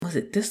was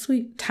it this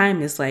week?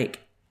 Time is like,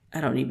 I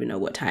don't even know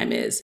what time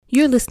is.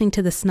 You're listening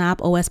to the Snob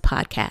OS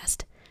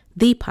podcast,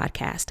 the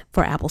podcast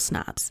for Apple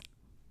snobs.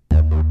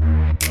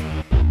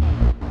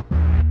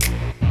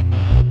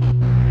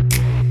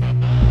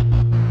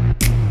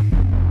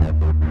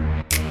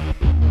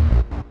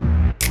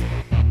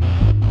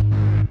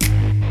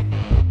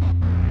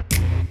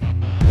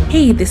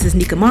 Hey, this is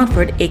Nika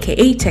Montford,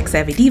 aka Tech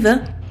Savvy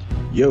Diva.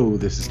 Yo,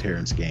 this is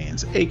Terrence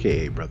Gaines,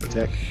 aka Brother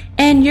Tech.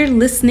 And you're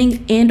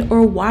listening and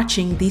or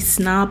watching the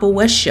Snob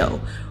OS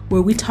show,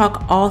 where we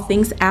talk all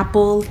things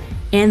Apple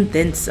and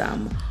then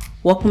some.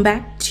 Welcome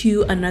back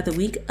to another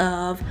week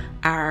of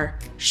our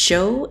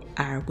show,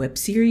 our web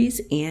series,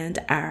 and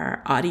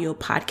our audio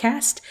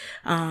podcast.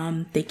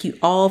 Thank you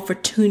all for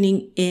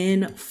tuning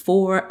in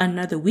for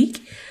another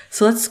week.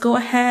 So let's go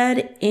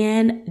ahead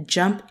and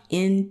jump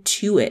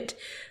into it.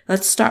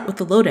 Let's start with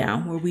the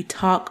lowdown, where we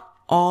talk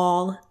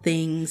all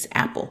things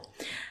Apple.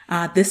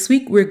 This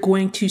week, we're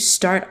going to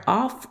start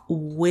off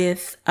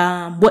with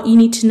what you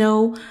need to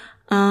know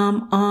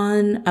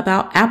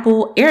about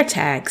Apple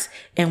AirTags,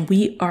 and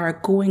we are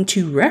going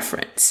to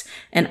reference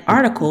an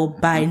article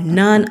by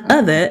none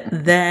other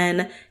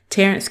than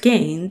Terrence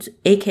Gaines,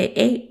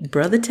 aka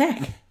Brother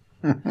Tech.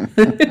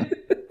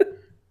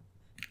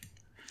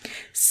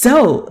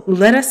 So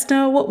let us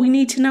know what we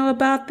need to know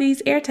about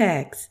these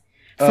AirTags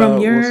from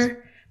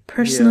your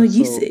personal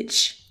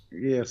usage.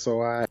 Yeah,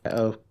 so I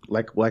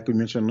like we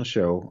mentioned on the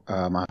show,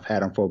 I've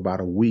had them for about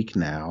a week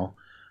now.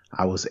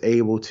 I was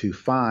able to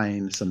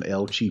find some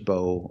El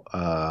Cheapo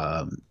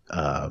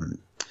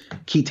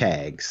key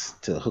tags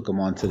to hook them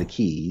onto the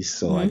keys.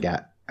 So I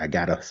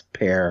got a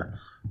pair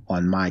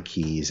on my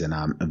keys, and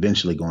I'm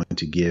eventually going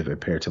to give a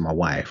pair to my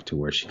wife to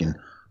where she can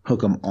hook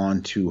them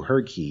onto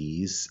her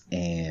keys.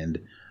 And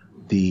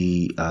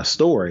the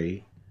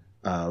story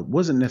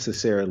wasn't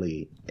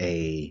necessarily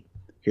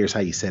here's how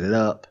you set it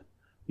up.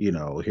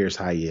 Here's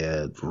how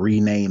you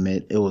rename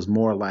it. It was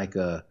more like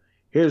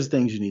here's the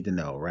things you need to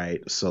know,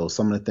 right? So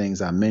some of the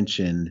things I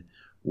mentioned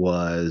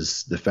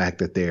was the fact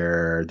that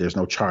there's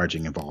no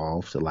charging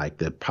involved. Like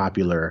the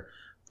popular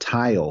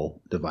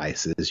Tile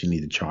devices, you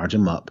need to charge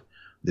them up.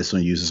 This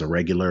one uses a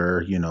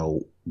regular,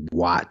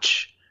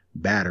 watch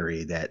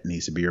battery that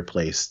needs to be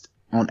replaced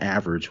on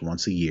average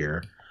once a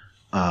year.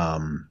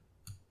 One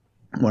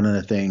of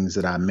the things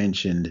that I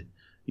mentioned,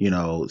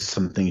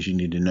 some things you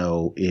need to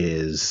know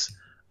is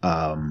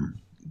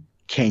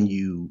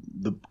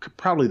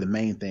probably the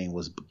main thing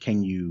was,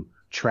 can you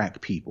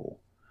track people?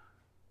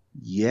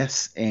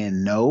 Yes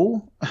and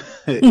no.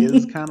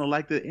 Is kind of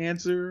like the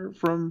answer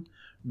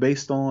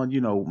based on,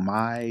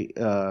 my,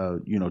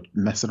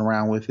 messing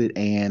around with it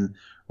and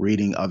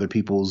reading other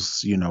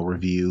people's,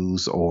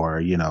 reviews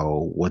or,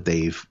 what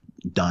they've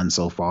done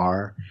so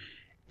far.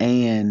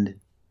 And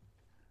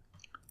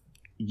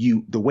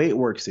the way it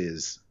works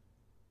is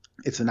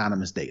it's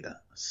anonymous data.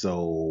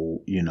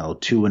 So,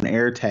 to an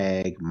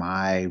AirTag,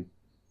 my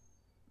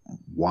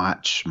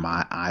watch,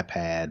 my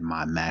iPad,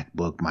 my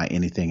MacBook, my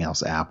anything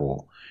else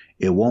Apple,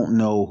 it won't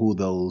know who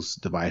those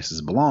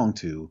devices belong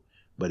to,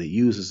 but it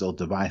uses those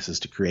devices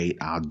to create,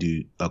 I'll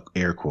do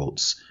air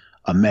quotes,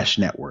 a mesh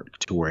network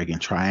to where it can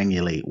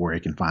triangulate where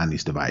it can find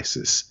these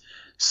devices.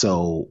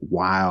 So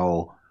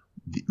while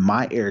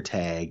my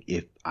AirTag,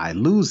 if I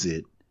lose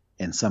it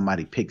and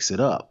somebody picks it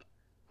up,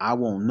 I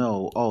won't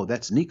know, oh,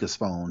 that's Nika's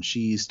phone.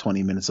 She's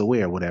 20 minutes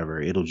away or whatever.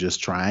 It'll just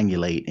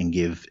triangulate and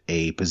give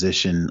a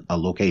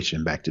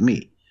location back to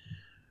me.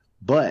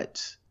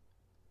 But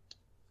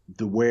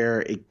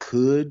where it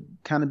could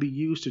kind of be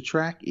used to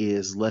track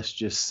is, let's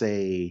just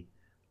say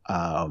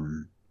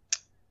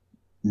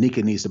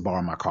Nika needs to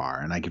borrow my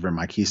car, and I give her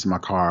my keys to my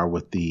car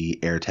with the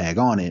AirTag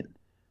on it.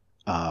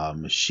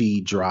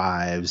 She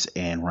drives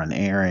and run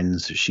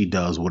errands. She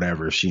does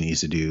whatever she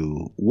needs to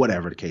do,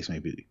 whatever the case may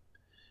be.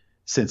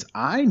 Since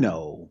I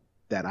know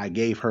that I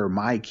gave her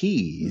my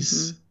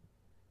keys,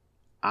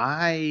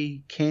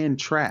 I can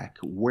track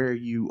where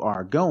you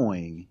are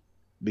going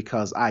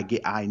because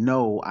I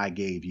know I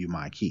gave you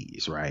my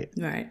keys, right?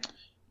 Right.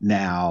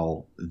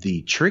 Now,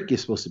 the trick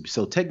is supposed to be,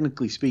 so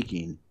technically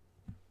speaking,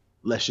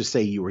 let's just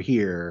say you were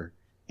here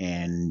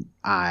and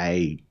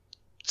I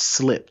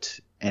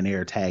slipped an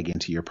AirTag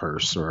into your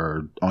purse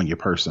or on your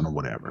person or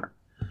whatever.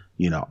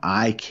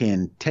 I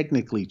can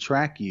technically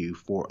track you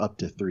for up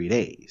to 3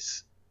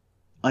 days.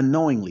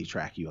 Unknowingly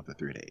track you up to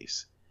 3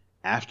 days.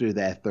 After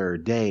that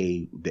third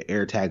day, the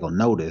AirTag will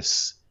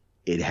notice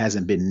it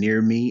hasn't been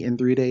near me in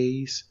 3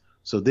 days.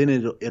 So then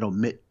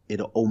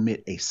it'll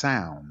omit a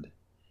sound.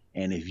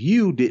 And if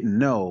you didn't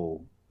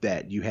know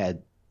that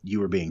you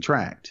were being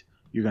tracked,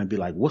 you're going to be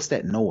like, what's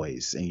that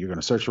noise? And you're going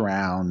to search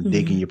around,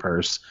 dig in your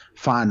purse,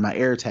 find my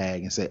AirTag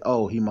and say,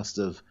 oh, he must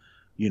have,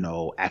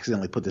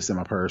 accidentally put this in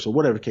my purse or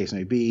whatever the case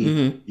may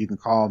be. You can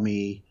call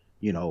me.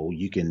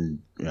 You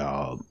can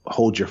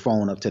hold your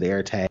phone up to the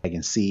AirTag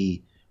and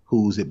see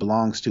whose it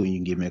belongs to, and you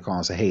can give me a call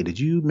and say, hey, did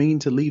you mean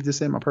to leave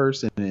this in my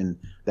purse? And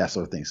that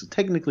sort of thing. So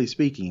technically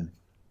speaking,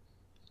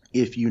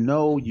 if you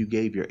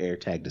gave your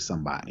AirTag to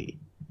somebody,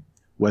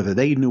 whether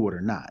they knew it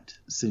or not,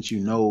 since you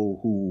know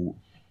who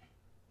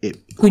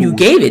who you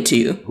gave it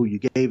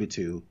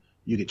to,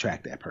 you could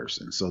track that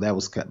person. So that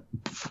was kind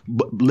of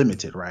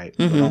limited, right?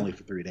 Mm-hmm. But only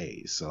for 3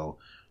 days. So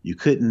you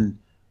couldn't,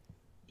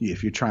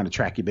 if you're trying to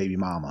track your baby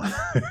mama,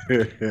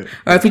 or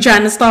if you're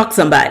trying to stalk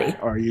somebody,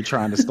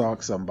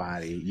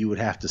 you would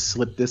have to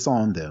slip this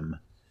on them,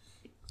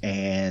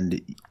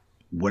 and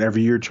whatever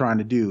you're trying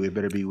to do, it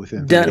better be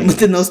within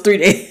those 3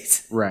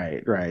 days.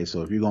 Right.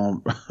 So if you're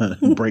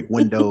gonna break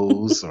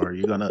windows or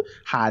you're gonna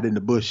hide in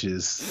the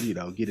bushes,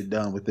 get it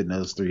done within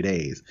those 3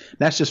 days.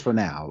 That's just for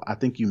now. I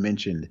think you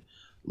mentioned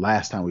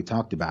last time we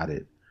talked about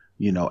it,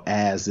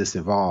 as this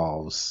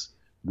evolves,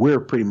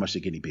 we're pretty much the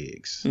guinea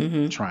pigs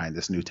trying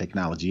this new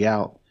technology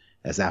out.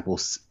 As Apple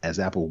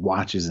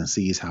watches and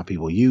sees how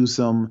people use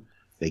them,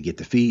 they get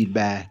the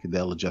feedback,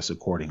 they'll adjust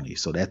accordingly.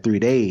 So that 3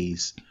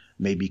 days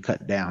may be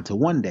cut down to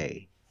 1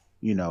 day,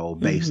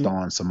 based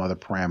on some other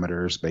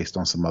parameters, based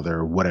on some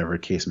other whatever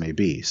case may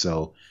be.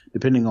 So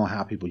depending on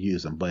how people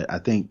use them. But I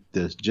think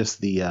the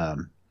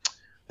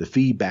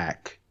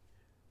feedback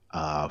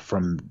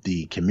from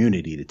the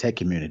community, the tech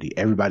community,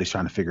 everybody's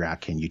trying to figure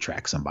out, can you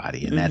track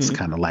somebody? And that's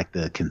kind of like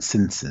the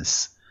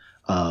consensus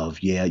of,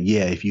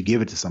 if you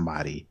give it to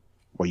somebody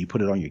or you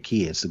put it on your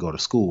kids to go to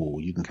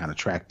school, you can kind of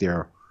track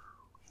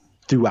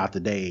throughout the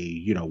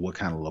day, what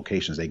kind of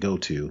locations they go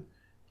to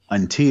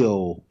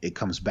until it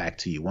comes back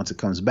to you. Once it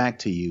comes back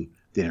to you,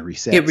 then it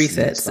resets. It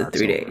resets to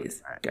 3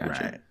 days. Right,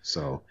 gotcha. Right.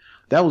 So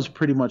that was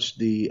pretty much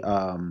the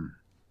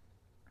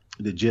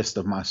gist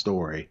of my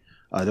story.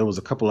 There was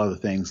a couple other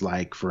things,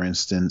 like, for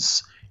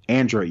instance,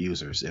 Android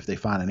users, if they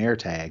find an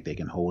AirTag, they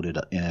can hold it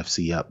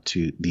NFC up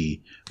to via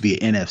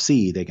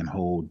NFC. They can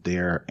hold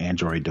their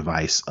Android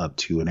device up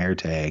to an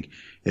AirTag.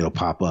 It'll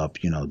pop up,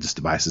 this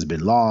device has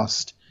been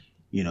lost.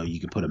 You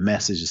can put a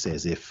message that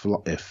says, if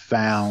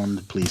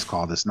found, please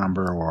call this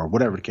number, or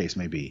whatever the case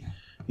may be.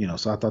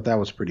 So I thought that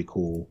was pretty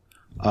cool.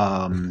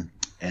 And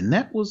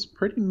that was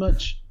pretty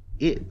much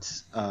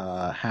it.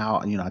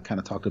 How, I kind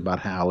of talked about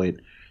how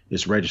it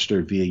is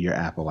registered via your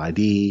Apple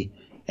ID.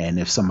 And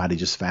if somebody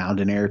just found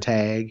an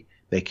AirTag,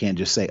 they can't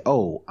just say,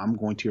 oh, I'm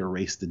going to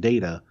erase the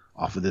data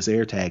off of this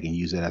AirTag and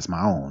use it as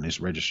my own. It's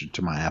registered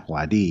to my Apple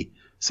ID,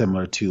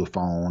 similar to a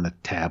phone, a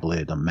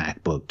tablet, a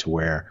MacBook, to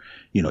where,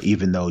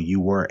 even though you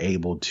were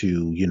able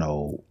to,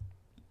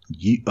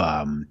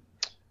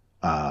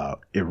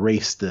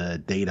 erase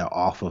the data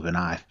off of an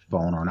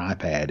iPhone or an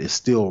iPad, it's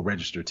still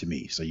registered to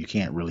me. So you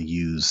can't really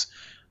use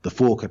the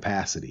full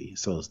capacity.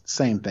 So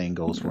same thing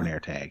goes for an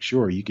AirTag.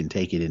 Sure, you can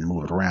take it and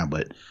move it around,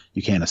 but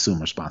you can't assume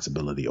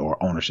responsibility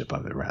or ownership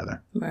of it,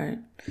 rather. Right.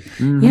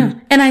 Yeah.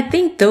 And I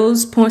think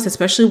those points,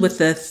 especially with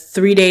the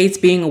 3 days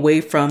being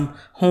away from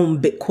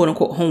home, quote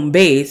unquote, home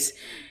base,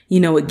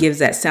 it gives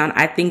that sound.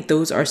 I think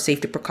those are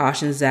safety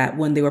precautions that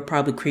when they were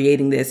probably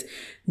creating this,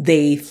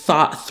 they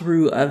thought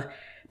through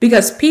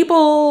because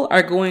people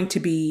are going to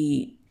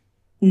be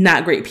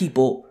not great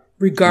people,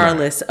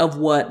 regardless of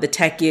what the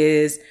tech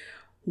is,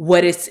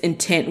 what its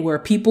intent, where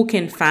people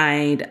can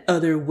find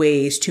other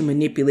ways to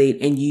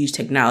manipulate and use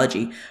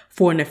technology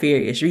for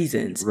nefarious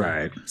reasons.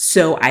 Right.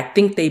 So I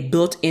think they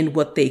built in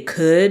what they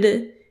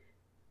could,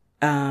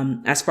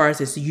 as far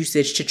as its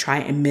usage, to try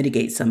and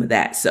mitigate some of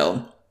that.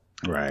 So,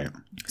 right.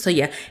 So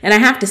yeah. And I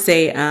have to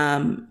say,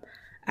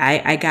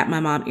 I got my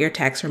mom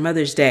AirTags for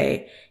Mother's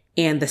Day,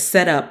 and the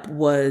setup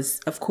was,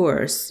 of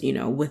course,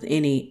 with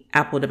any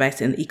Apple device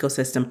in the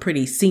ecosystem,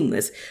 pretty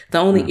seamless. The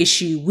only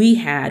issue we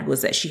had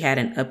was that she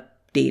hadn't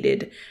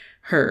updated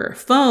her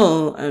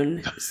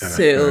phone.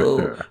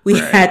 So we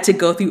had to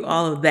go through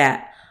all of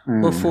that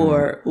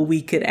before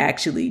we could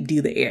actually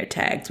do the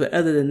AirTags. But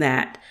other than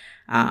that,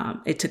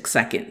 it took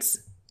seconds.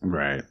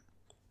 Right.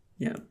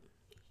 Yeah.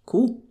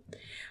 Cool.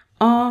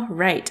 All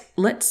right.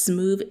 Let's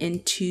move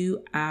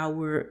into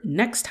our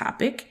next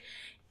topic.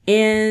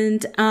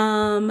 And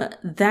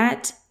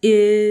that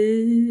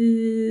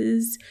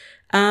is,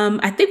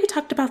 I think we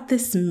talked about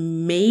this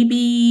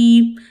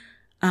maybe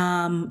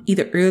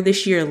either earlier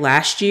this year or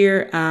last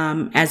year,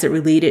 as it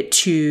related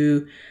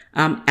to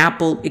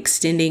Apple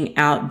extending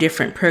out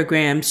different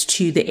programs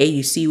to the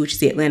AUC, which is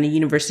the Atlanta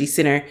University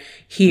Center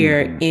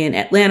here in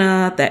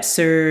Atlanta, that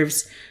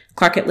serves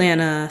Clark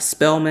Atlanta,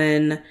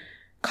 Spelman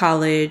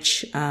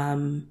College. Let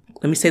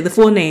me say the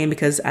full name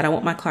because I don't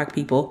want my Clark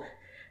people.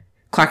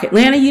 Clark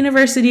Atlanta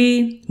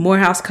University,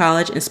 Morehouse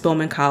College, and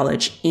Spelman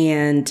College.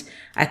 And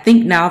I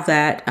think now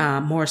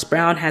that Morris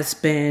Brown has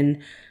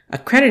been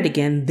accredited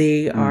again,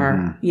 they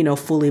are,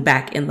 fully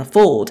back in the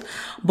fold.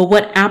 But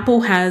what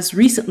Apple has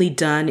recently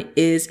done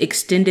is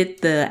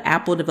extended the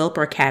Apple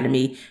Developer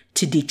Academy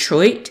to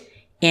Detroit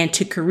and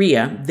to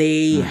Korea.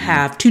 They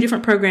have two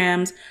different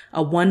programs,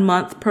 a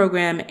 1-month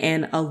program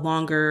and a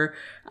longer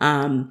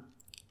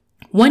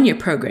 1-year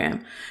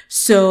program.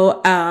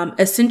 So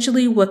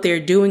essentially what they're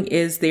doing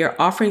is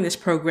they're offering this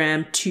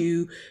program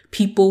to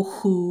people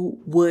who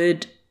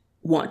would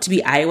want to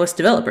be iOS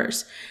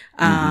developers.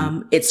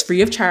 It's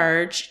free of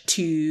charge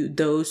to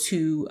those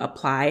who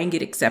apply and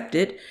get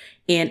accepted.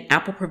 And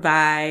Apple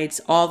provides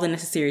all the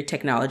necessary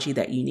technology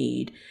that you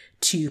need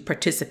to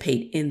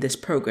participate in this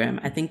program.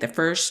 I think the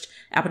first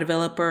Apple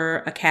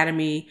Developer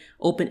Academy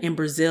opened in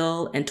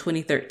Brazil in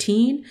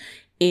 2013.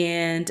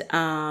 And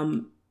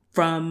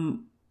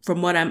from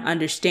what I'm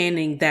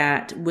understanding,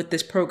 that with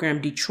this program,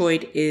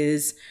 Detroit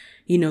is,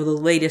 the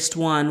latest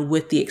one,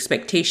 with the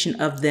expectation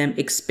of them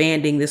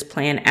expanding this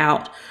plan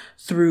out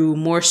through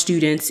more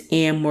students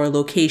and more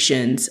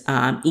locations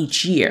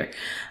each year.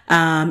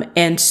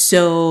 And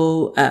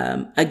so,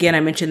 again, I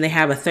mentioned they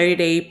have a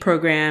 30-day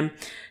program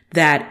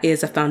that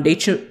is a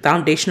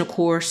foundational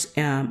course.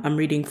 I'm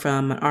reading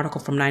from an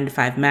article from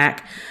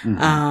 9to5Mac.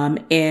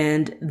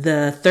 And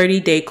the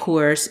 30-day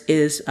course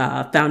is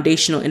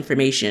foundational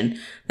information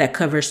that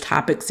covers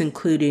topics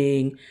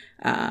including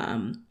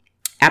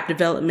app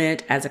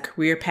development as a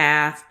career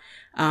path.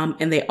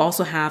 And they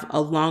also have a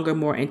longer,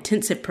 more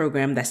intensive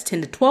program that's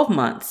 10 to 12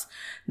 months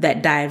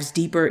that dives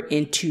deeper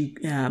into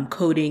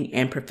coding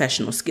and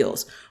professional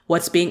skills.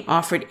 What's being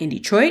offered in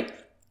Detroit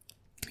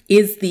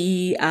is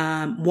the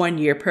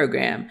 1-year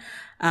program.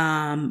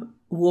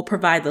 We'll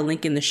provide the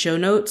link in the show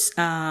notes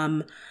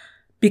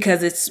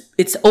because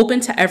it's open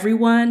to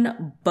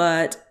everyone,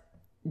 but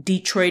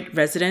Detroit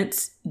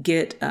residents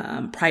get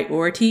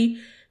priority.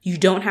 You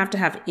don't have to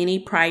have any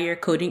prior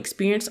coding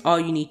experience. All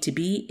you need to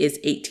be is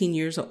 18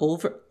 years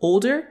or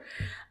older.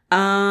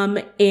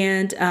 And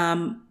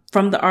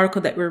from the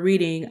article that we're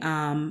reading,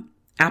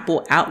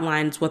 Apple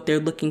outlines what they're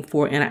looking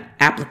for in an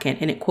applicant,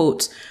 and it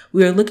quotes,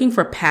 "We are looking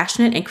for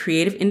passionate and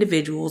creative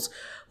individuals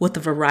with a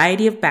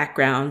variety of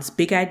backgrounds,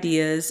 big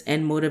ideas,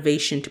 and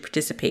motivation to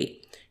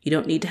participate. You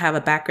don't need to have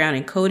a background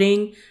in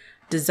coding,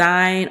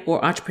 design,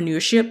 or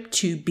entrepreneurship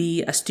to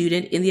be a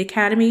student in the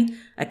Academy.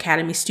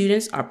 Academy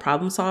students are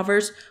problem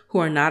solvers who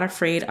are not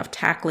afraid of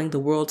tackling the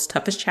world's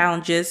toughest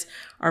challenges,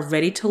 are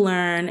ready to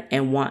learn,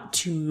 and want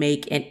to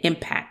make an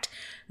impact."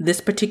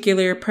 This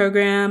particular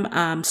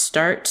program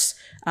starts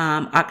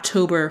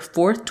October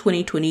 4th,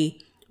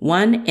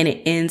 2021, and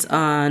it ends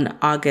on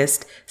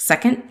August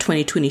 2nd,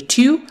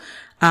 2022.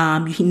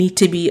 You need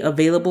to be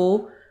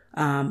available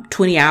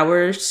 20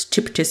 hours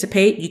to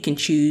participate. You can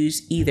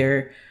choose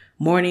either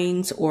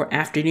mornings or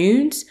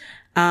afternoons,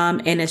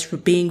 and it's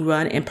being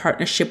run in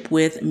partnership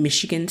with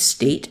Michigan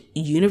State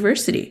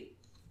University.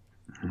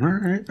 All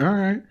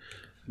right.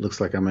 Looks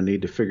like I'm going to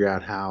need to figure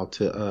out how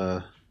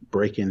to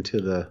break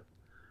into the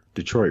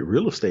Detroit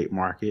real estate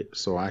market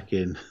so I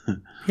can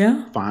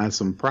find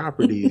some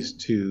properties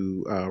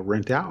to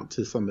rent out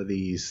to some of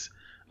these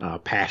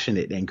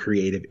passionate and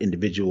creative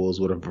individuals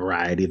with a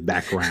variety of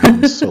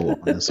backgrounds, so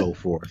on and so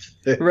forth.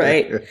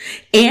 Right.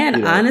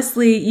 And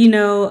honestly,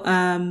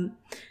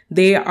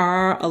 there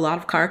are a lot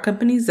of car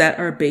companies that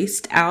are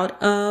based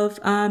out of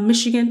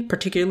Michigan,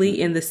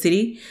 particularly in the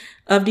city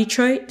of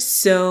Detroit.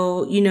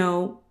 So,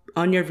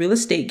 on your real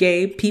estate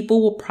game,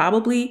 people will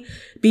probably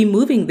be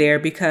moving there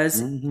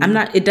because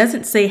it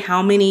doesn't say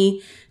how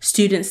many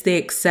students they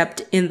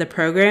accept in the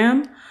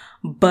program,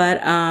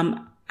 but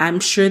I'm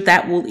sure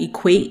that will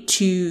equate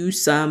to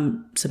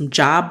some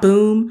job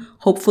boom,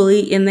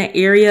 hopefully in that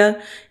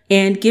area,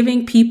 and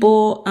giving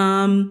people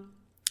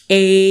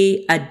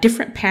a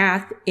different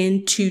path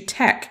into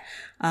tech.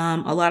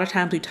 A lot of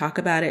times we talk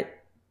about it.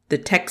 The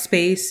tech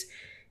space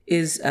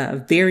is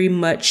very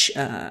much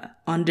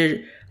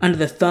under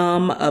the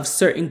thumb of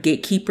certain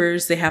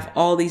gatekeepers. They have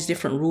all these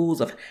different rules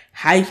of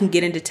how you can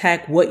get into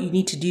tech, what you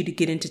need to do to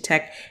get into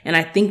tech. And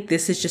I think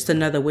this is just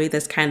another way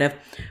that's kind of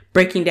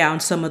breaking down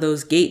some of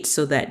those gates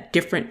so that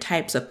different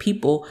types of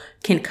people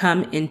can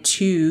come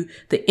into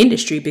the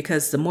industry,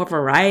 because the more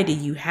variety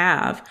you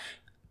have,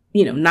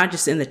 not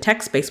just in the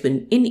tech space, but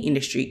in any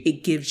industry,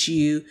 it gives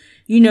you,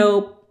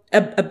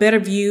 a better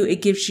view.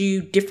 It gives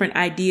you different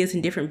ideas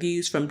and different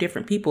views from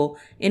different people,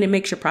 and it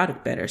makes your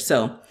product better.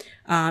 So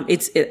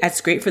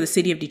it's great for the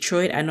city of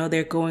Detroit. I know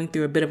they're going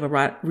through a bit of a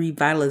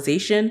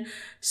revitalization.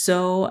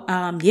 So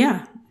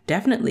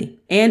definitely.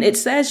 And it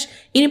says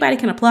anybody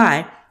can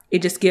apply.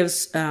 It just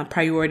gives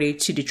priority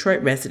to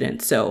Detroit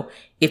residents. So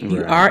if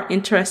you are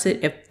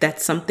interested, if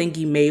that's something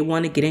you may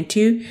want to get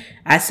into,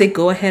 I say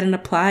go ahead and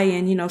apply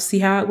and, see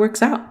how it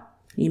works out.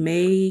 You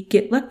may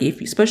get lucky,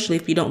 especially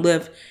if you don't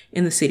live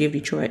in the city of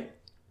Detroit.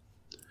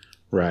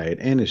 Right.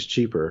 And it's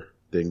cheaper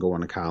than going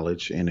to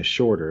college, and it's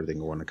shorter than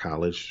going to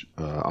college.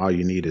 All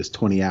you need is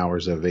 20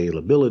 hours of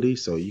availability.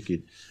 So you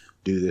could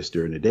do this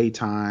during the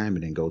daytime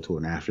and then go to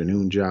an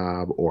afternoon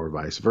job, or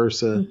vice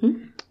versa.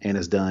 And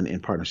it's done in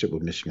partnership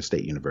with Michigan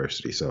State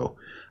University. So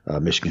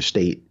Michigan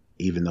State,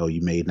 even though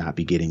you may not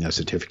be getting a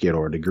certificate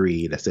or a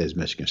degree that says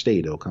Michigan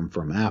State, it'll come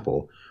from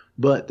Apple.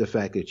 But the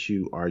fact that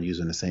you are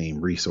using the same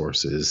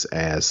resources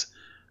as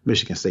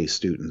Michigan State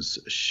students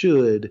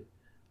should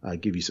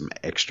give you some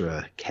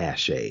extra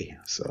cachet.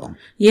 So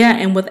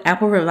and with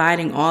Apple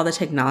providing all the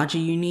technology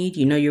you need,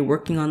 you're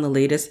working on the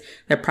latest.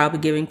 They're probably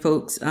giving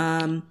folks,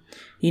 the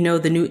new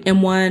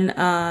M1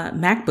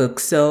 MacBook.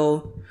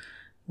 So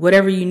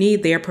whatever you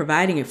need, they're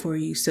providing it for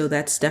you. So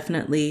that's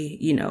definitely,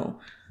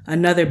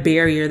 another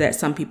barrier that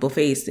some people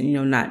face,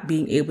 not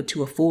being able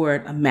to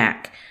afford a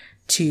Mac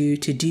to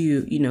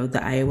do, the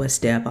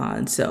iOS dev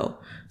on. So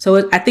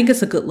So I think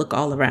it's a good look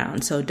all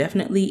around. So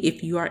definitely,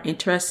 if you are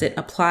interested,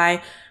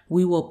 apply.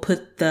 We will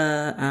put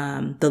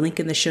the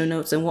link in the show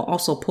notes, and we'll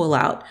also pull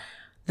out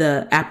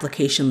the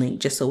application link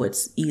just so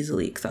it's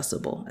easily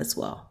accessible as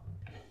well.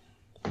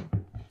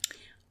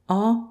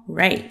 All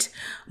right,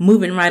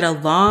 moving right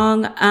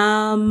along.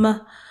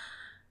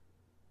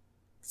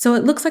 So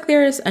it looks like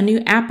there is a new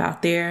app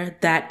out there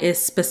that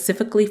is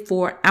specifically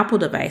for Apple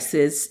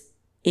devices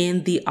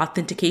in the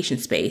authentication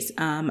space.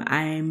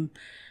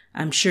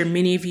 I'm sure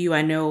many of you,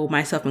 I know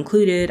myself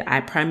included,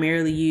 I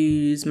primarily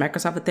use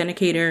Microsoft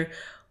Authenticator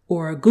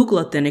or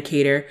Google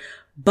Authenticator,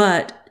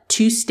 but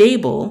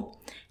 2Stable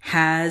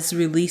has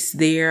released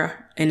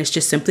their, and it's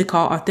just simply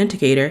called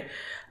Authenticator,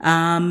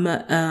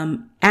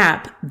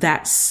 app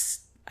that's,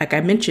 like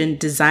I mentioned,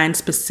 designed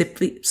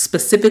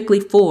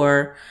specifically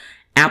for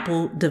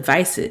Apple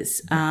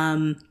devices.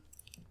 And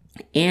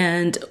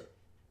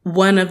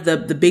one of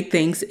the big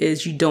things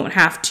is you don't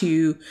have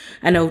to,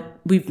 I know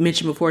we've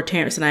mentioned before,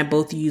 Terrence and I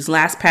both use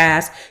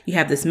LastPass. You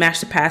have this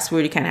master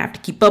password you kind of have to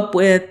keep up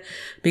with,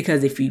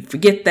 because if you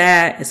forget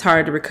that, it's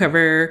hard to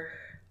recover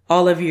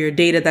all of your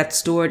data that's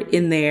stored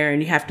in there,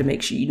 and you have to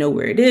make sure you know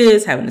where it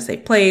is, have it in a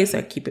safe place,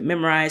 or keep it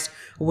memorized,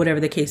 or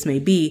whatever the case may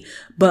be.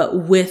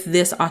 But with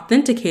this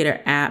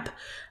Authenticator app,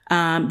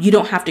 you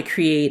don't have to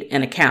create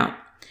an account.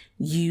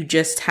 You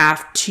just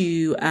have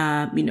to,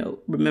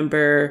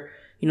 remember,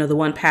 the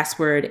one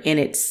password, and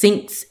it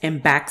syncs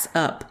and backs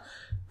up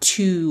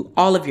to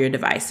all of your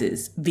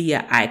devices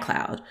via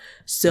iCloud.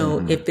 So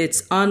if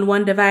it's on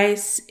one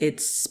device,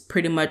 it's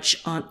pretty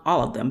much on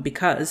all of them,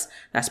 because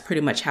that's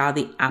pretty much how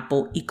the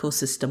Apple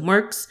ecosystem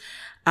works.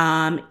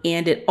 And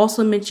it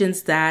also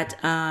mentions that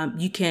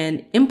you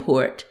can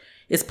import,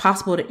 it's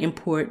possible to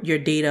import your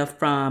data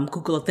from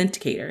Google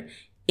Authenticator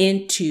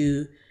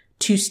into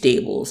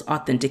 2Stable's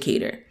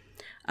Authenticator.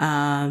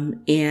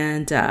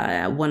 And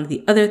one of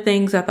the other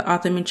things that the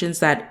author mentions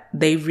that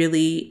they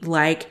really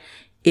like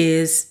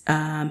is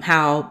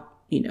how,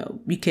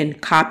 you can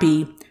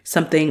copy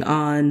something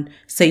on,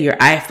 say, your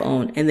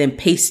iPhone and then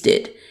paste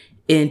it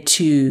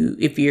into,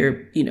 if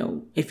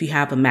you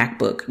have a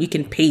MacBook, you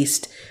can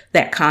paste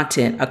that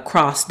content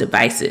across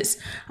devices.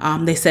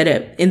 They said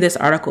it in this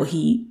article,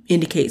 he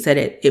indicates that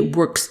it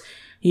works,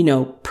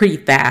 pretty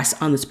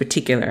fast on this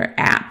particular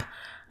app.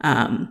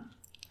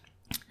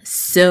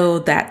 So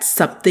that's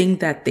something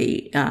that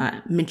they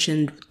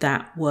mentioned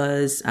that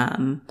was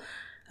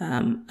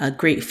a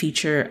great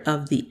feature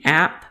of the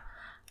app.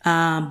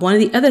 One of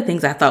the other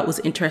things I thought was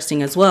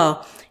interesting as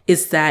well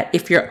is that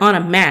if you're on a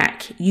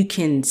Mac, you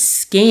can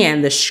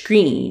scan the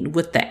screen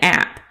with the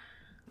app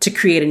to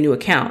create a new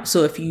account.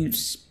 So if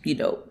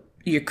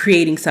you're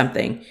creating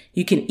something,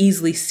 you can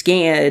easily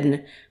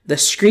scan the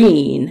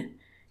screen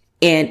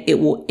and it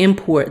will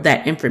import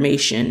that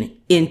information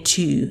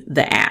into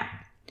the app.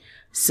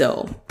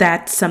 So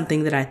that's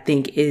something that I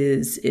think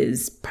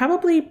is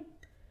probably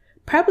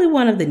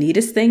one of the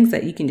neatest things,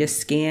 that you can just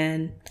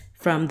scan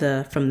from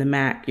the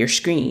Mac, your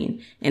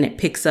screen, and it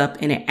picks up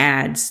and it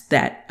adds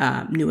that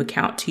new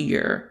account to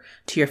your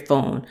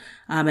phone.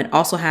 It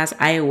also has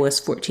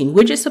iOS 14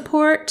 widget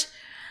support.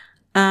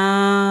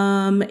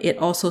 It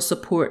also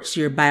supports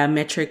your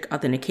biometric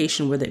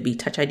authentication, whether it be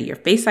Touch ID or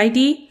Face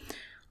ID.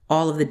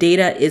 All of the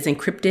data is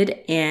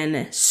encrypted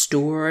and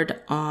stored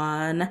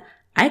on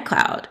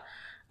iCloud.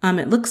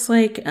 It looks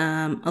like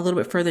a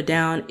little bit further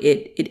down,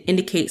 it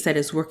indicates that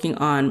it's working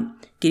on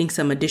getting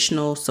some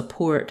additional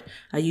support,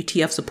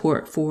 UTF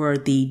support for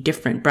the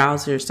different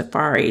browsers,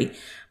 Safari,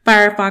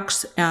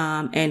 Firefox,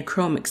 and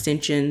Chrome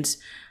extensions.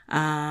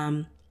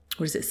 What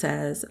does it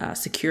says?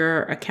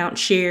 Secure account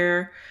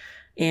share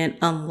and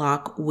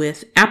unlock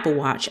with Apple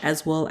Watch,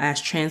 as well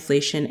as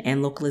translation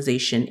and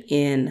localization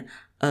in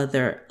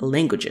other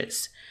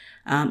languages.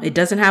 It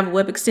doesn't have a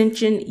web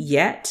extension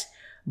yet,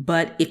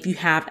 but if you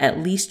have at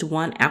least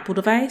one Apple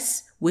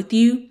device with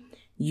you,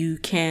 you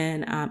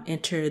can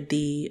enter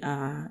the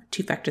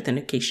two-factor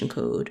authentication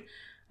code,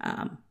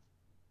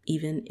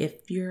 even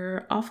if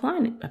you're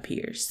offline, it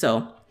appears.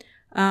 So,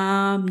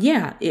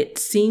 it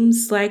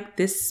seems like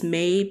this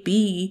may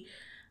be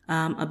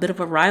a bit of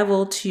a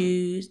rival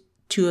to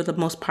two of the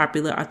most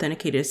popular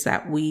authenticators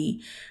that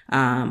we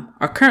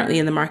are currently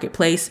in the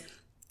marketplace.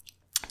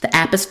 The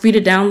app is free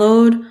to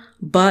download,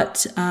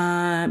 but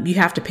you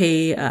have to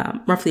pay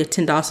roughly a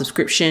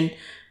 $10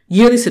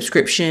 yearly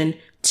subscription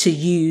to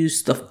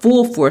use the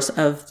full force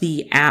of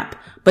the app.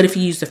 But if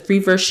you use the free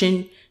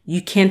version,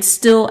 you can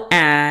still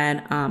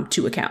add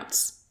 2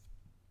 accounts.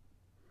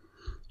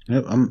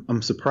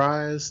 I'm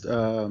surprised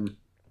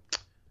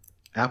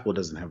Apple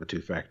doesn't have a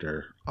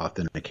two-factor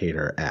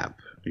authenticator app.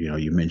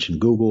 You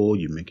mentioned Google,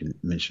 you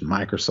mentioned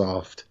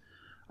Microsoft.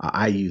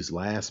 I use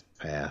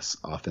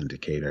LastPass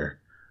Authenticator.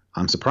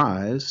 I'm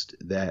surprised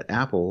that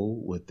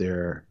Apple, with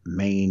their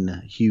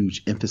main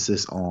huge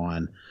emphasis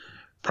on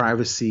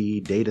privacy,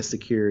 data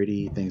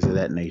security, things of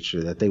that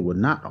nature, that they would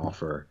not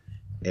offer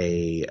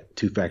a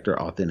two-factor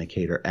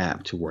authenticator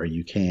app to where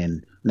you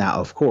can. Now,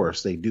 of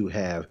course, they do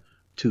have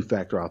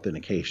two-factor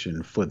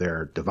authentication for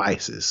their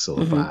devices. So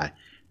if I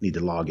need to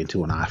log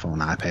into an iPhone,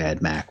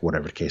 iPad, Mac,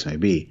 whatever the case may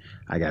be,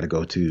 I got to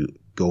go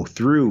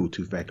through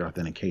two-factor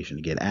authentication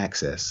to get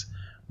access.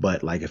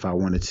 But like if I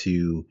wanted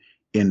to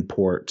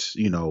import,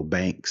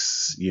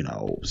 banks,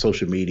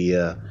 social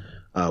media,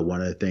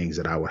 one of the things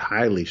that I would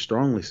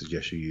strongly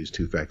suggest you use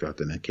two-factor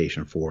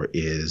authentication for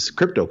is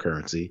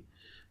cryptocurrency.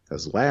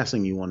 Because the last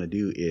thing you want to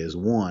do is,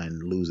 one,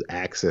 lose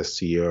access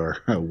to your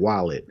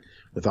wallet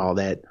with all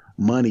that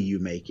money you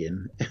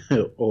making,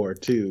 or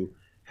two,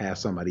 have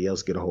somebody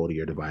else get a hold of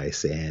your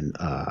device and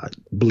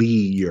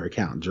bleed your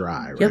account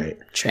dry, yep. right?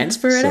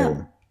 Transfer it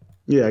out.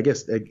 Yeah, I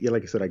guess,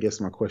 like I said, I guess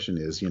my question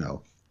is,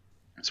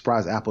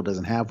 surprised Apple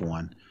doesn't have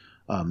one.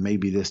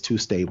 Maybe this too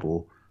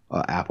stable.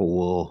 Apple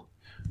will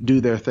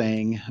do their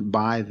thing,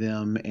 buy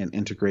them, and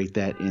integrate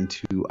that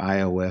into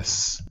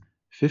iOS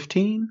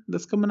 15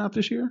 that's coming out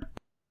this year.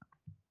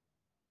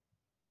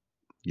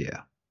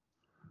 Yeah.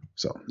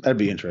 So that'd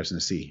be interesting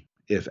to see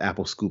if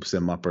Apple scoops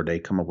them up or they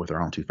come up with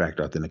their own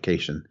two-factor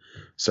authentication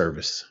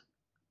service.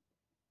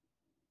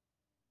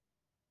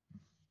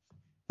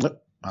 Oh,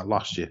 I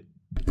lost you.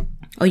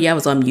 Oh, yeah, I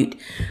was on mute.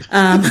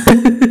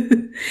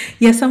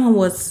 Yeah, someone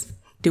was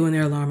doing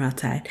their alarm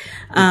outside.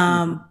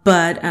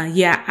 But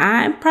yeah,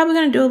 I'm probably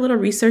going to do a little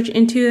research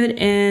into it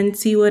and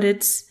see what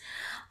it's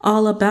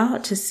all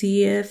about, to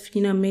see if,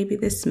 maybe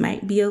this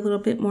might be a little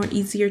bit more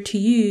easier to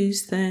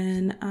use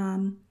than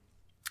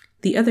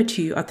the other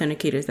two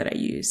authenticators that I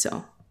use.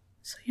 So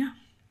yeah.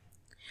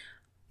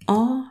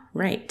 All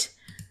right.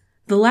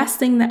 The last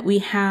thing that we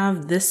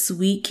have this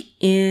week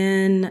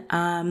in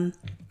the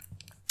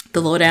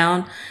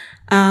lowdown,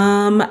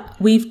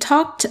 we've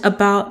talked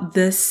about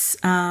this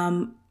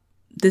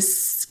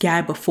this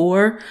guy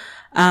before.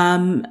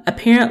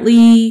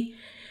 Apparently,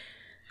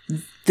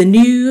 the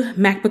new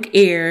MacBook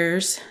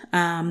Airs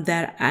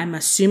that I'm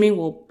assuming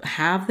will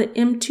have the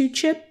M2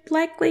 chip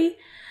likely.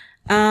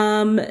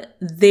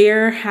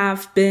 There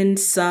have been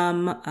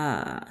some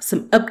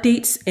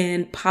updates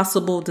in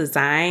possible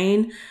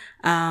design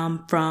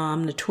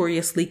from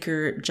notorious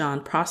leaker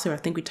Jon Prosser. I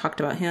think we talked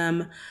about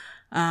him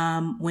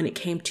when it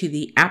came to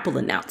the Apple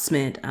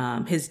announcement.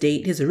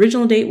 His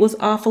original date was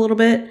off a little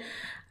bit,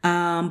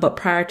 but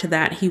prior to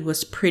that, he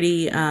was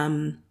pretty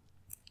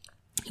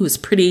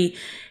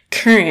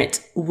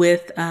current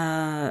with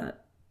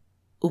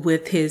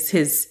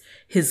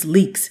his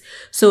leaks.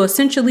 So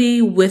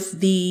essentially with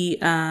the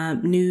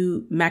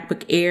new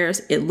MacBook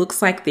Airs, it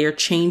looks like they're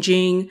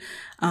changing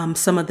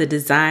some of the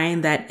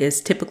design that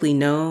is typically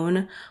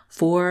known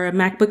for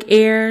MacBook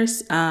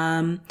Airs.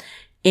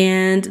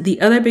 And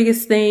the other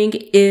biggest thing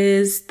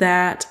is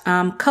that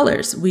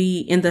colors.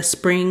 In the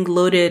Spring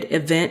Loaded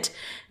event,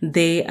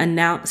 they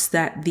announced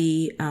that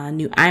the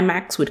new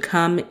iMacs would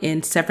come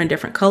in 7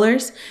 different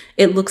colors.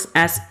 It looks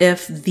as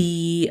if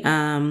the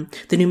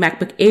new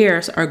MacBook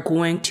Airs are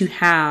going to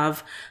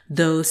have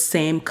those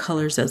same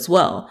colors as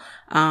well.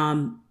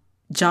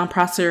 Jon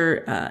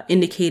Prosser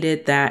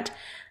indicated that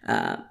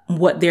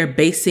what they're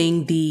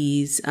basing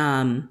these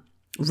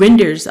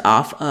renders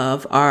off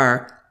of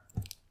are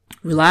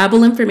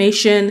reliable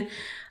information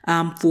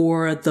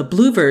for the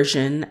blue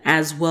version,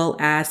 as well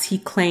as he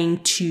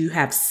claimed to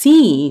have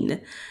seen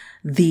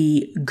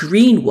the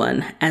green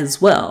one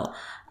as well.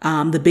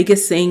 The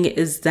biggest thing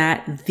is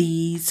that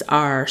these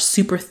are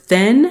super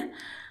thin.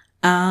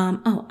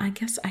 I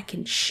guess I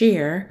can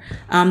share.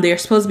 They're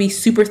supposed to be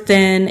super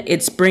thin.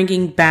 It's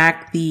bringing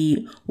back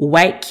the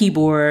white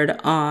keyboard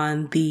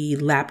on the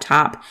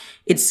laptop.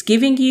 It's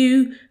giving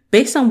you,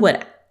 based on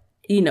what,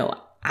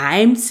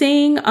 I'm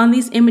seeing on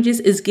these images,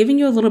 is giving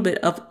you a little bit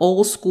of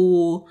old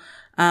school,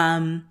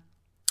 iBook,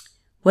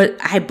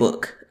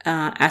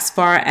 as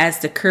far as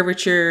the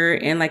curvature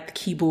and like the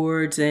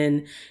keyboards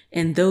and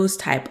those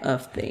type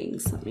of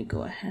things. Let me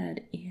go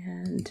ahead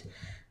and,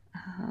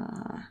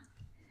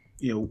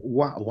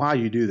 while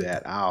you do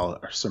that,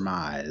 I'll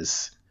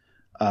surmise,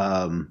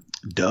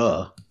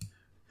 duh.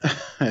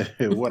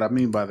 What I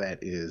mean by that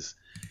is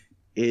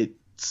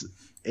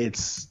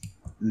it's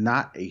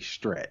not a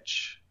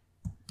stretch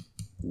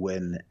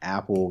when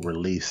Apple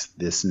released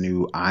this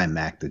new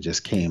iMac that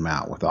just came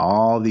out with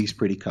all these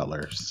pretty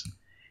colors.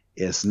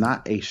 It's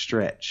not a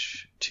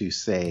stretch to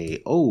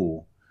say,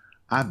 oh,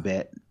 I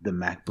bet the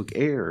MacBook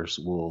Airs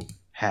will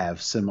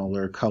have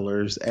similar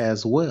colors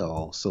as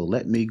well. So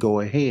let me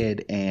go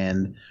ahead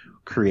and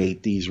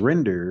create these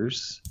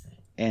renders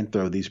and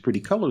throw these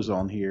pretty colors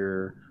on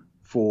here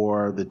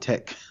for the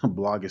tech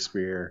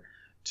blogosphere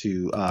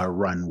to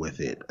run with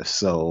it.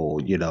 So,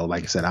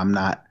 like I said, I'm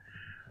not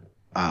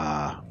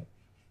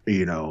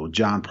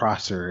Jon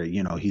Prosser,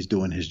 he's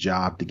doing his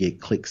job to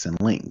get clicks and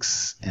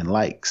links and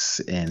likes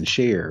and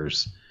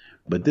shares,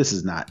 but this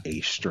is not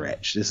a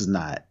stretch. This is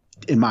not,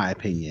 in my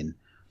opinion,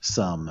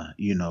 some,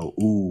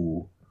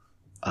 you're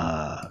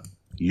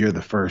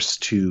the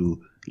first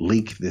to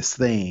leak this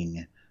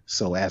thing,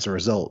 so as a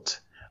result,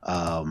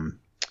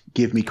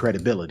 give me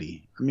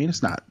credibility. I mean,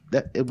 it's not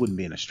that, it wouldn't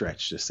be in a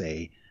stretch to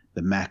say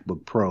the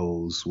MacBook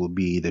Pros will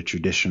be the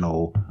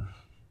traditional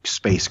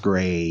space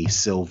gray,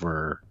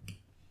 silver,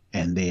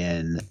 And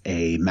then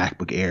a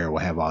MacBook Air will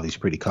have all these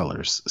pretty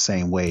colors.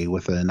 Same way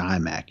with an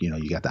iMac.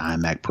 You got the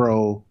iMac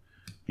Pro,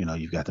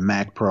 you've got the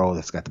Mac Pro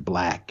that's got the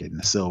black and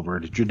the silver,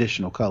 the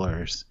traditional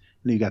colors.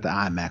 And then you got the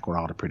iMac with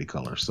all the pretty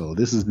colors. So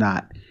this is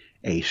not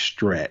a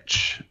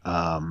stretch.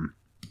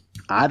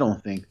 I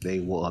don't think they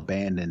will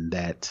abandon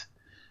that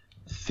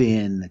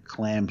thin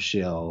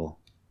clamshell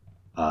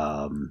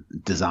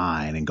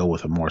design and go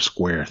with a more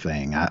square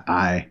thing.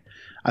 I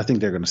think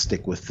they're going to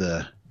stick with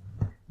the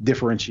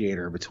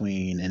differentiator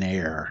between an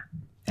Air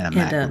and a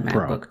MacBook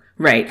Pro,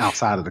 right?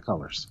 Outside of the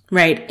colors,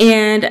 right?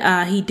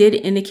 And he did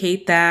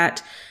indicate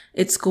that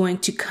it's going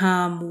to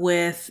come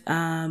with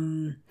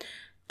 2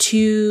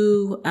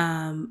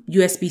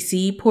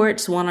 USB-C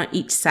ports, one on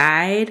each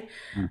side.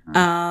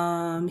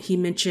 Mm-hmm. He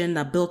mentioned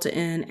a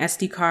built-in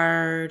SD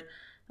card,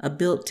 a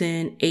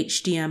built-in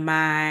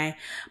HDMI.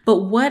 But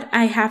what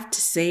I have to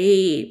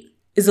say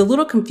is a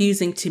little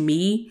confusing to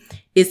me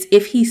is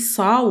if he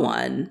saw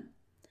one,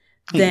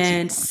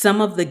 then some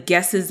of the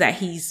guesses that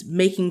he's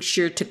making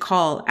sure to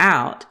call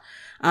out,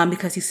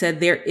 because he said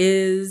there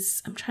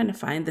is, I'm trying to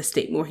find the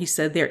statement where he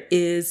said there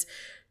is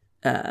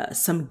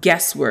some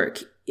guesswork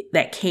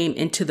that came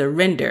into the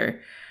render.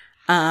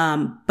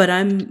 But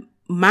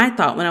my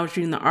thought when I was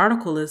reading the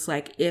article is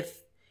like,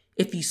 if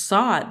you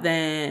saw it,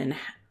 then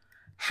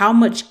how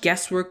much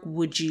guesswork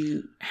would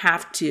you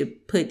have to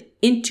put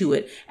into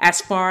it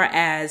as far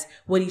as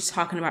what he's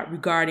talking about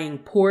regarding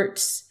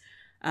ports,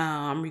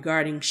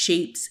 regarding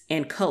shapes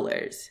and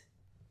colors?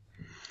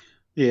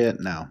 Yeah,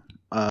 no.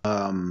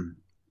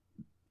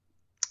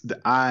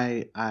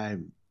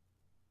 I'm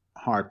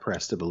hard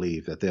pressed to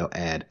believe that they'll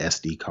add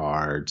SD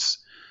cards,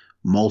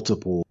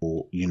 multiple,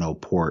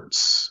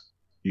 ports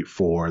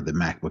for the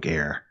MacBook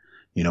Air.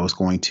 It's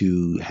going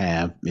to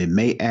have, it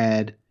may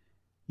add,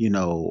 a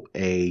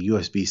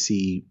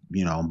USB-C,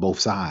 on both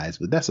sides,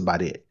 but that's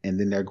about it. And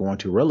then they're going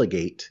to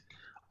relegate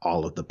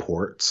all of the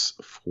ports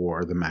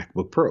for the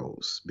MacBook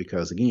Pros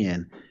because,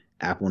 again,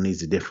 Apple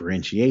needs a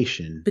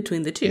differentiation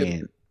between the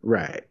two.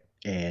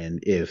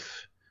 And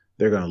if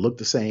they're going to look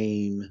the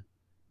same,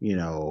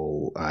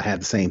 have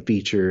the same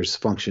features,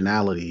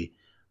 functionality,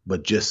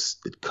 but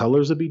just the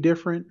colors will be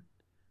different.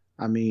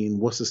 I mean,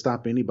 what's to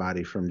stop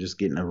anybody from just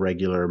getting a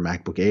regular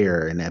MacBook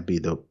Air and that be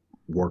the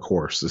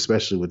workhorse,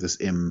 especially with this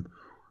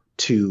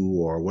M2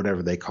 or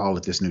whatever they call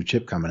it, this new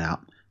chip coming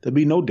out? There'll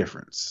be no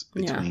difference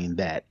between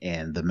that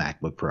and the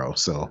MacBook Pro.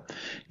 So,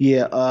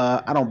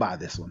 I don't buy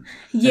this one.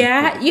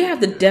 Yeah, you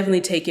have to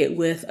definitely take it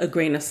with a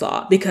grain of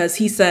salt because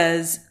he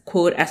says,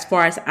 quote, as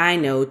far as I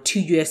know,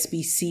 2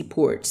 USB-C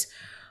ports,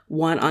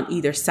 one on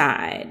either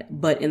side.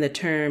 But in the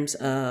terms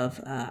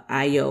of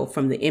I/O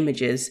from the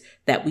images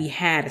that we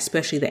had,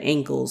 especially the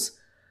angles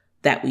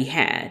that we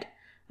had,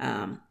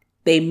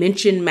 they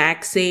mentioned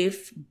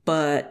MagSafe,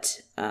 but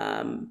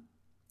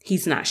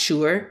he's not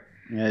sure.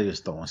 Yeah,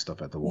 just throwing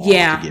stuff at the wall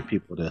to get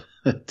people to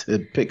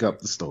pick up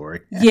the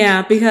story.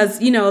 Yeah,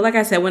 because, like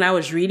I said, when I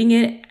was reading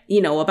it,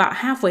 about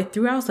halfway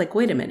through, I was like,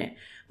 wait a minute.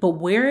 But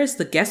where is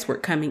the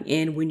guesswork coming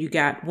in when you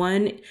got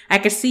one? I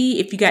could see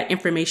if you got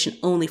information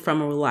only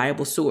from a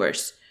reliable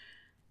source,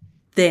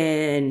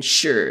 then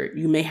sure,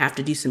 you may have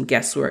to do some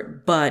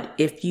guesswork. But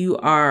if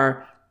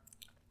you're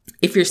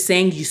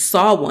saying you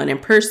saw one in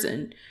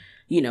person,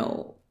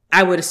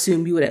 I would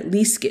assume you would at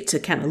least get to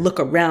kind of look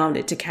around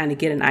it to kind of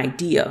get an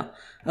idea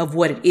of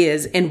what it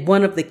is. And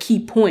one of the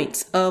key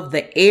points of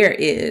the Air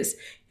is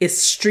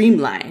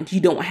streamlined. You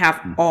don't have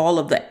all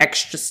of the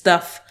extra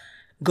stuff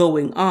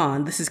going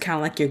on. This is kind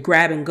of like your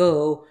grab and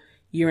go.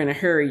 You're in a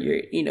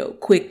hurry. You're,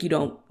 quick. You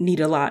don't need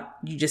a lot.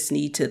 You just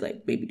need to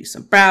maybe do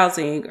some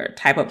browsing or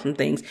type up some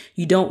things.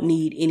 You don't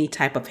need any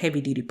type of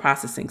heavy duty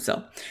processing.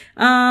 So,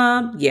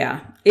 I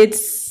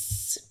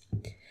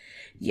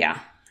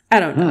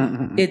don't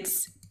know.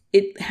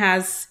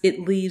 It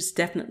leaves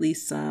definitely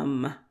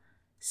some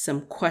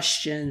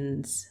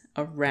questions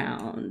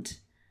around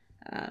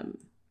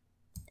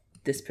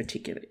this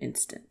particular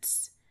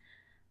instance.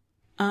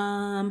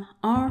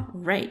 All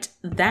right.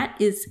 That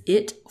is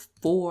it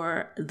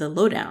for the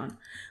lowdown.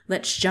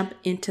 Let's jump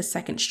into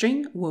Second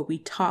String where we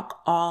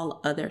talk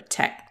all other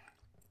tech.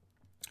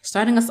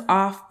 Starting us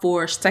off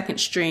for Second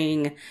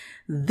String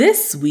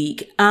this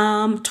week,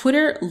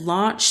 Twitter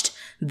launched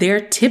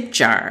their tip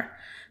jar.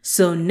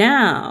 So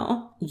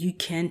now you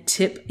can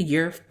tip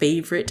your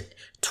favorite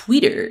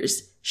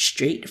tweeters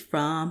straight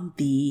from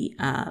the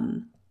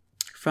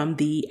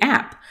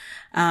app.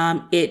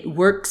 It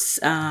works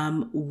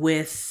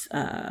with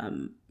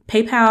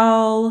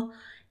PayPal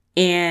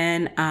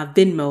and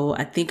Venmo.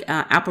 I think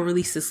Apple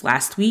released this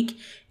last week,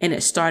 and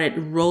it started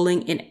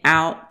rolling it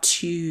out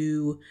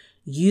to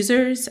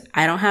users.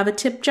 I don't have a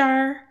tip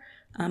jar.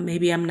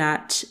 Maybe I'm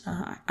not.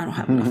 I don't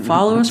have enough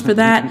followers for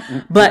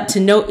that. But to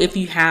note, if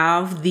you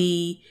have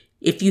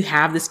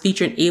this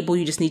feature enabled,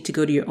 you just need to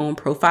go to your own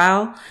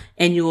profile,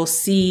 and you will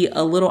see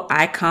a little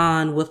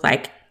icon with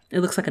it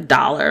looks like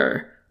 $1.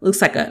 It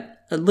looks like a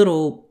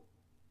little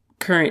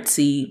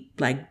currency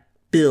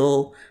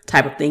bill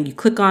type of thing. You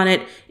click on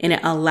it and it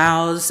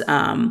allows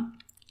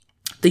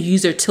the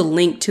user to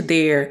link to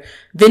their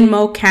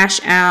Venmo, Cash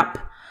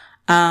App,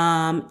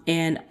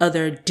 and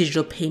other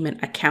digital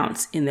payment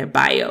accounts in their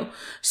bio.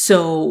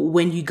 So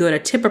when you go to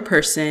tip a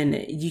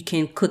person, you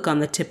can click on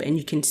the tip and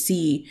you can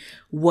see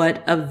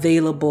what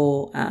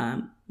available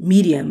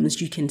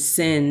mediums you can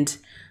send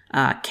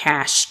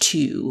cash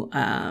to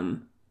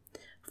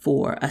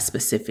for a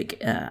specific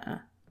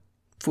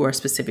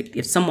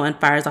if someone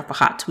fires off a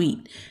hot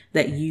tweet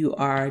that you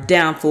are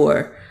down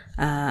for,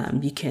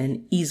 you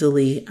can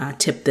easily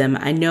tip them.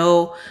 I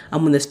know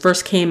when this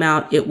first came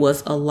out, it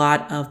was a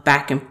lot of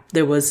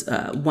there was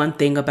one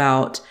thing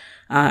about,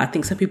 I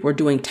think some people were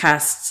doing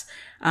tests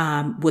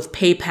with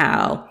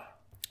PayPal.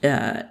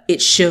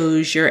 It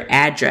shows your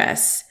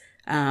address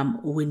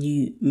when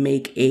you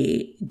make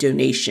a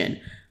donation.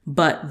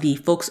 But the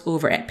folks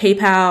over at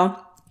PayPal,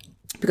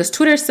 because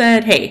Twitter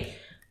said, hey,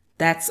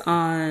 that's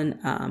on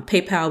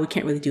PayPal, we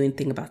can't really do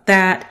anything about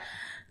that.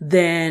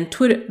 Then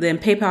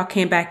PayPal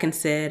came back and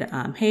said,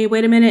 hey,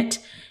 wait a minute.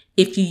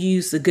 If you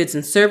use the goods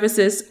and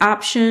services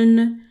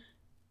option,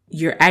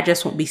 your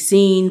address won't be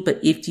seen. But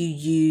if you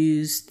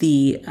use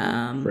the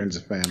friends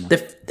and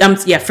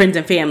family, friends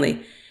and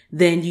family,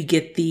 then you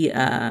get the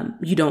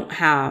you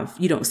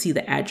don't see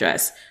the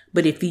address.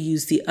 But if you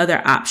use the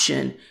other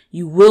option,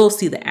 you will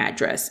see the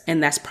address,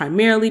 and that's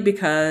primarily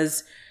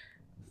because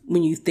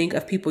when you think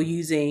of people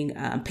using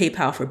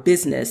PayPal for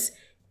business,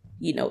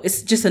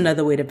 it's just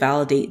another way to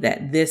validate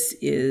that this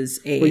is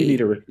you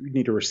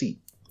need a receipt.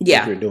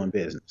 Yeah. If you're doing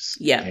business.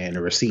 Yeah. And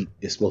a receipt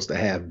is supposed to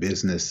have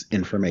business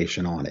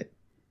information on it.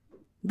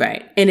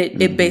 Right. And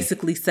it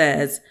basically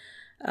says,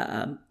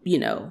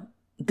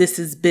 this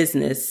is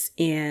business,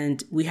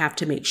 and we have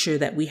to make sure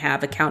that we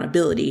have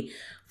accountability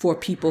for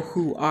people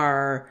who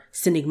are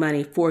sending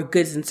money for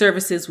goods and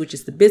services, which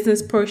is the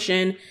business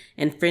portion,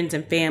 and friends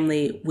and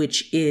family,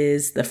 which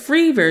is the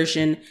free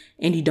version,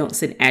 and you don't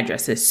send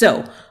addresses.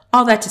 So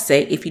all that to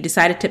say, if you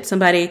decide to tip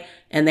somebody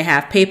and they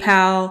have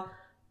PayPal,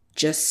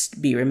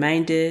 just be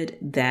reminded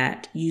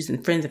that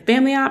using friends and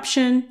family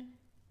option,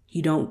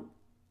 you don't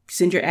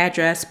send your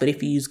address, but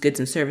if you use goods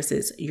and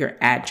services, your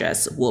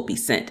address will be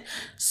sent.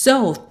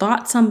 So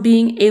thoughts on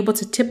being able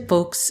to tip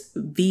folks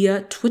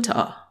via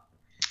Twitter?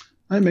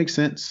 That makes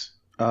sense.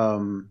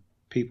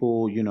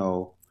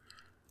 People,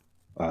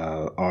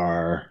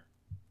 are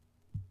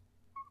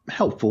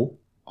helpful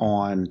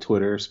on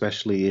Twitter,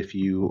 especially if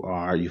you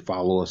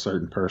follow a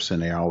certain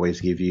person. They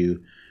always give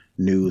you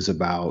news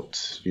about,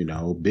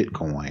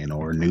 Bitcoin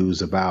or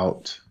news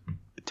about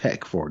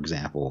tech, for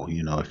example.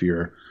 If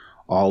you're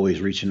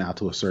always reaching out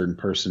to a certain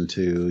person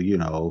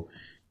to,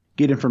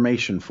 get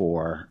information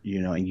for,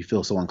 and you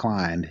feel so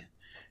inclined,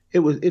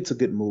 it's a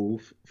good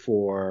move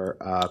for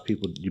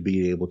people to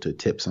be able to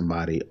tip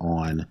somebody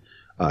on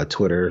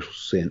Twitter,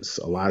 since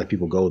a lot of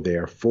people go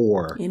there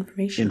for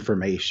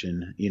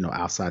information,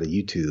 outside of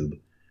YouTube.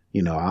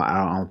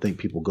 I don't think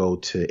people go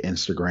to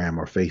Instagram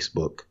or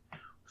Facebook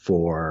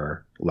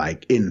for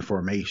like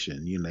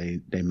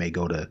information. They may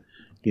go to,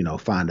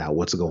 find out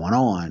what's going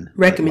on.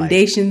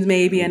 Recommendations,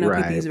 maybe. I know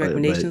people use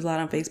recommendations a lot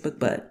on Facebook,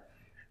 but.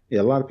 Yeah,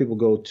 a lot of people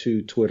go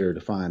to Twitter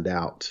to find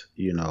out,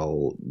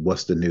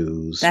 what's the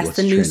news. That's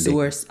the news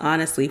source,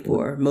 honestly,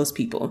 for most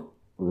people.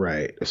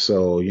 Right.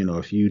 So,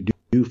 if you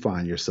do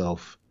find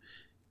yourself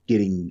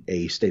getting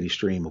a steady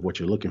stream of what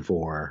you're looking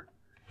for,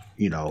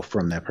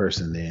 from that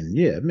person, then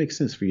yeah, it makes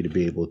sense for you to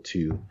be able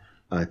to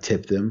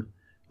tip them.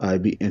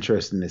 It'd be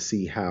interesting to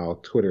see how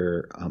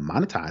Twitter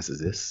monetizes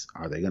this.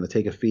 Are they going to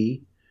take a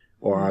fee,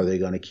 or are they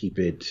going to keep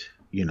it,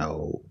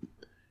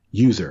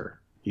 user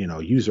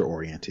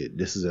oriented?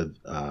 This is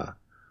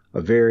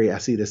I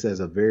see this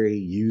as a very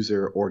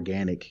user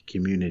organic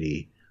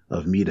community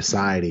of me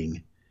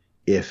deciding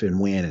if and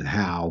when and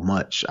how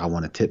much I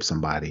want to tip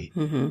somebody.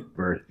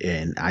 Mm-hmm.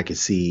 And I can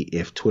see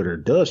if Twitter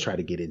does try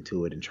to get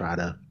into it and try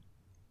to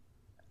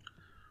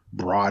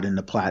broaden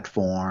the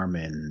platform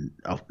and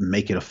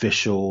make it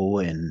official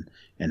and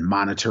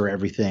monitor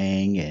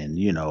everything and,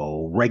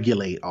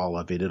 regulate all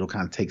of it. It'll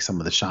kind of take some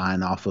of the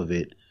shine off of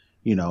it.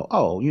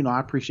 I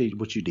appreciate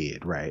what you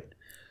did. Right.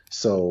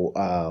 So,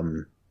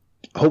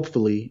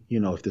 hopefully,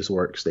 if this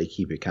works, they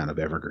keep it kind of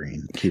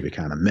evergreen, keep it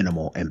kind of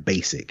minimal and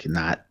basic,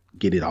 not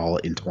get it all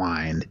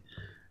entwined,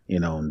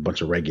 and a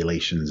bunch of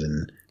regulations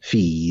and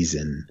fees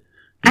and,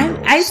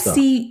 I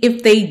see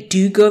if they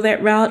do go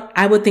that route,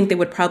 I would think they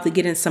would probably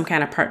get in some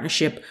kind of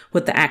partnership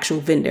with the actual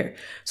vendor.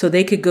 So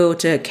they could go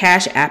to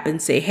Cash App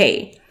and say,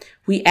 hey,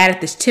 we added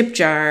this tip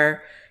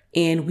jar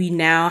and we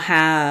now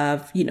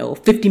have,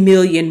 50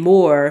 million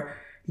more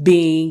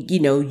being,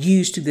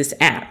 used to this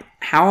app.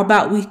 How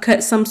about we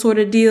cut some sort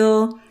of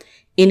deal?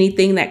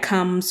 Anything that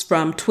comes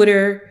from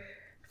Twitter,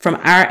 from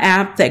our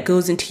app that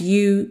goes into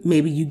you,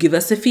 maybe you give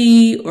us a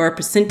fee or a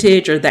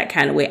percentage or that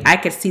kind of way. I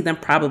could see them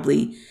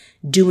probably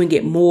doing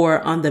it more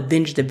on the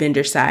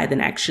vendor side than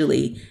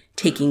actually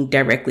taking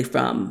directly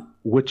from.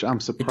 Which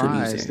I'm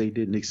surprised they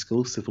didn't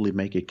exclusively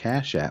make it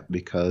Cash App,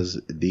 because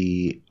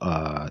the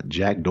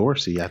Jack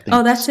Dorsey, I think.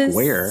 Oh, that's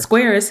Square.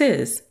 Square is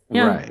his.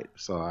 Yeah. Right.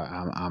 So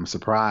I'm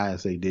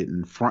surprised they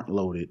didn't front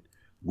load it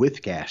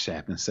with Cash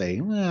App and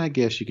say, well, I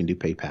guess you can do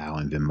PayPal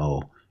and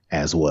Venmo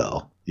as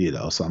well.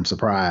 So I'm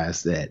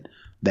surprised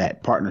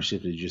that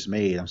partnership that you just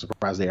made, I'm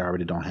surprised they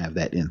already don't have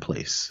that in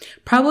place.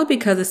 Probably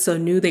because it's so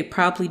new, they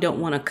probably don't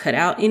want to cut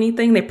out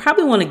anything. They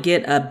probably want to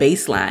get a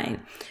baseline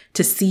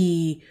to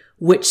see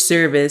which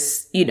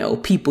service,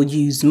 people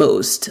use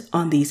most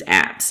on these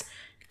apps.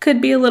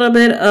 Could be a little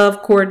bit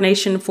of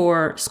coordination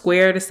for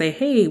Square to say,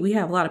 hey, we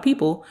have a lot of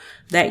people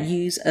that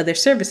use other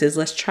services.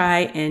 Let's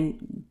try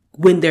and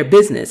win their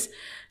business.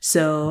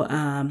 So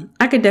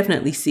I could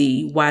definitely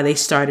see why they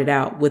started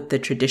out with the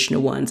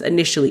traditional ones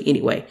initially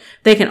anyway.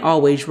 They can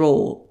always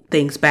roll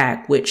things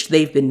back, which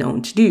they've been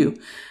known to do.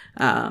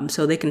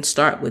 So they can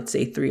start with,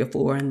 say, 3 or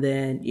 4. And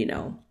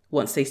then,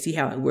 once they see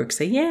how it works,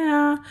 say,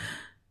 yeah,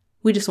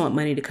 we just want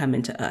money to come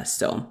into us.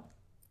 So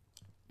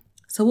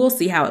we'll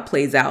see how it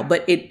plays out.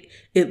 But it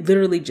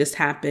literally just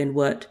happened.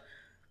 What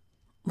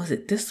was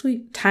it this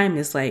week? Time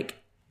is like,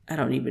 I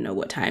don't even know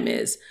what time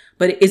is,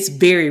 but it's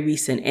very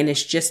recent and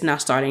it's just now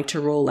starting to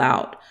roll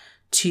out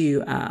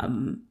to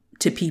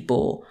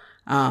people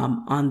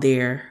on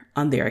their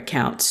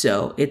accounts.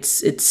 So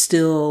it's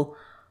still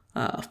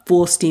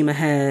full steam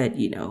ahead,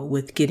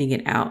 with getting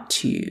it out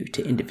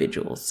to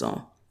individuals.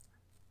 So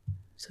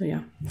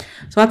yeah.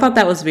 So I thought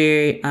that was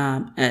very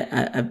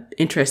a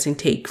interesting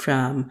take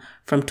from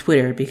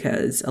Twitter,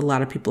 because a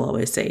lot of people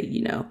always say,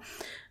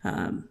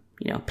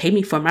 pay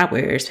me for my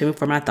wares, pay me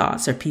for my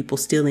thoughts, or people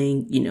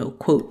stealing,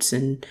 quotes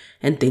and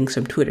things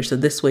from Twitter. So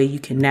this way you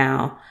can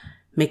now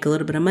make a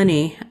little bit of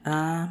money,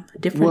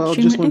 different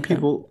stream of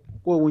income.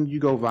 When you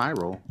go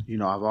viral,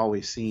 I've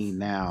always seen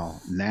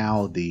now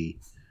the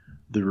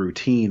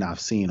routine I've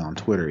seen on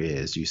Twitter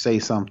is you say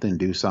something,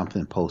 do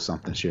something, post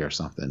something, share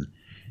something,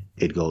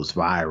 it goes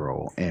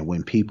viral. And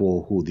when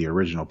people who the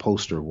original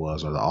poster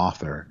was or the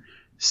author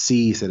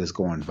sees that it's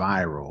going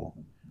viral,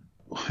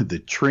 the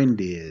trend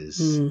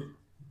is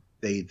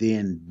they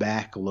then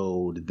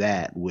backload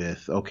that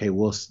with, okay,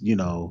 well,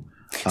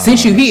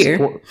 since you're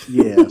here,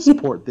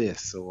 support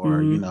this,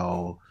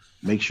 or,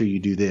 make sure you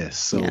do this.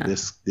 So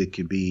it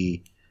could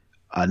be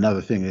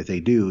another thing that they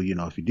do,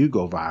 if you do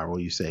go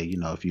viral, you say,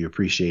 if you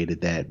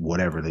appreciated that,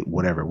 whatever it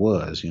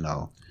was,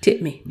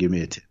 tip me, give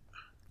me a tip.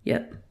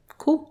 Yep.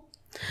 Cool.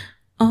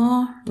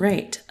 All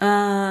right.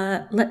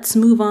 Let's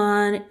move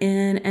on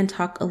and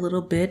talk a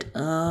little bit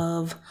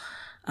of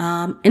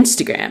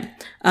Instagram.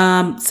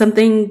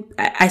 Something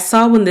I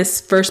saw when this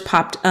first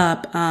popped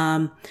up,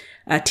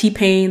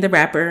 T-Pain, the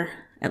rapper,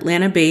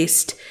 Atlanta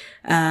based,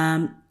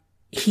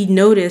 he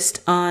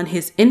noticed on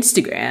his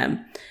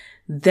Instagram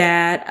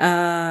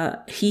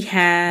that he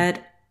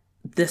had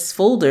this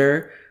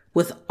folder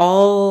with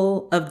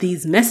all of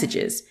these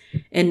messages,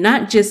 and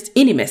not just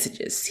any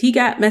messages. He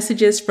got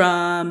messages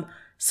from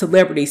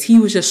celebrities. He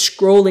was just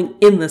scrolling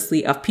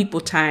endlessly of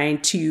people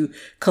trying to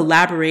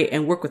collaborate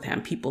and work with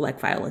him. People like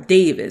Viola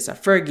Davis or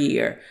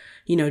Fergie or,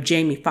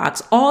 Jamie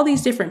Foxx, all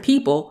these different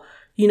people,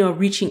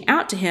 reaching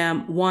out to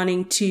him,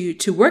 wanting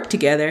to work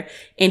together.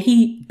 And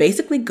he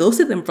basically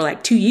ghosted them for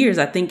like 2 years.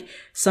 I think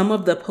some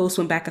of the posts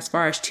went back as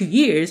far as 2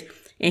 years.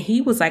 And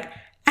he was like,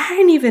 I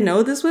didn't even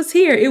know this was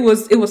here. It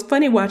was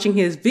funny watching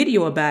his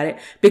video about it,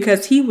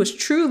 because he was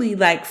truly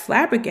like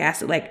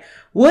flabbergasted. Like,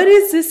 what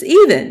is this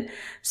even?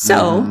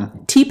 So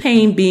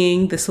T-Pain,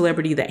 being the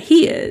celebrity that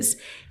he is,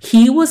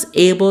 he was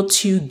able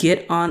to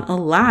get on a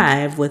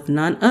live with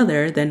none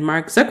other than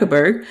Mark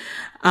Zuckerberg,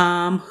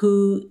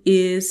 who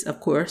is, of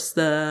course,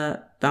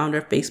 the founder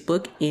of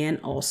Facebook and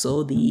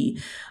also the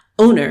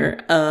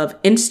owner of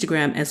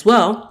Instagram as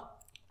well.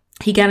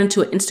 He got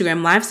into an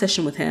Instagram live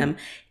session with him,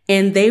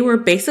 and they were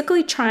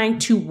basically trying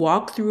to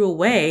walk through a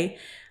way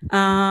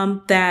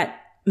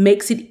that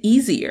makes it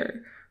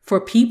easier for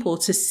people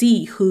to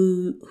see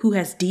who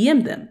has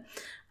DM'd them.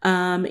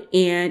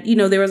 And,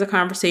 there was a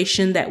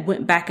conversation that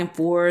went back and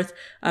forth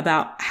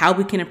about how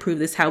we can improve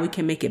this, how we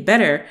can make it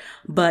better.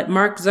 But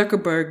Mark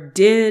Zuckerberg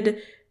did,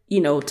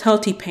 tell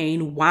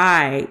T-Pain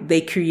why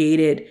they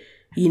created,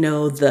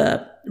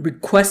 the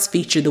request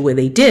feature the way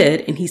they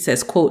did. And he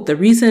says, quote, "The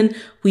reason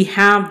we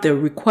have the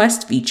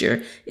request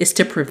feature is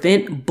to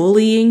prevent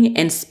bullying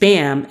and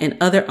spam and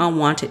other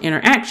unwanted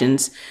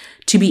interactions,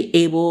 to be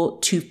able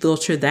to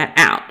filter that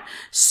out."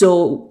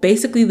 So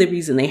basically the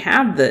reason they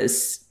have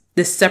this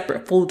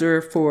separate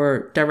folder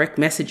for direct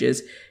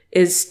messages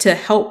is to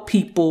help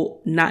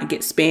people not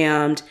get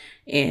spammed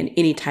and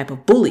any type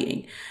of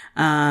bullying.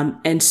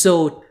 And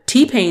so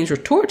T-Pain's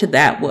retort to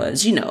that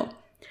was,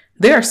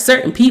 there are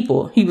certain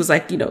people, he was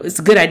like, it's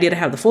a good idea to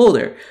have the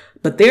folder,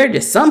 but there are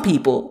just some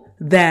people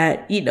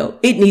that,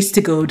 it needs to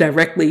go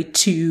directly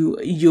to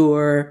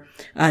your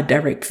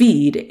direct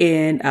feed.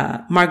 And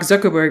Mark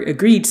Zuckerberg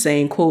agreed,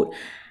 saying, quote,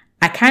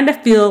 "I kind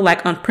of feel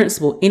like on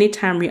principle,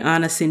 anytime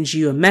Rihanna sends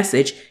you a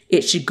message,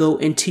 it should go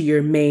into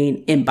your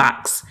main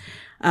inbox."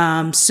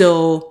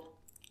 So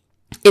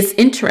it's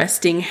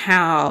interesting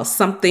how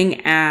something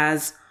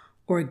as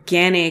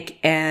organic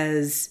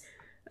as,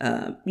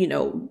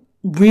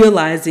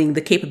 realizing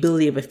the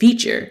capability of a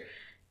feature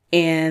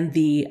and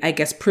the, I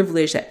guess,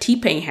 privilege that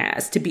T-Pain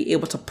has to be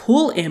able to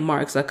pull in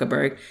Mark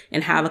Zuckerberg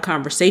and have a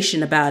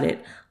conversation about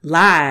it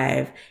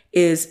live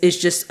is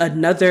just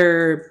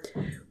another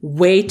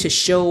way to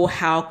show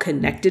how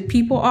connected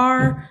people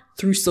are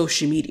through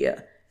social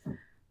media.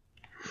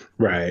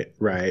 Right.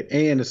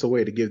 And it's a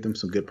way to give them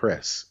some good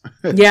press.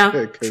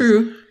 Yeah,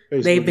 true.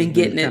 They've been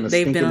getting it.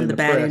 They've been on the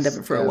bad end of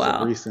it for a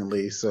while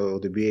recently. So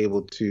to be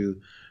able to,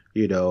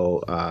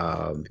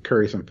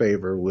 curry some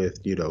favor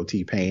with,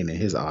 T-Pain and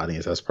his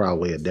audience, that's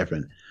probably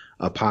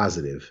a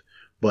positive.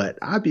 But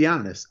I'll be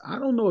honest, I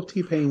don't know if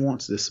T-Pain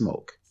wants this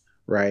smoke,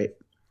 right?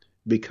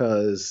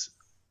 Because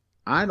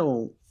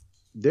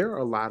there are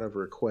a lot of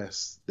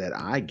requests that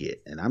I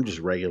get, and I'm just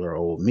regular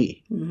old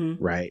me,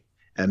 right?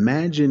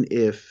 Imagine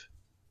if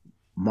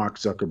Mark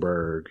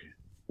Zuckerberg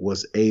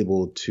was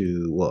able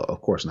to, well,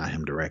 of course not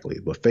him directly,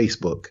 but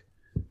Facebook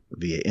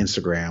via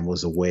Instagram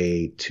was a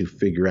way to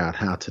figure out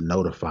how to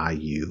notify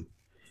you,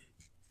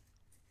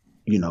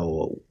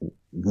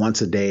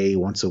 once a day,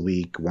 once a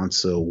week,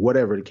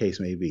 whatever the case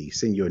may be,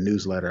 send you a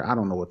newsletter. I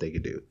don't know what they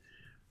could do.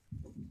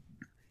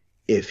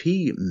 If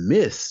he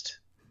missed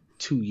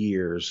 2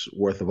 years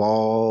worth of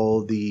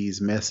all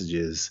these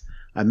messages,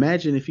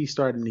 imagine if he's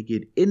starting to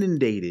get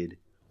inundated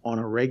on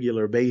a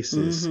regular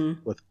basis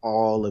with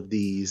all of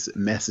these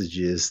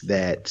messages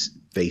that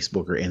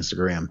Facebook or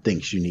Instagram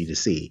thinks you need to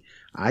see.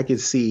 I could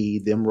see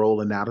them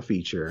rolling out a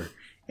feature,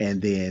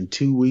 and then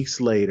 2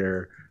 weeks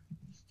later,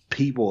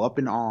 people up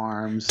in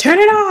arms. Turn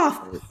it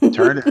off.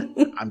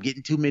 I'm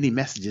getting too many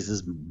messages.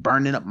 It's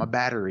burning up my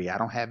battery. I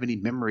don't have any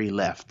memory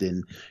left,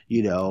 and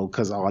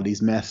because of all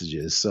these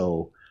messages.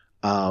 So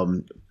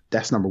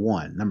that's number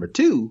one. Number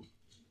two,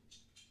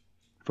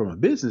 from a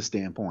business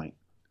standpoint,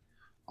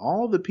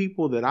 all the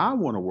people that I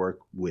want to work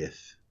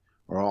with,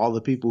 or all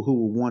the people who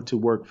will want to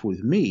work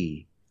with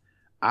me,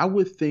 I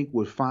would think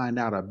would find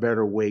out a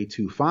better way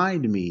to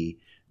find me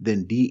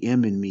than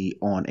DMing me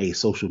on a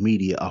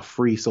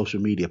free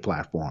social media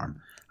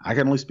platform. I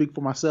can only speak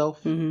for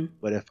myself,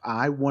 but if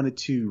I wanted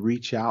to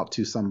reach out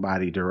to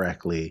somebody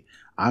directly,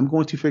 I'm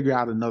going to figure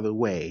out another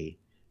way,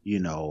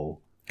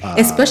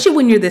 especially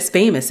when you're this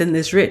famous and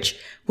this rich.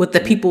 With the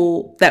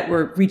people that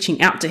were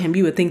reaching out to him,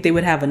 you would think they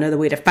would have another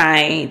way to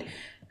find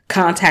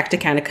contact to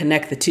kind of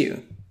connect the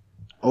two.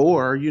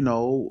 Or,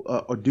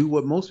 or do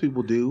what most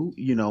people do,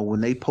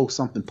 when they post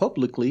something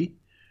publicly,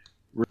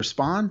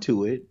 respond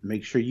to it,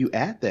 make sure you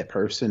add that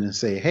person and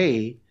say,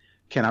 hey,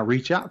 can I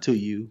reach out to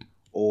you?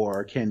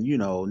 Or can,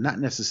 not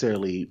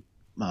necessarily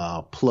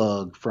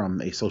plug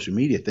from a social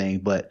media thing,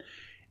 but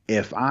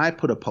if I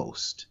put a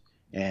post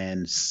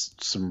and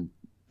some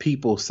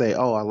people say,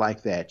 oh, I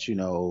like that,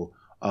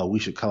 we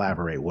should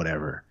collaborate,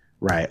 whatever,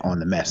 right, on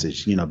the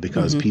message,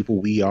 because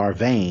people, we are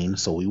vain.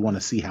 So we want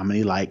to see how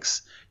many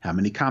likes, how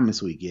many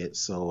comments we get.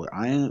 So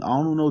I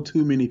don't know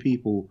too many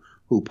people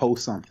who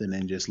post something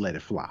and just let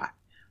it fly.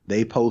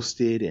 They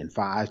posted, and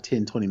 5,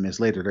 10, 20 minutes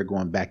later, they're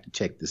going back to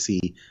check to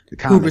see the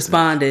comments. Who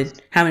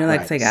responded, how many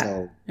likes they got.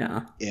 So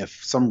yeah.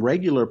 If some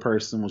regular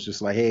person was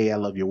just like, hey, I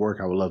love your work,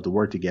 I would love to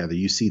work together,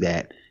 you see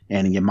that,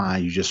 and in your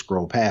mind, you just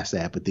scroll past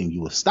that, but then you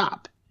will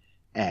stop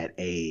at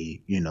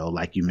a,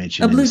 like you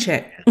mentioned. A blue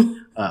check.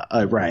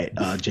 Right.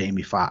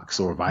 Jamie Foxx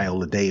or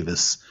Viola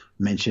Davis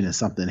mentioning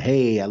something,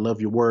 hey, I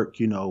love your work,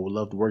 would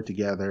love to work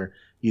together,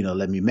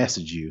 let me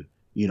message you.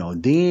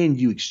 Then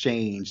you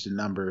exchange the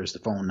numbers, the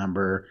phone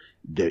number,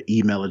 the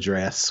email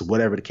address,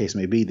 whatever the case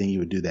may be, then you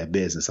would do that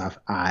business.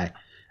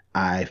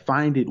 I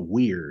find it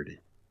weird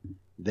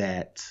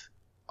that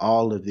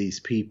all of these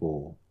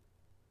people,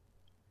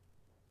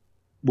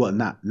 well,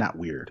 not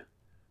weird.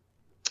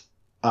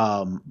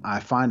 I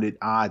find it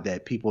odd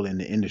that people in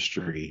the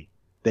industry,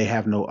 they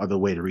have no other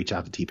way to reach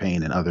out to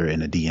T-Pain than other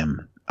in a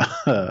DM,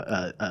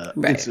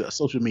 right. It's a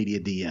social media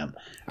DM.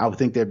 I would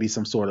think there'd be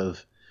some sort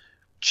of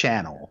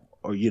channel.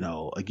 Or,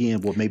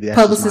 again, well, maybe that's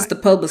publicist to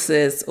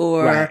publicist,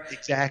 or right,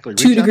 exactly.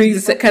 2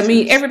 degrees of I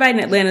mean, everybody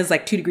in Atlanta is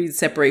like 2 degrees of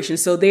separation.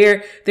 So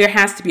there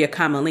has to be a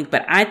common link.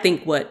 But I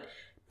think what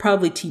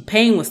probably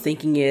T-Pain was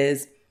thinking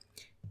is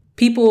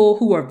people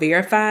who are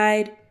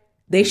verified,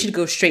 they should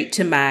go straight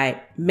to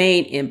my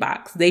main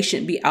inbox. They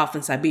shouldn't be off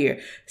in Siberia.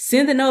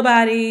 Send the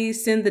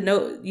nobodies, send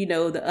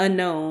the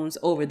unknowns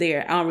over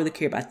there. I don't really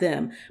care about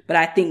them. But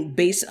I think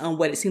based on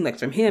what it seemed like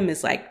from him,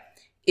 it's like,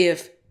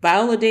 if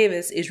Viola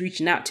Davis is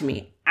reaching out to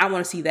me, I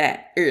want to see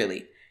that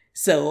early.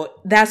 So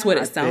that's what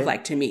it sounds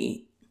like to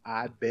me.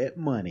 I bet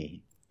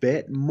money.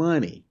 That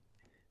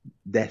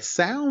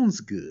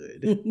sounds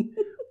good.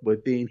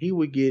 But then he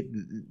would get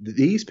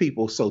these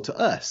people. So to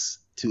us,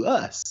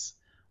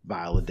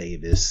 Viola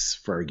Davis,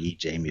 Fergie,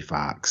 Jamie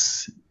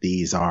Foxx,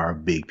 these are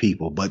big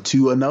people. But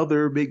to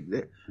another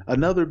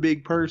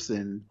big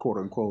person, quote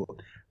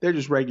unquote, they're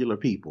just regular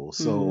people.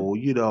 So,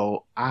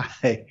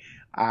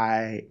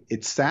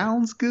 it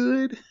sounds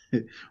good,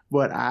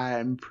 but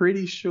I'm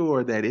pretty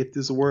sure that if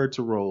this were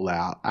to roll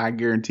out, I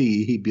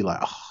guarantee he'd be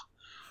like, oh,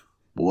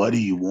 what do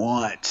you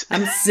want?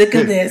 I'm sick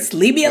of this.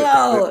 Leave me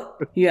alone.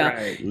 Yeah.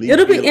 Right,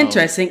 it'll be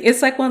interesting.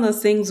 It's like one of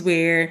those things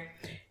where,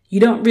 you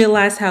don't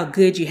realize how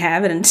good you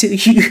have it until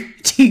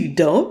you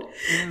don't.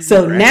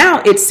 So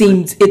now it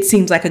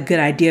seems like a good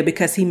idea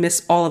because he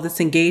missed all of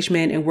this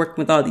engagement and working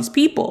with all these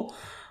people.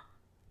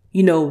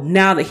 You know,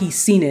 now that he's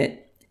seen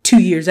it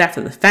 2 years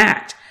after the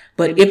fact.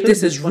 But if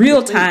this is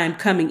real time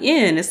coming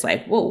in, it's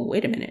like, whoa,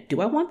 wait a minute.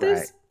 Do I want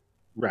this?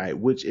 Right.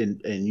 Which,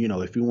 and you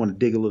know, if you want to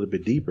dig a little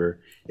bit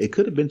deeper, it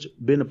could have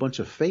been a bunch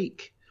of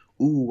fake.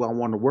 Ooh, I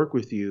want to work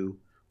with you,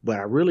 but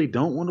I really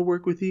don't want to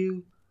work with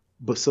you.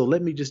 But so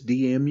let me just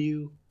DM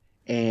you.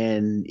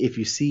 And if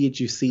you see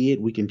it, you see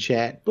it. We can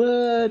chat,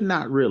 but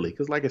not really.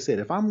 Because like I said,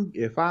 if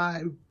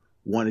I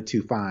wanted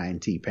to find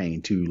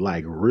T-Pain to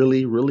like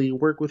really, really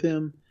work with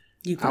him,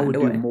 I would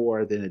do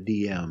more than a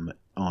DM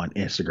on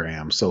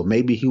Instagram. So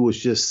maybe he was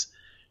just,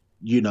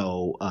 you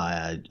know,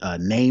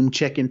 name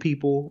checking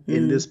people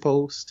in this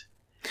post.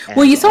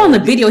 Well, you saw in the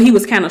video, he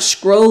was kind of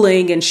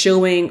scrolling and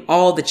showing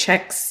all the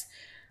checks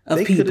of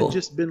people. They could have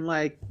just been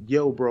like,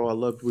 yo, bro, I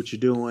loved what you're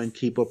doing.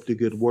 Keep up the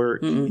good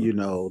work. You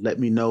know, let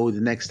me know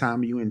the next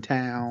time you in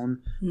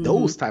town.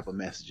 Those type of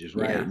messages,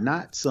 right? Yeah.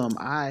 Not some,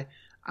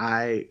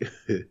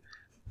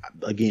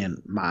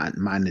 again, my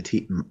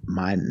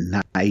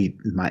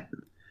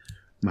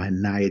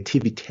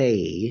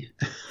naivete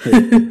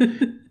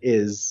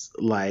is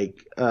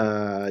like,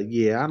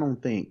 yeah, I don't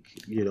think,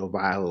 you know,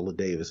 Viola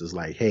Davis is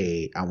like,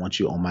 hey, I want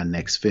you on my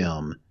next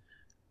film,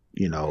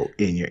 you know,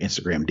 in your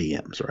Instagram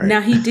DMs, right?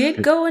 Now, he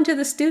did go into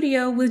the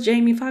studio with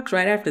Jamie Foxx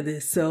right after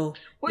this, so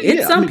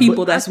it's some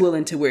people that's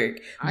willing to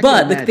work.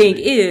 But the thing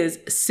is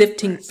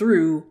sifting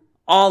through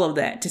all of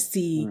that to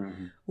see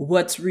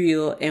what's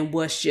real and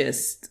what's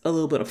just a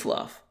little bit of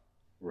fluff.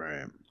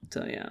 Right.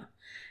 So, yeah.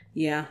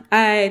 Yeah,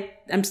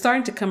 I'm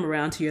starting to come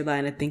around to your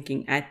line of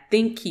thinking. I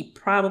think he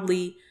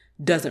probably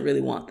doesn't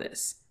really want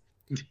this.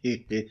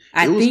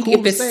 I think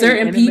if it's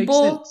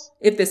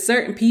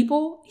certain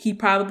people, he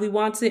probably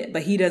wants it,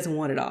 but he doesn't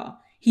want it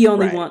all. He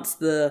only wants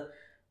the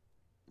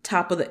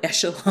top of the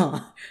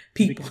echelon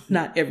people,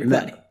 not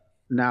everybody.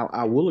 Now,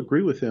 I will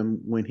agree with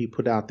him when he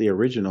put out the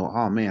original,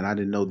 oh man, I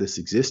didn't know this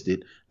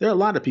existed. There are a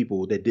lot of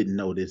people that didn't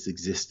know this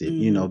existed,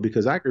 you know,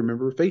 because I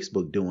remember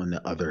Facebook doing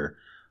the other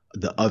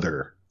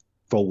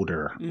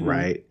folder,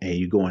 right? And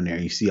you go in there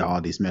and you see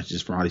all these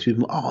messages from all these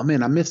people. Oh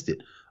man, I missed it.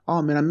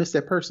 Oh man, I missed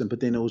that person.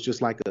 But then it was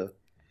just like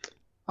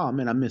oh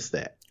man, I missed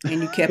that.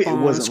 And you kept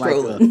on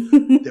scrolling.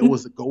 Like there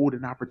was a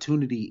golden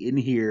opportunity in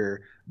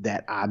here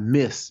that I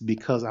missed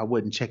because I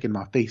wasn't checking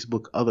my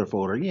Facebook other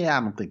folder. Yeah, I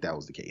don't think that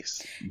was the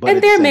case. But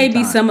and there may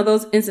be some of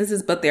those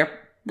instances, but they're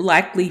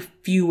likely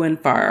few and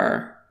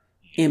far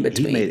in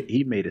between.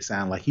 He made it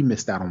sound like he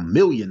missed out on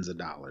millions of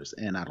dollars,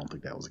 and I don't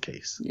think that was the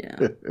case.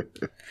 Yeah.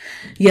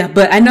 Yeah,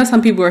 but I know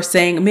some people are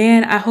saying,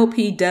 man, I hope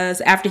he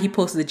does. After he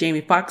posted the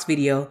Jamie Foxx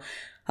video,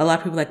 a lot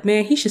of people are like,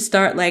 man, he should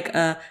start like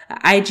a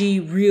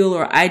IG reel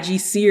or IG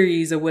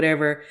series or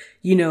whatever,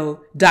 you know,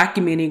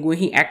 documenting when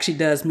he actually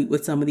does meet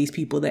with some of these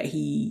people that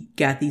he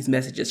got these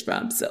messages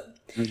from. So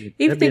if you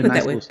think of it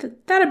that way,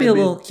 that'd be a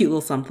little cute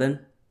little something.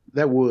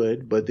 That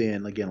would, but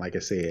then again, like I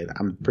said,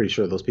 I'm pretty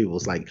sure those people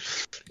was like,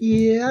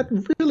 yeah, I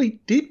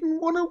really didn't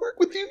want to work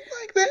with you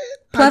like that.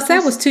 Plus,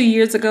 that was 2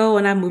 years ago,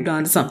 and I moved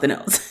on to something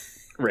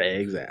else. Right,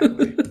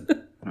 exactly.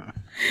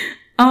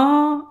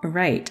 All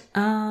right.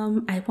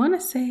 I want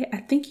to say, I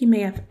think you may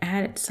have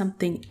added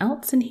something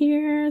else in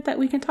here that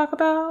we can talk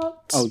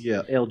about. Oh,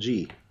 yeah,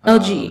 LG.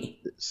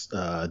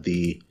 LG.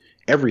 The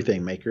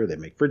everything maker. They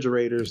make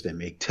refrigerators, they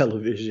make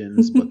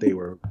televisions, but they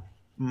were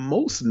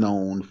most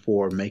known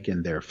for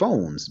making their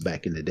phones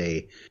back in the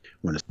day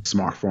when the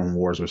smartphone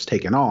wars was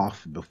taking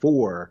off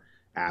before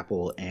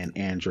Apple and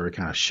Android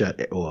kind of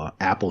or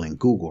Apple and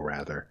Google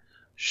rather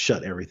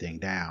shut everything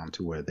down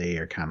to where they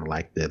are kind of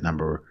like the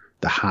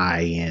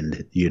high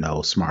end, you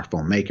know,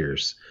 smartphone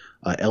makers.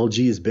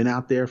 LG has been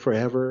out there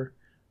forever,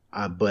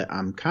 but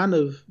I'm kind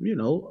of, you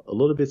know, a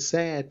little bit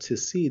sad to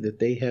see that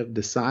they have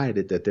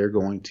decided that they're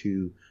going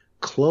to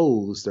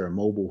close their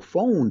mobile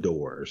phone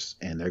doors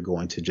and they're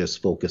going to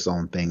just focus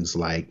on things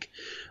like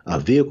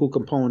vehicle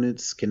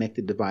components,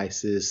 connected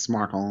devices,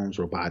 smart homes,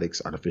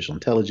 robotics, artificial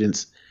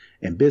intelligence,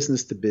 and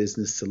business to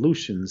business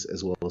solutions,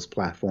 as well as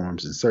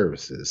platforms and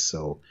services.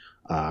 So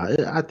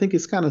I think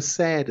it's kind of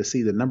sad to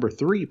see the number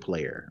 3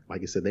 player.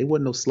 Like I said, they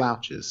weren't no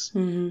slouches.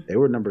 They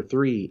were number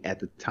 3 at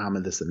the time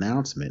of this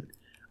announcement,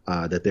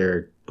 that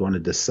they're going to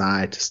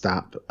decide to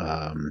stop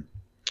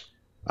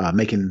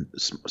making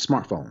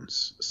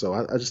smartphones. So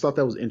I just thought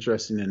that was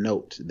interesting to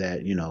note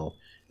that, you know,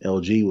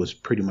 LG was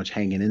pretty much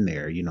hanging in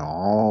there, you know,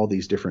 all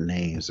these different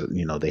names that,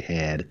 you know, they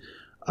had,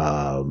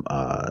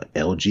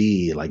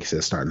 LG, like I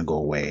said, starting to go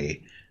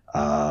away.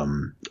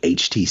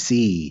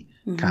 HTC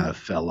kind of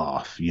fell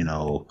off, you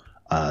know,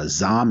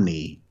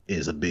 Zomni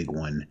is a big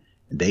one.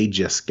 They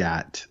just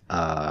got,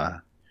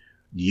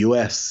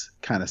 US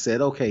kind of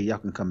said, okay, y'all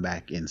can come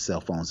back and sell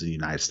phones in the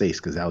United States,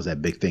 because that was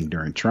that big thing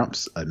during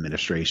Trump's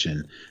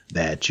administration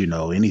that, you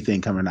know,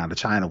 anything coming out of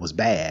China was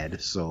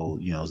bad. So,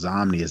 you know,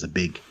 Zomni is a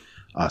big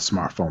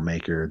smartphone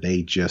maker.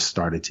 They just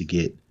started to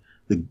get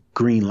the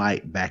green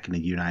light back in the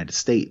United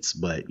States.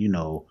 But, you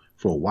know,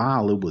 for a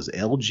while it was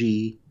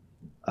LG,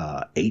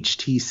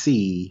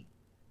 HTC,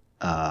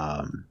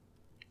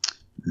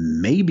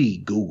 maybe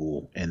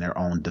Google and their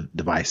own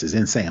devices,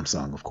 and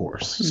Samsung, of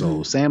course. Mm-hmm. So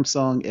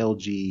Samsung,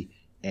 LG,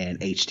 and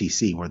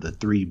HTC were the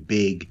three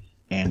big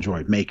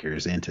Android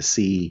makers. And to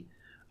see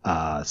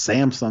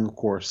Samsung, of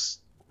course,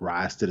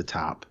 rise to the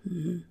top,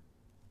 mm-hmm.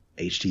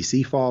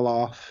 HTC fall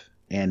off,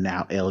 and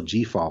now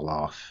LG fall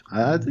off.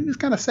 I think it's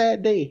kind of a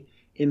sad day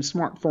in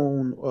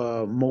smartphone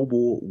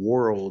mobile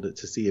world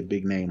to see a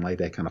big name like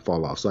that kind of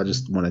fall off. So I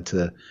just wanted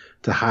to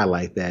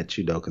highlight that,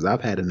 because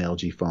I've had an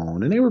LG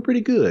phone and they were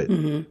pretty good.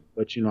 Mm-hmm.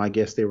 But, I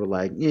guess they were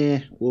like,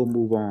 we'll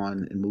move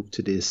on and move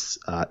to this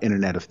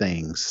Internet of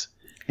Things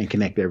and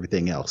connect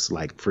everything else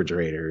like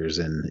refrigerators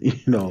and,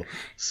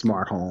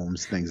 smart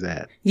homes, things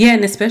that. Yeah,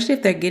 and especially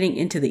if they're getting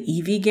into the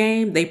EV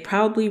game, they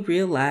probably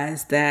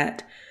realize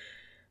that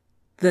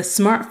the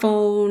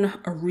smartphone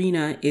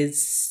arena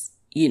is,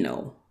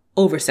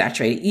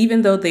 oversaturated.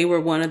 Even though they were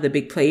one of the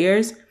big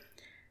players,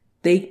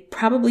 they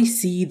probably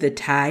see the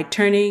tide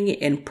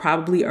turning and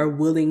probably are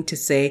willing to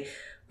say,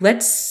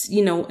 let's,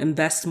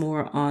 invest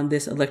more on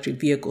this electric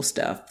vehicle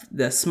stuff,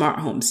 the smart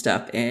home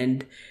stuff,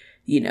 and,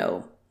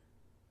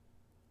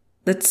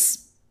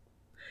 let's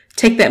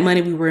take that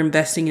money we were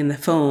investing in the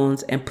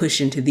phones and push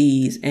into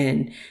these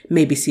and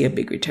maybe see a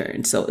big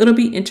return. So it'll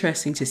be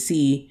interesting to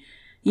see,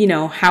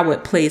 how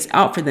it plays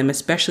out for them,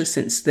 especially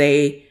since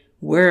they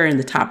were in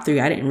the top 3.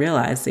 I didn't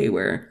realize they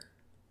were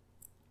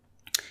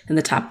in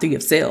the top 3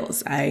 of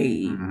sales.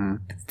 I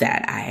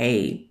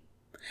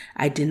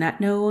did not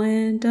know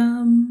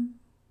and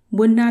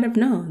would not have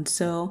known.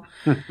 So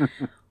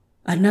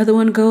another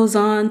one goes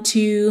on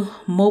to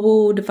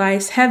mobile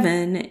device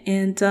heaven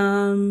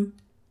and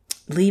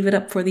leave it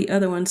up for the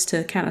other ones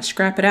to kind of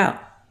scrap it out.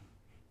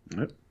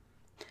 Yep.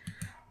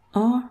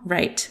 All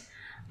right.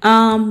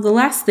 The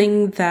last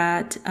thing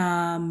that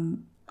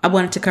I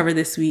wanted to cover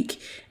this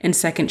week in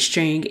Second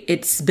String,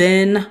 it's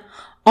been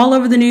all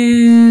over the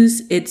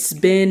news. It's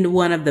been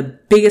one of the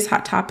biggest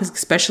hot topics,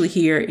 especially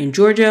here in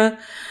Georgia.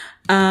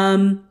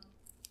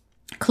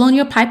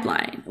 Colonial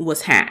Pipeline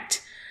was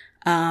hacked.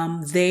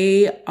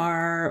 They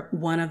are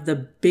one of the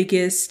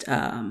biggest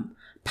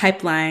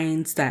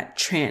pipelines that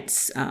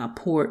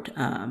transport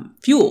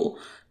fuel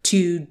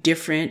to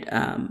different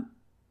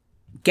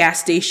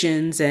gas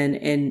stations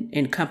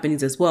and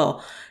companies as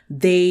well.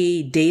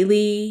 They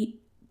daily,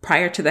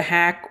 prior to the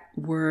hack,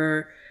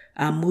 were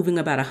moving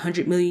about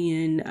 100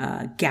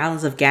 million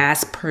gallons of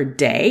gas per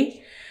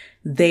day.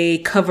 They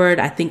covered,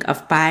 I think, a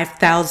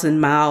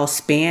 5,000-mile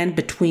span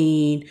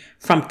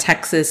from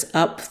Texas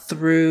up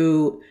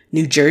through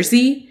New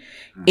Jersey.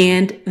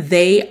 And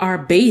they are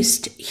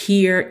based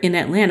here in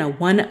Atlanta.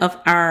 One of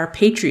our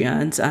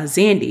Patreons,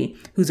 Zandy,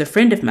 who's a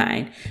friend of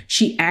mine,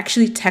 she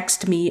actually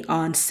texted me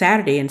on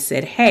Saturday and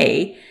said,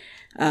 hey,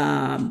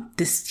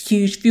 this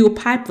huge fuel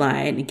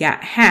pipeline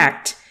got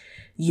hacked.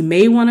 You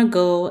may want to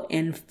go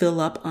and fill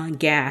up on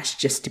gas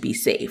just to be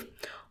safe.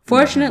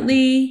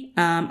 Fortunately,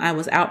 I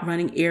was out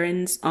running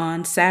errands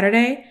on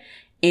Saturday,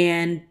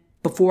 and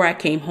before I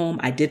came home,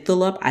 I did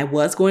fill up. I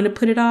was going to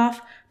put it off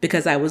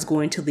because I was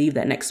going to leave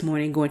that next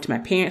morning, going to my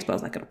parents, but I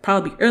was like, it'll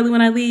probably be early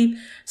when I leave.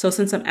 So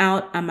since I'm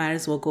out, I might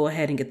as well go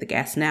ahead and get the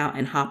gas now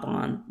and hop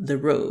on the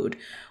road,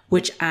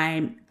 which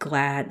I'm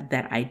glad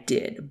that I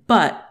did.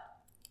 But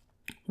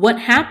what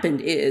happened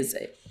is,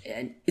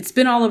 it's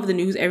been all over the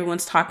news.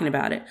 Everyone's talking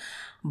about it.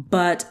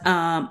 But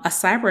a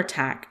cyber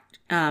attack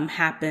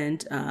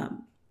happened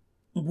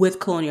with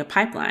Colonial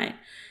Pipeline.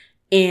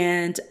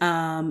 And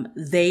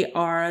they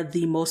are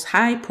the most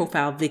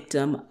high-profile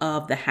victim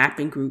of the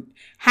hacking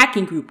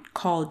group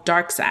called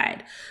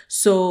DarkSide.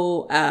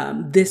 So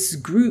this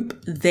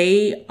group,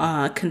 they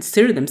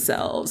consider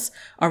themselves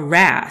a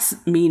RAS,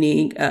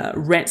 meaning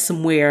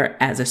ransomware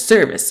as a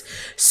service.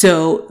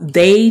 So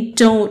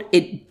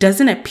it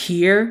doesn't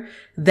appear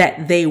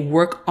that they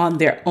work on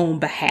their own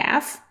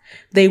behalf.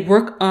 They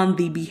work on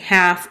the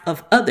behalf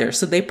of others.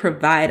 So they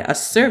provide a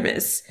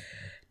service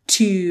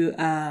to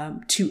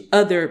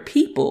other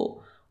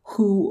people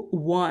who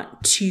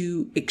want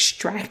to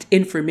extract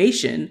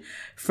information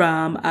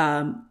from,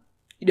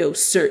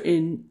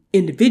 certain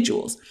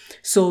individuals.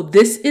 So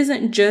this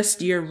isn't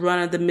just your run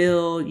of the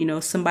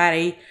mill,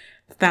 somebody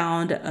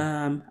found,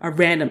 a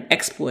random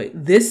exploit.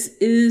 This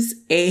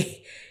is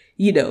a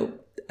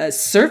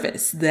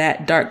service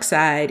that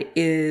DarkSide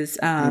is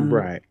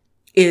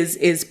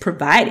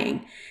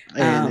providing.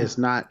 And it's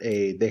not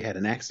they had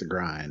an axe to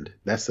grind.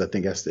 I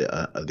think that's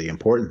the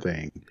important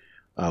thing.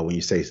 When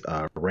you say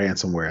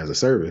ransomware as a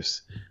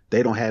service,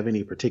 they don't have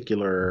any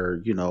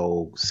particular,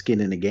 skin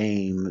in the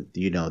game.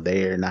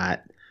 They're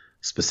not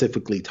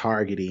specifically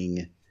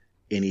targeting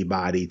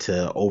anybody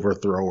to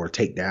overthrow or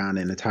take down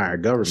an entire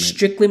government.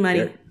 Strictly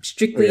money,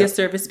 strictly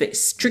service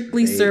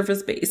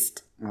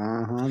based.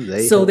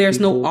 So there's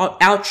no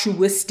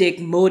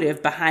altruistic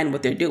motive behind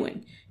what they're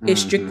doing.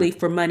 It's strictly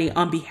for money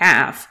on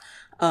behalf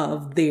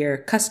of their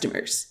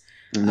customers.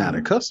 Now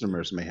the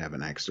customers may have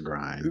an axe to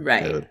grind,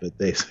 right? But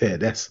they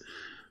said,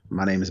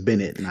 my name is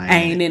Bennett, and I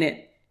ain't in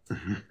it.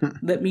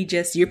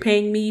 You're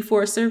paying me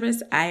for a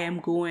service. I am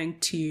going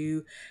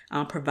to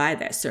provide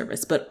that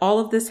service. But all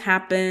of this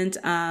happened,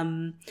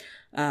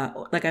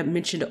 like I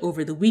mentioned,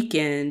 over the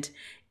weekend.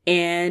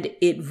 And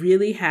it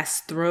really has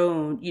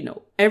thrown,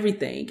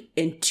 everything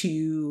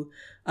into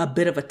a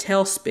bit of a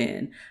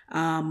tailspin.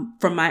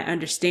 From my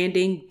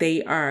understanding,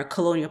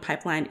 Colonial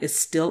Pipeline is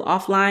still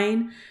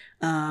offline.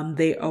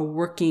 They are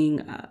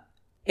working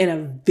in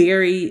a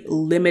very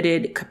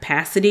limited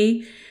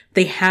capacity.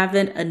 They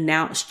haven't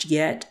announced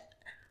yet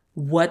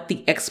what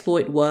the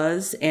exploit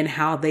was and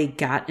how they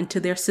got into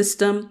their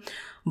system.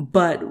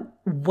 But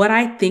what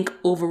I think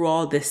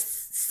overall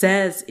this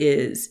says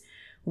is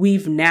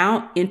we've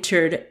now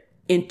entered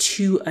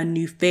into a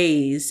new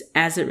phase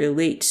as it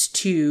relates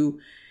to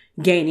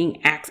as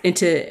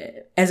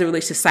it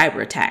relates to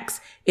cyber attacks.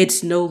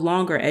 It's no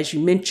longer, as you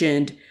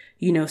mentioned,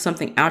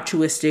 something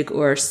altruistic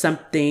or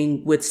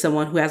something with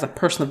someone who has a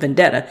personal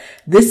vendetta.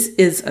 This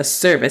is a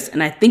service.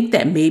 And I think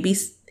that maybe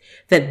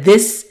that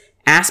this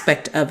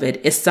aspect of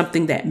it is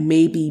something that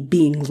may be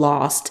being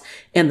lost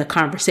in the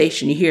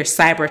conversation. You hear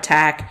cyber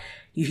attack,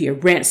 you hear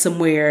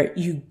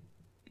ransomware,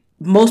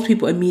 most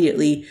people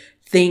immediately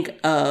think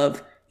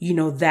of,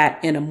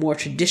 that in a more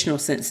traditional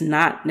sense,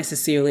 not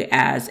necessarily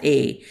as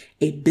a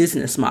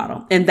business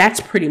model. And that's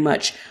pretty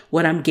much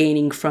what I'm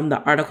gaining from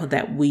the article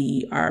that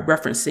we are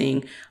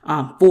referencing,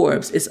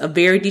 Forbes. It's a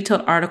very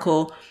detailed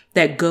article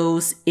that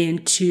goes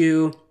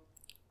into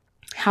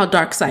how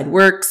DarkSide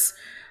works,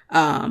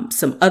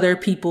 some other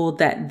people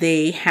that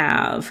they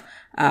have,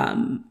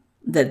 gone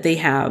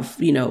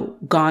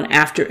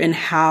after and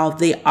how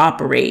they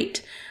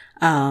operate,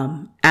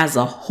 as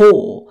a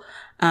whole.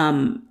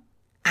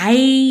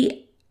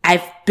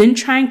 I've been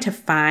trying to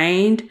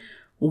find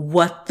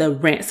what the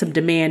ransom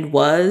demand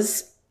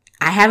was.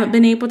 I haven't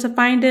been able to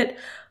find it,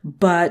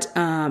 but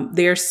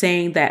they're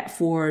saying that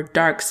for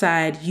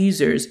DarkSide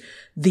users,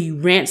 the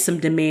ransom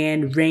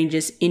demand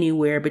ranges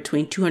anywhere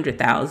between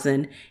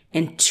 200,000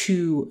 and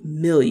 2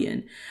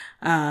 million.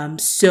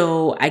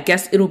 So I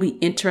guess it'll be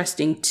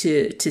interesting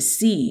to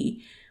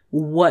see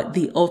what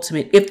the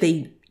ultimate, if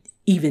they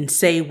even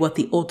say what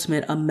the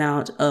ultimate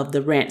amount of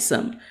the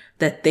ransom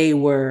that they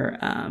were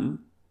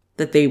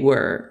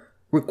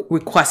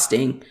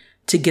requesting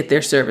to get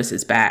their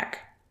services back.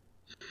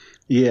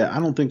 Yeah, I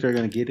don't think they're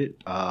going to get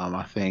it.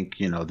 I think,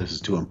 this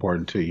is too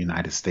important to the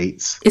United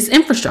States. It's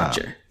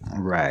infrastructure.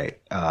 Right.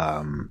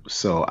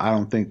 So I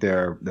don't think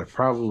they're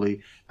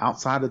probably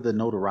outside of the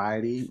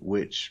notoriety,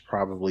 which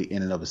probably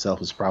in and of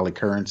itself is probably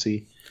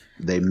currency.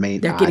 They're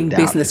getting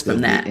business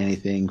from that.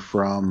 Anything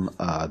from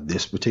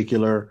this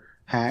particular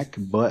hack,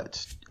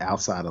 but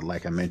outside of,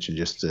 like I mentioned,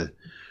 just to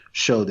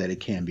show that it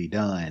can be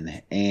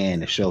done,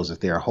 and it shows that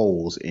there are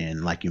holes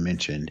in, like you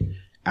mentioned,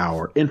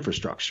 our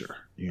infrastructure.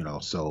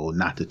 So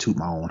not to toot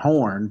my own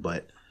horn,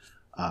 but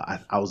I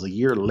was a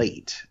year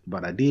late,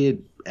 but I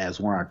did, as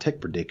one of our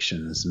tech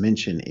predictions,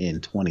 mention in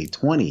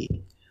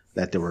 2020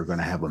 that they were going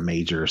to have a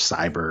major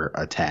cyber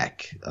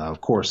attack.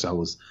 Of course, I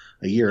was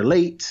a year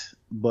late,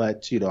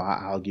 but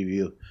I'll give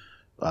you,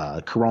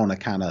 Corona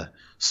kind of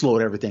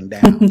slowed everything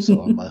down.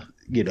 So I'm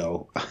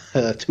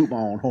toot my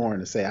own horn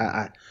and say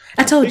I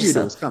told you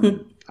so. It was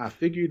coming. I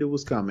figured it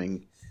was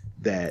coming.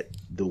 That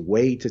the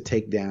way to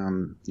take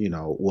down,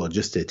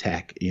 just to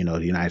attack, the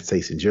United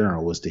States in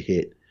general was to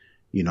hit,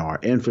 our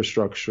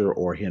infrastructure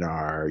or hit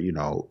our,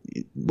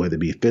 whether it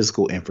be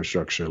physical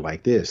infrastructure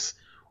like this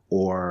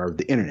or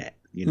the internet.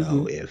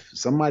 If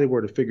somebody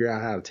were to figure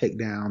out how to take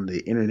down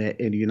the internet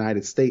in the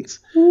United States,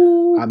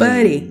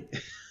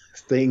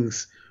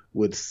 things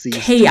would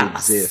cease to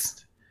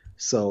exist.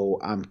 So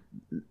I'm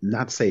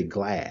not to say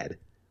glad,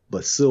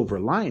 but silver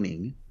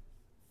lining.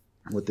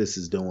 What this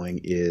is doing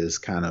is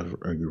kind of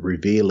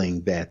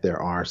revealing that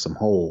there are some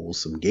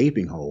holes, some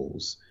gaping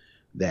holes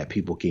that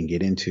people can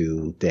get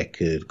into that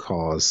could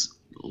cause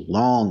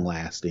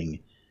long-lasting,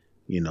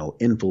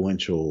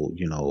 influential,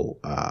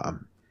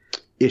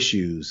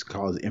 issues,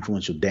 cause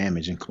influential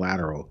damage and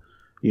collateral,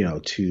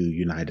 to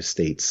United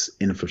States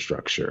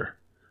infrastructure.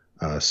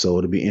 So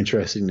it'll be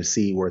interesting to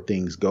see where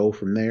things go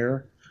from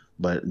there.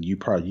 But we're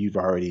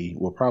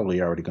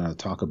probably already going to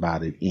talk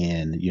about it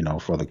in,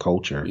 for the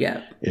culture.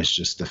 Yeah. It's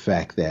just the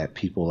fact that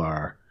people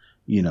are,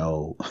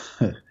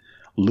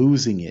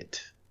 losing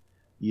it,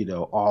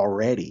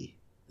 already.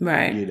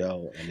 Right.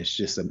 And it's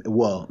just,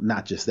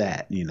 not just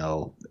that,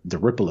 the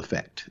ripple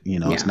effect,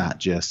 It's not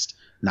just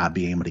not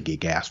being able to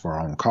get gas for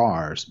our own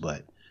cars,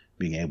 but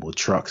being able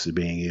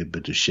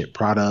to ship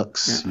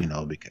products,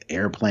 because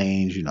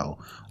airplanes,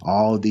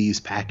 all of these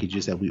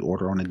packages that we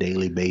order on a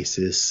daily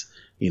basis.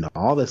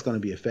 All that's going to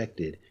be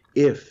affected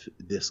if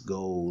this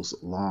goes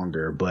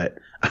longer. But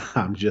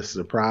I'm just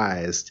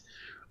surprised.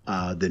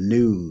 The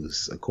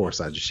news, of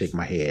course, I just shake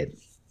my head.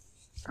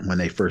 When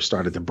they first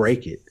started to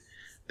break it,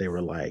 they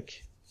were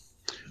like,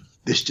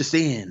 this just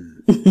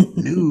in,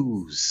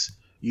 news,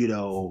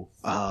 the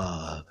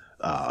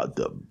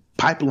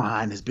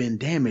pipeline has been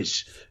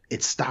damaged.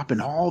 It's stopping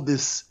all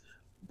this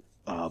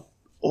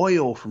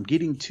oil from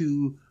getting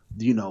to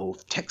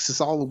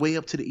Texas all the way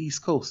up to the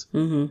East Coast.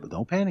 Mm-hmm. But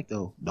don't panic,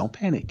 though. Don't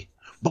panic.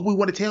 But we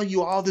want to tell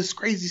you all this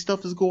crazy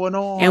stuff is going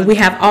on. And we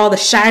have all the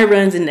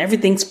sirens and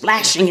everything's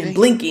flashing and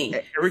blinking.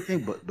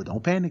 Everything, but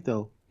don't panic,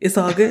 though. It's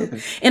all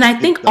good. And I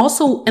think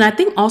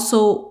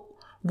also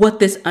what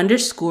this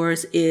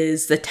underscores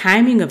is the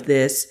timing of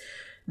this.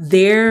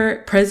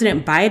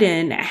 President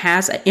Biden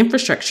has an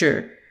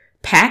infrastructure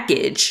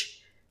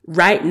package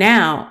right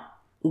now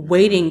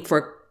waiting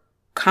for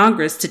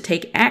Congress to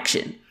take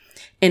action.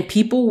 And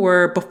people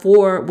were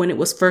before, when it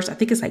was first, I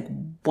think it's like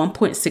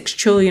 1.6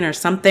 trillion or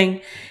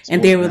something.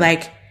 And they were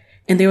like,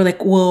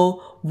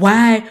 well,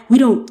 why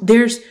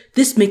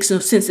this makes no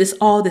sense. It's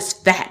all this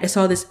fat. It's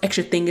all this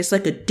extra thing. It's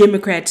like a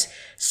Democrat's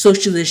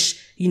socialist,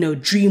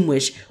 dream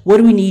wish. What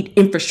do we need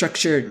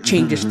infrastructure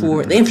changes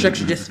for? The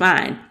infrastructure just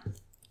fine.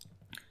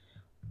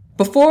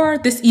 Before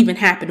this even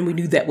happened, we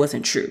knew that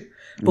wasn't true.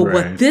 But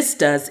what this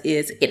does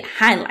is it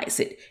highlights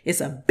it.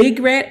 It's a big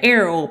red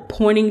arrow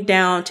pointing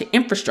down to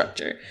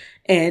infrastructure.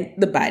 And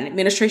the Biden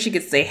administration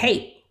could say,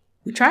 hey,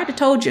 we tried to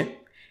told you.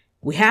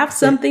 We have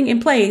something in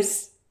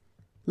place.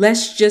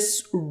 Let's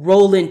just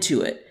roll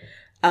into it.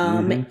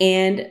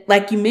 And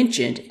like you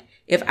mentioned,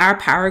 if our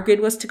power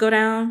grid was to go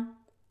down,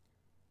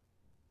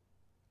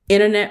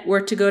 internet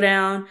were to go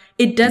down,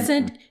 it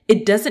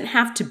doesn't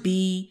have to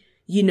be,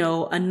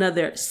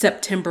 another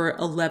September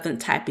 11th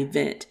type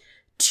event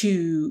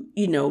to,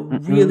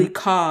 really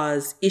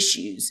cause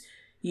issues.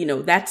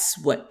 That's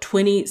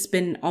it's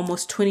been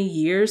almost 20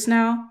 years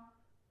now,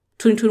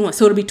 2021.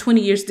 So it'll be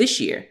 20 years this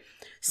year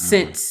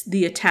since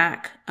the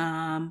attack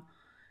on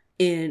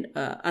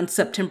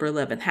September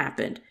 11th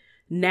happened.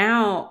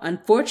 Now,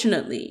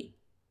 unfortunately,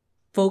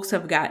 folks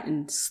have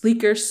gotten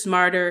sleeker,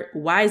 smarter,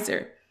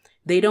 wiser.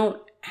 They don't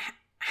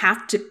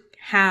have to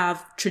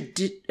have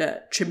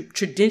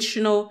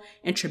traditional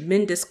and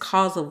tremendous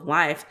cause of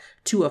life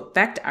to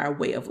affect our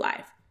way of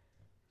life.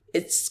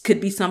 It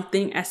could be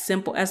something as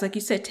simple as, like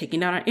you said, taking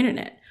down our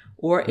internet,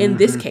 or in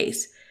this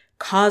case,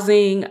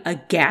 causing a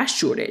gas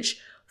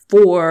shortage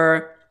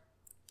for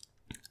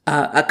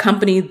a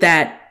company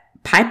that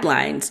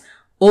pipelines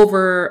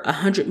over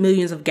 100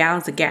 millions of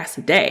gallons of gas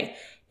a day.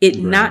 It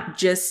not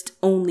just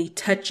only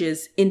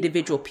touches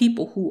individual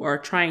people who are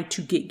trying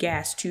to get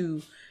gas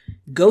to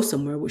go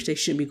somewhere, which they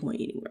shouldn't be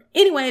going anywhere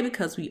anyway,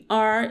 because we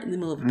are in the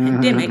middle of a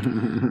pandemic,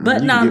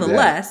 but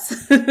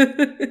nonetheless,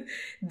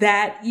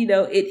 that,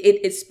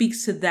 it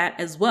speaks to that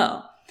as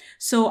well.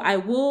 So I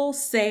will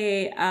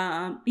say,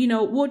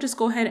 we'll just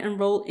go ahead and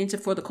roll into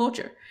For the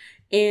Culture.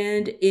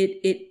 And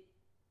it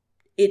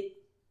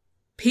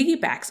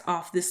piggybacks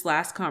off this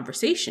last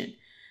conversation.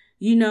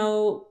 In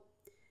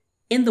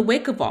the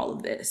wake of all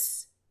of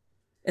this,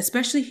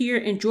 especially here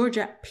in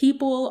Georgia,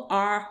 people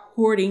are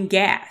hoarding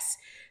gas.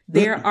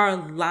 There are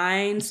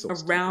lines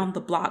around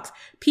the blocks.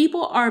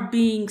 People are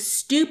being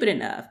stupid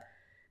enough.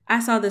 I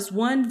saw this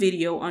one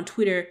video on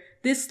Twitter.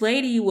 This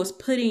lady was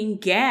putting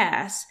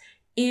gas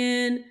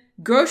in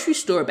grocery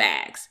store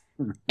bags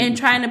and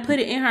trying to put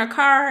it in her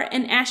car.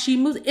 And as she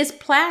moves, it's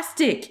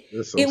plastic.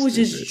 It was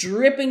just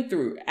dripping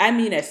through. I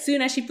mean, as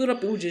soon as she filled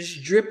up, it would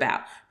just drip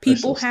out.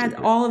 People had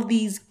all of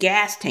these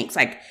gas tanks.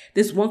 Like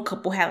this one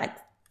couple had like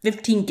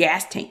 15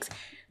 gas tanks.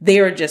 They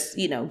were just,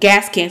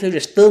 gas cans. They were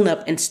just filling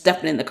up and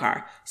stuffing in the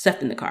car.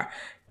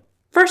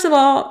 First of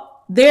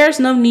all, there's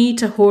no need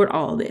to hoard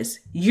all this.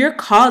 You're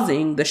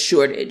causing the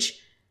shortage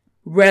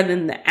rather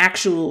than the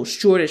actual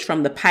shortage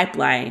from the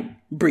pipeline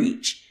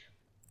breach.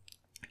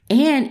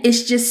 And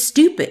it's just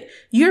stupid.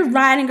 You're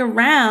riding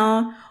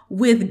around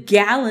with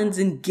gallons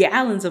and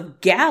gallons of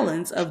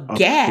gas,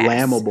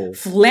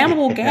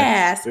 flammable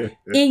gas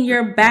in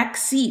your back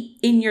seat,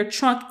 in your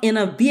trunk, in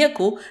a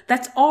vehicle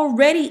that's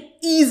already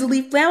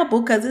easily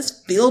flammable because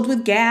it's filled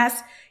with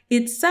gas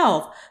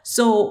itself.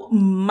 So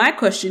my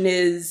question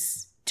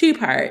is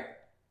two-part.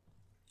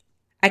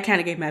 I kind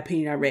of gave my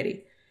opinion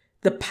already.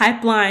 The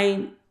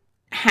pipeline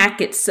hack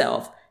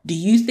itself, do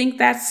you think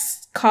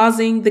that's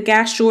causing the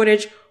gas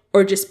shortage,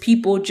 or just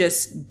people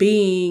just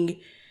being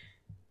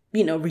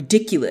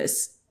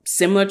ridiculous,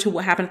 similar to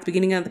what happened at the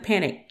beginning of the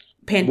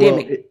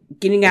pandemic,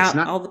 getting out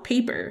all the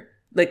paper,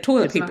 like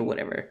toilet paper,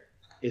 whatever.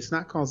 It's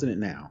not causing it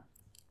now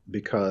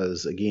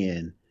because,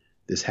 again,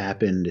 this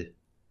happened,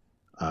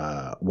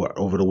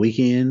 over the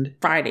weekend?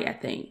 Friday, I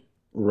think.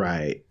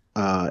 Right.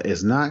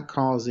 It's not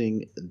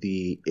causing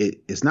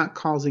it's not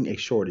causing a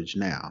shortage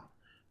now,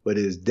 but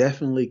it is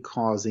definitely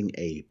causing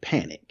a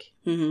panic.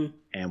 Mm-hmm.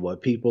 And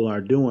what people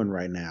are doing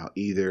right now,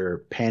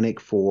 either panic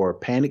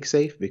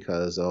safe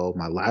because of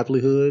my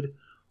livelihood,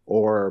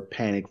 or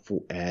panic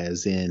for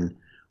as in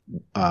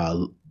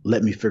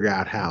let me figure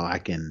out how I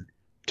can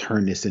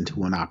turn this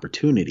into an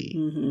opportunity.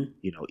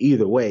 Mm-hmm.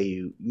 Either way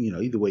you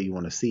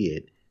want to see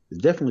it,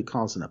 it's definitely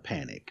causing a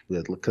panic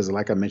because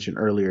like I mentioned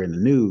earlier in the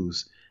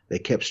news, they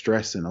kept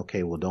stressing,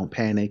 okay, well, don't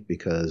panic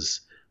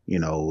because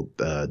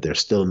there's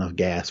still enough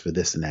gas for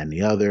this and that and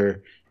the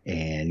other.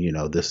 And,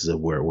 this is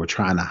where we're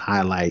trying to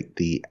highlight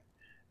the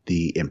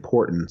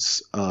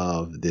importance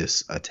of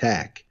this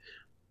attack.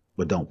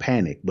 but don't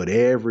panic. But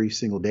every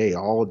single day,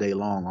 all day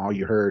long, all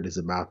you heard is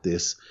about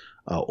this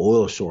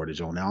oil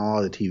shortage on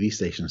all the TV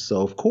stations.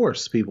 So of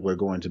course people are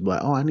going to be like,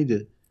 oh,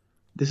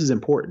 this is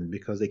important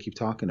because they keep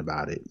talking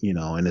about it,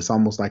 and it's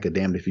almost like a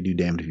damned if you do,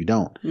 damned if you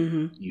don't.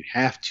 Mm-hmm. You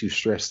have to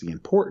stress the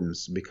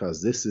importance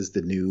because this is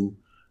the new,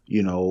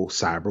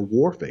 cyber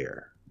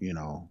warfare.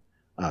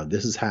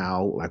 This is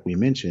how, like we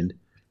mentioned,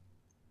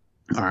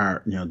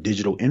 our,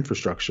 digital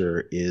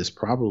infrastructure is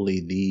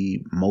probably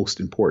the most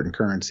important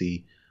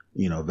currency,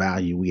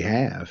 value we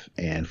have.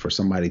 And for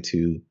somebody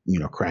to,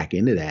 crack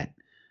into that,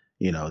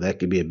 that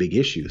could be a big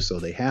issue. So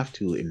they have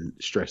to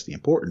stress the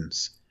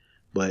importance.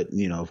 But,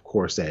 of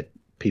course, that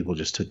people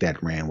just took that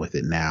and ran with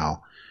it.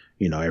 Now,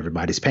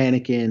 everybody's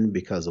panicking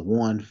because of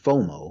one,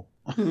 FOMO,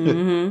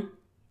 Mm-hmm.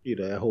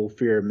 that whole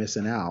fear of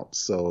missing out.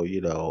 So,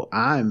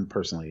 I'm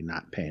personally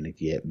not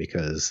panicked yet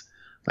because,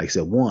 like I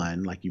said,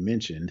 one, like you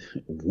mentioned,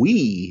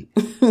 we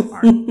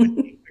aren't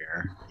going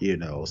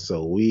anywhere,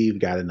 so we've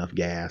got enough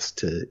gas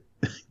to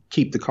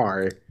keep the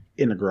car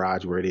in the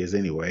garage where it is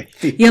anyway.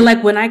 Yeah,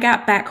 like when I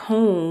got back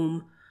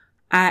home,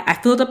 I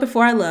filled up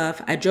before I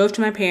left. I drove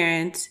to my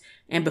parents,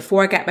 and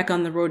before I got back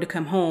on the road to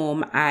come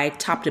home, I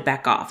topped it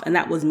back off, and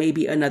that was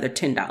maybe another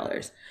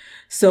 $10.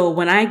 So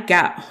when I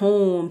got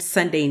home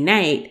Sunday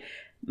night,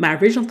 my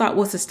original thought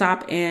was to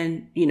stop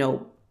and,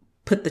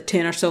 put the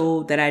 10 or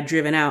so that I'd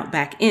driven out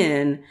back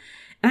in.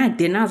 And I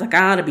didn't. I was like,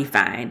 I ought to be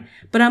fine.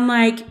 But I'm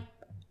like,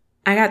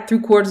 I got three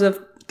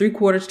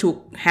quarters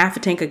to half a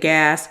tank of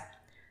gas.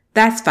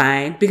 That's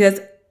fine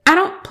because I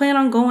don't plan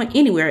on going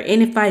anywhere.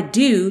 And if I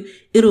do,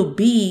 it'll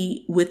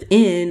be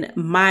within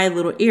my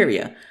little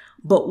area.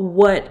 But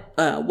what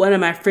one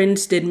of my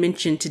friends did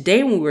mention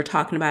today when we were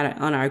talking about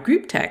it on our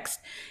group text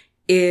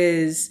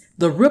is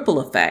the ripple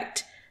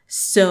effect.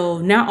 So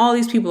now all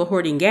these people are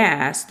hoarding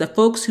gas, the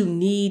folks who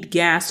need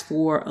gas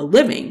for a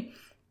living,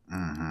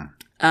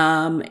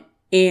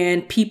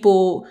 and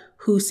people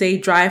who say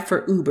drive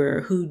for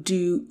Uber, who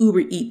do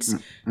Uber Eats,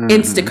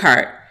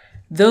 Instacart,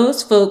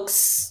 those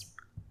folks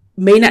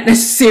may not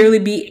necessarily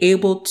be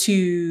able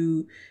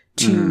to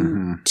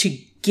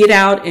get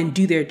out and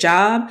do their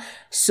job.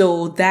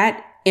 So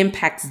that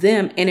impacts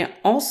them. And it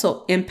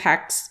also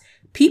impacts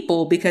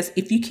people because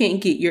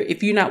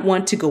if you're not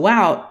one to go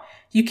out,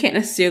 you can't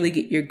necessarily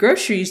get your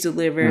groceries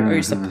delivered or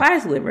your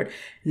supplies delivered.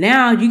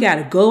 Now you got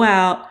to go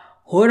out,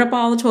 hoard up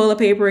all the toilet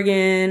paper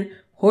again,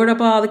 hoard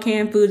up all the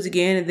canned foods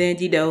again. And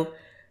then,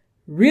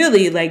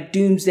 really like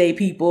doomsday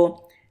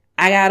people,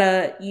 I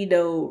gotta,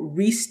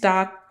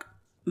 restock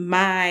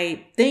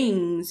my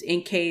things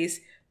in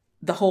case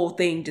the whole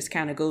thing just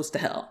kind of goes to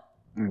hell.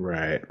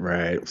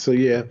 Right. So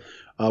yeah,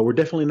 we're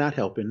definitely not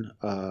helping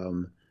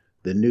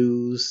the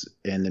news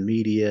and the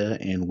media,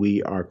 and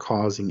we are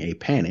causing a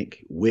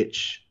panic,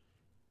 which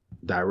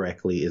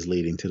directly is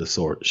leading to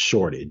the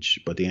shortage.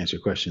 But to answer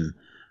your question,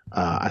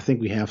 I think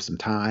we have some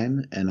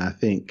time, and I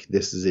think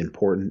this is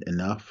important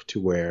enough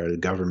to where the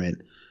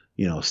government,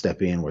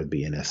 step in, whether it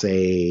be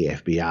NSA,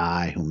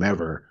 FBI,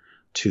 whomever,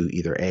 to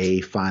either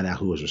A, find out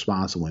who is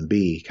responsible, and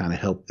B, kind of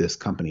help this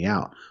company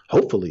out.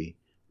 Hopefully,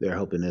 they're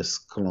helping this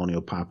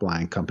Colonial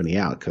Pipeline company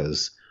out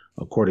because,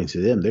 according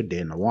to them, they're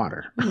dead in the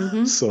water.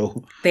 Mm-hmm.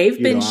 So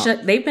they've been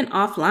they've been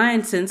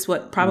offline since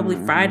probably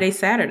Friday,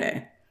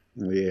 Saturday.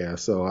 Yeah,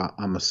 so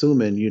I'm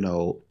assuming,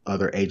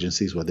 other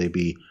agencies, whether they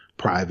be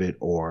private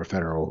or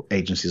federal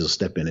agencies, will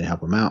step in and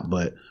help them out.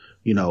 But,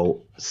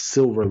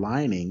 silver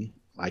lining,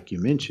 like you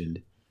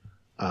mentioned,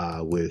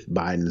 with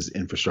Biden's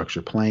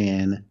infrastructure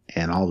plan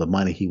and all the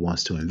money he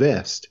wants to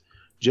invest,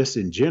 just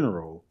in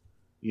general,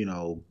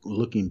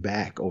 looking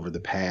back over the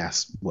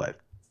past,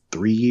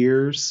 3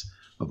 years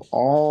of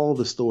all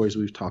the stories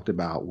we've talked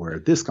about where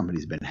this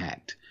company's been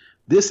hacked,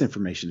 this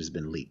information has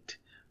been leaked,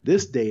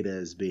 this data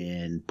has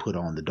been put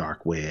on the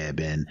dark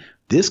web, and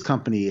this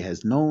company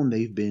has known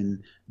they've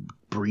been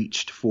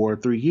breached for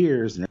 3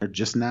 years, and they're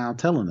just now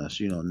telling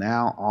us,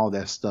 now all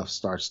that stuff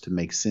starts to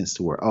make sense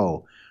to where,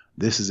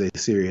 this is a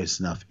serious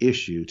enough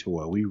issue to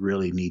where we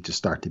really need to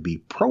start to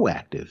be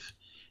proactive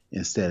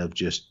instead of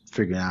just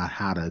figuring out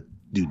how to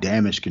do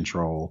damage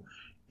control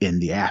in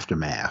the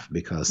aftermath,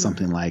 because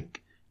something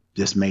like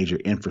this major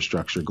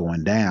infrastructure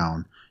going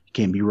down, you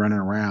can't be running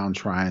around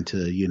trying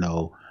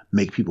to,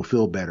 make people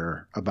feel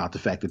better about the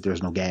fact that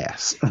there's no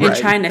gas. Right? And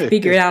trying to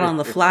figure it out on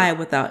the fly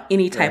without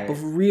any type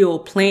of real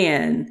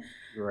plan,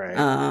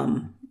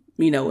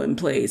 in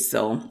place.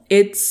 So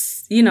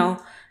it's,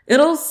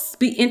 it'll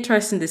be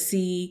interesting to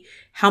see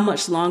how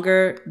much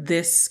longer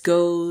this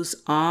goes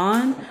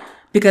on,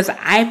 because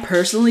I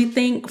personally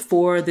think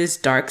for this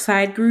dark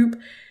side group,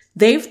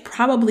 they've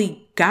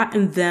probably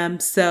gotten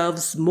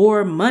themselves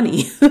more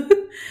money,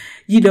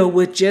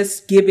 with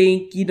just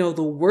giving,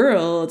 the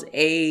world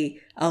a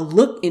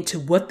look into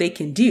what they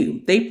can do.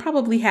 They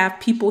probably have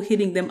people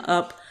hitting them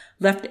up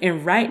left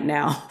and right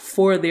now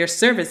for their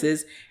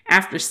services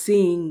after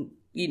seeing,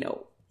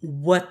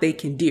 what they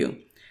can do.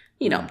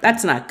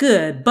 That's not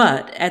good,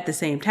 but at the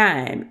same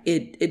time,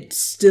 it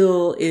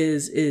still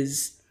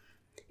is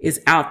is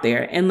out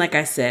there. And like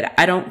I said,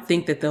 I don't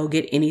think that they'll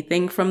get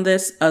anything from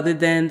this other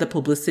than the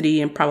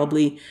publicity and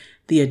probably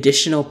the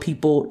additional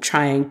people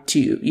trying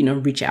to, you know,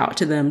 reach out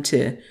to them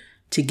to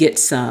get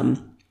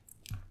some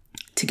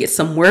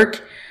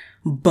work.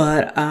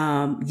 But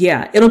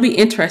yeah, it'll be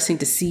interesting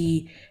to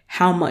see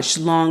how much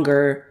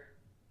longer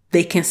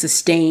they can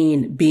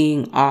sustain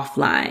being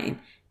offline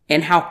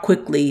and how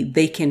quickly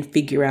they can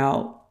figure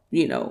out,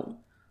 you know,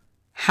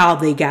 how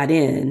they got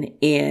in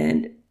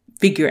and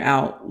figure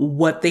out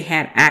what they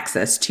had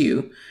access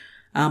to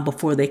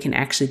before they can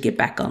actually get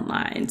back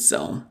online.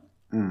 So,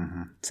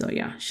 so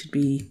yeah, should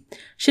be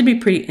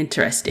pretty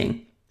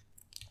interesting.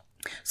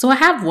 So I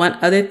have one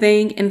other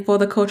thing in For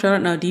the Culture. I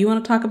don't know. Do you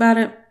want to talk about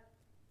it?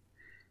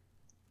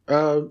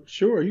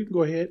 Sure. You can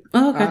go ahead.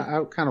 Oh, okay.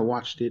 I kind of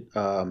watched it,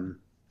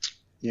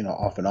 you know,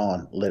 off and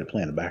on, let it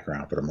play in the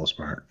background for the most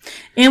part.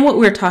 And what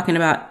we're talking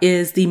about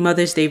is the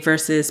Mother's Day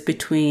versus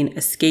between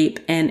Xscape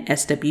and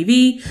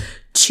SWV,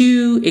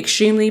 two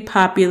extremely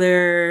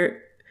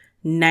popular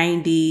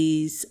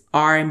 90s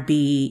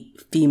R&B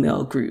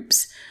female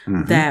groups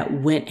that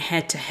went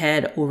head to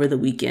head over the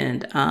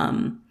weekend.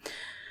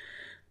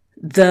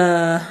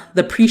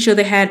 The pre-show,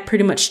 they had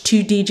pretty much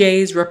two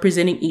DJs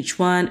representing each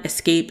one.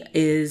 Xscape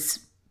is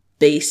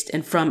based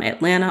and from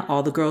Atlanta.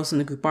 All the girls in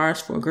the group are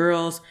 4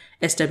 girls.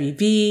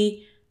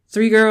 SWV,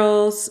 3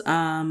 girls.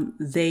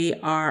 They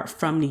are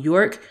from New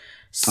York.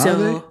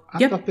 So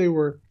I thought they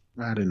were.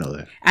 I didn't know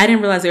that. I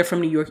didn't realize they were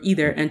from New York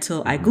either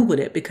until I Googled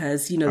it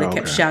because, you know, they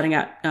kept shouting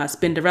out,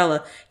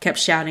 Spinderella kept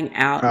shouting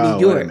out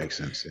New York. That makes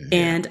sense. Yeah.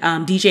 And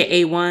DJ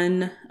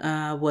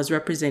A1 was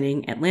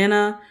representing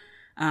Atlanta.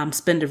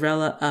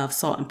 Spinderella of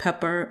Salt and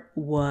Pepper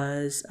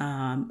was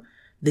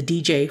the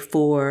DJ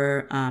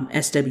for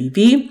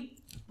SWV.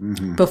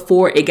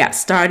 Before it got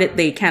started,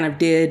 they kind of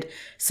did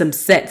some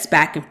sets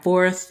back and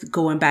forth,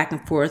 going back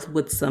and forth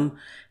with some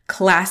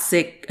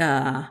classic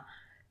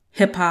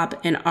hip hop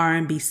and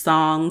R&B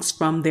songs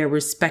from their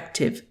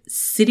respective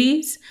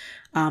cities.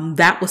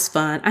 That was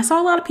fun. I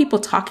saw a lot of people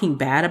talking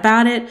bad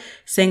about it,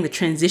 saying the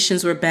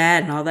transitions were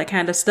bad and all that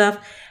kind of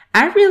stuff.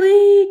 I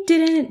really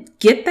didn't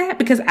get that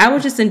because I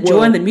was just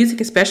enjoying the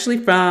music, especially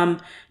from,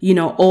 you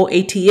know, old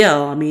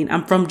ATL. I mean,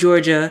 I'm from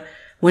Georgia,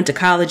 went to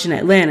college in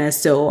Atlanta,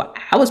 so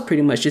I was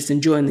pretty much just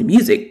enjoying the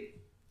music.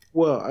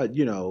 Well,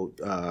 you know,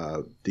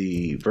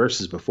 the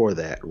verses before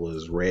that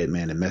was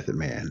Redman and Method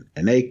Man,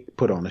 and they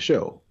put on a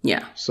show.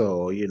 Yeah.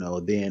 So, you know,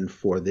 then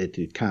for that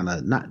to kind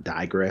of not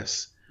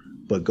digress,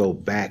 but go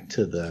back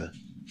to the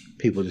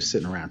people just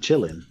sitting around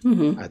chilling,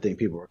 I think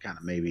people were kind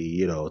of maybe,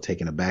 you know,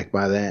 taken aback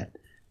by that.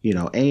 You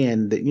know,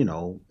 and, you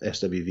know,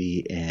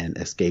 SWV and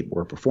Xscape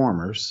were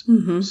performers.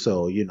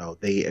 So, you know,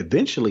 they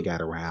eventually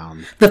got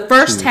around. The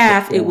first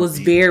half, it was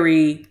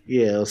very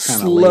it was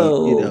kind of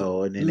late, you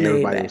know, and then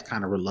everybody was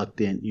kind of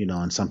reluctant, you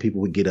know, and some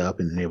people would get up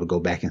and then they would go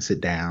back and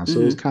sit down. So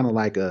it was kind of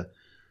like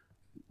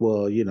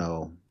well, you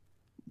know,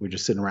 we're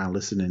just sitting around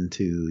listening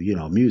to, you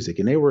know, music.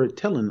 And they were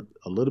telling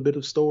a little bit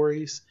of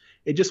stories.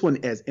 It just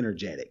wasn't as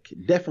energetic.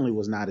 It definitely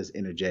was not as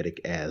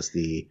energetic as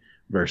the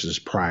verses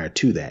prior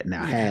to that.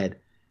 Now, had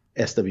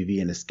SWV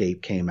and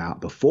Xscape came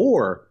out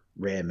before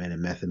Redman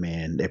and Method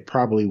Man, they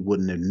probably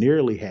wouldn't have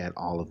nearly had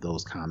all of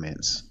those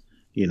comments,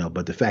 you know,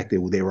 but the fact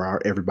that they were,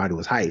 everybody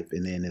was hype,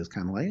 and then it was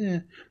kind of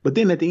like, but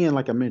then at the end,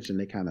 like I mentioned,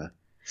 they kind of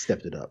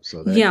stepped it up.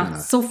 So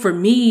that so for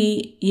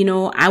me, you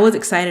know, I was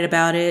excited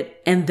about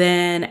it. And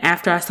then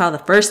after I saw the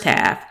first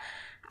half,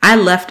 I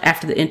left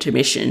after the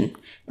intermission.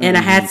 And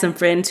I had some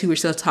friends who were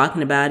still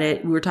talking about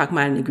it. We were talking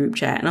about it in the group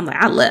chat. And I'm like,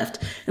 I left.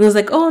 And it was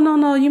like, oh,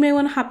 no, you may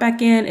want to hop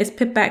back in. It's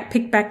picked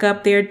back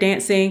up. They're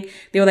dancing.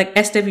 They were like,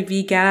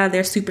 SWV got out of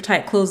their super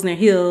tight clothes and their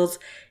heels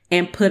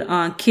and put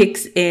on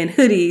kicks and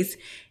hoodie.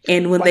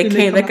 And when they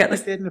came back up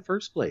like that in the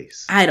first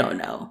place, I don't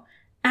know.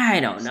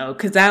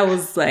 Cause I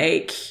was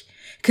like,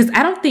 cause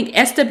I don't think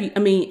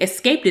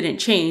Xscape didn't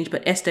change,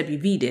 but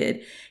SWV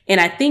did.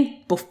 And I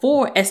think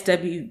before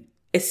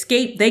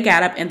Xscape, they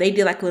got up and they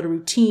did like a little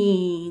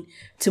routine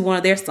to one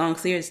of their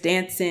songs. They was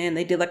dancing.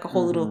 They did like a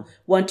whole little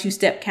 1-2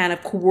 step kind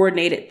of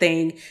coordinated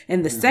thing.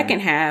 In the second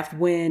half,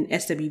 when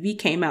SWV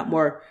came out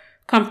more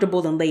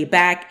comfortable and laid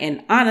back,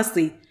 and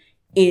honestly,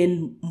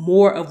 in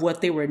more of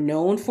what they were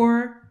known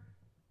for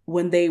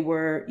when they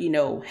were, you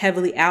know,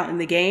 heavily out in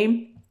the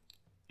game,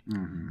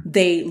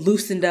 they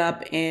loosened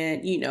up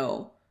and, you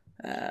know,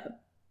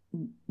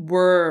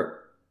 were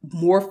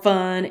more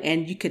fun,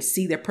 and you could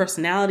see their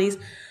personalities.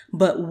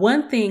 But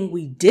one thing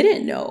we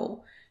didn't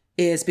know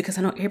is, because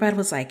I know everybody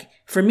was like,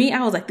 for me,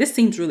 I was like, this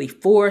seems really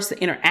forced.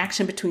 The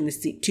interaction between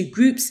the two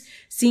groups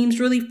seems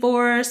really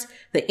forced.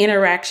 The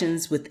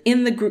interactions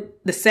within the group,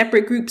 the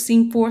separate groups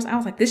seem forced. I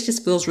was like, this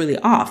just feels really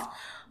off.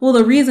 Well,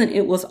 the reason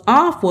it was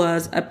off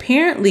was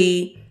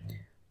apparently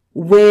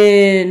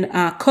when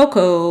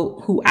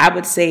Coco, who I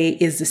would say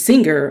is the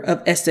singer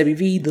of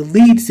SWV, the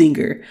lead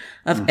singer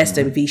of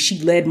SWV, she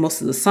led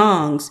most of the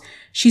songs.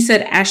 She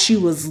said as she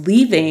was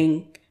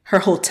leaving her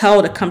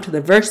hotel to come to the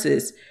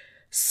verses,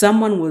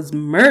 someone was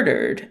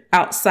murdered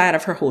outside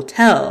of her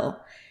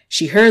hotel.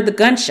 She heard the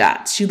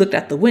gunshots. She looked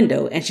out the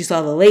window and she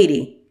saw the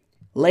lady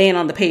laying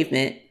on the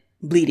pavement,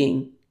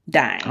 bleeding,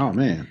 dying. Oh,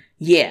 man.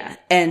 Yeah.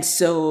 And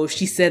so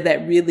she said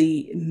that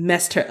really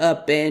messed her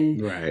up.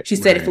 And she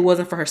said if it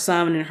wasn't for her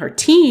son and her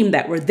team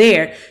that were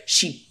there,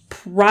 she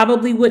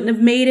probably wouldn't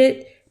have made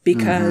it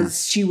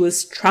because she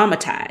was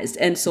traumatized.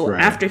 And so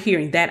after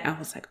hearing that, I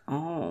was like,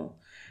 oh,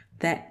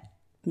 that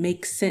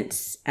makes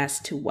sense as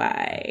to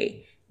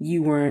why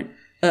you weren't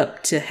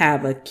up to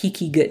have a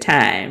kiki good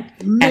time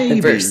at the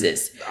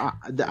verses.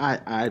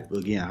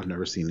 Again, I've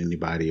never seen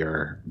anybody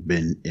or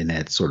been in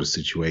that sort of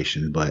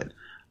situation, but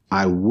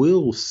I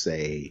will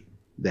say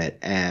that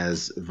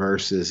as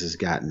verses has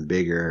gotten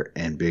bigger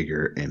and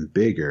bigger and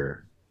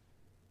bigger,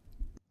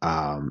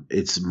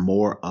 it's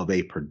more of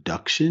a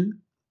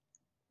production.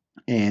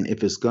 And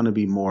if it's going to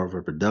be more of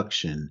a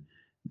production,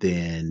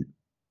 then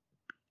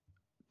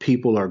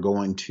people are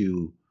going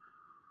to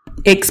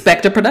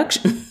expect a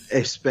production.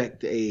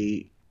 Expect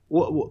a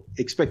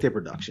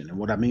production. And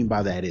what I mean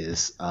by that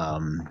is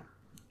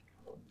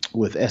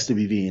with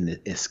SWV and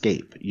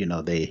Escape,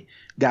 they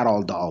got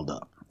all dolled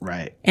up,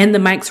 right? And the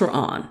mics were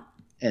on.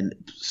 And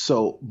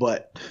so,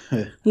 but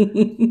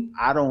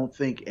I don't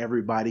think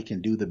everybody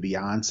can do the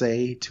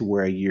Beyonce to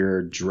where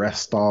you're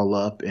dressed all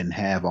up and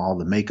have all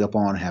the makeup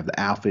on, have the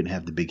outfit, and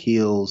have the big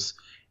heels,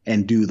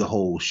 and do the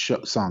whole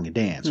song and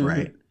dance,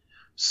 right?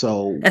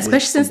 So,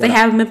 especially since they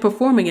haven't been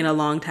performing in a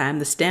long time,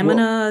 the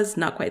stamina is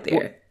not quite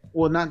there.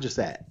 Well, not just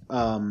that.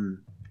 A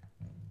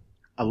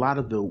lot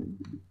of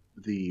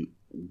the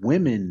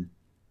women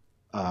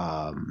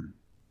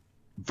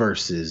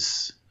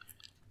versus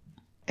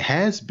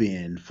has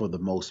been, for the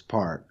most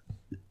part,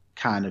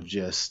 kind of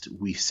just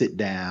we sit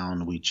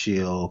down, we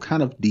chill,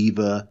 kind of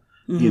diva.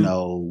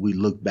 We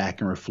look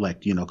back and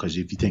reflect, because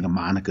if you think of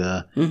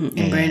Monica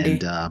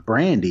and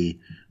Brandy,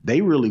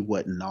 they really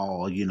wasn't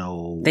all,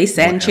 they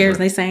sat in chairs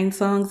and they sang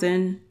songs.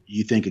 And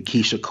you think of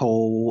Keisha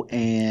Cole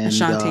and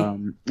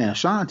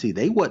Ashanti,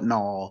 they wasn't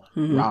all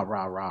rah,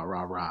 rah, rah,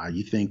 rah, rah.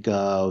 You think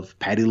of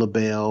Patti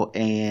LaBelle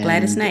and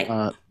Gladys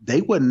Knight.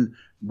 They wasn't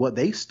what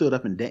they stood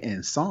up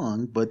and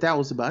sung, but that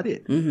was about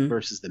it.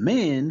 Versus the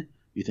men,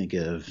 you think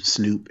of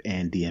Snoop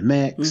and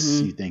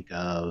DMX. You think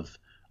of,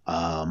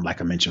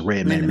 like I mentioned,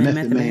 Redman and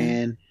Method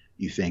Man.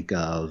 You think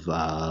of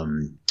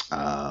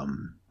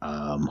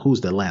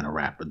who's the Atlanta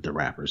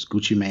rappers?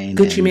 Gucci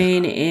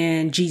Mane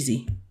and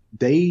Jeezy.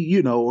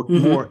 They,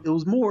 more. It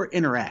was more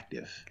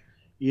interactive,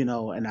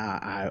 and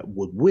I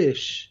would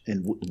wish,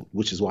 and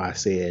which is why I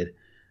said,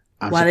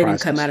 why they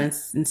didn't come out in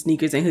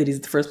sneakers and hoodies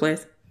in the first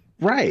place,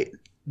 right?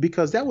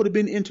 Because that would have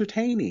been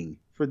entertaining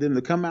for them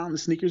to come out in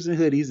sneakers and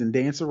hoodies and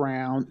dance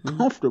around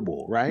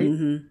comfortable, right?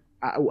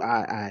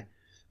 I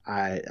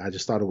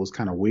just thought it was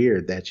kind of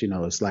weird that,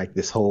 it's like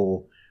this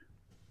whole,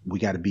 we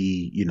got to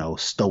be,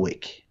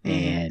 stoic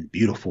and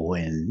beautiful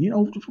and,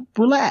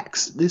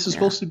 relax. This is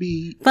supposed to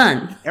be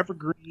fun,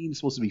 evergreen. It's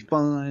supposed to be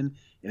fun.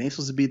 It ain't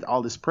supposed to be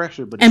all this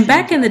pressure. But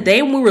back in the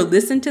day when we were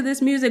listening to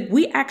this music,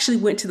 we actually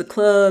went to the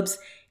clubs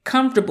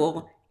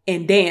comfortable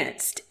and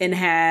danced and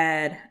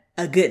had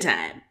a good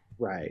time.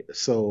 Right.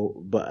 So,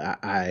 but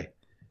I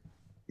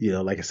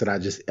like I said,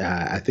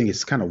 I think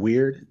it's kind of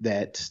weird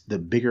that the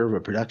bigger of a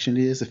production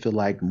is, I feel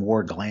like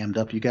more glammed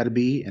up you got to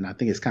be. And I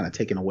think it's kind of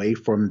taken away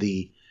from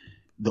the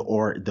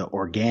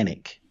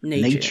organic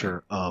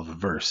nature of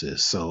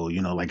verses. So,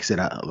 like I said,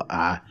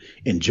 I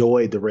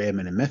enjoyed the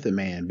Redman and Method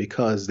Man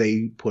because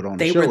they put on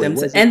the show. They were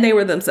themselves. And they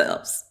were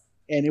themselves.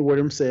 And it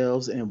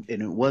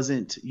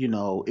wasn't,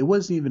 it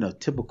wasn't even a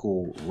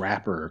typical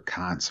rapper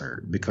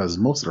concert, because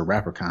most of the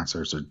rapper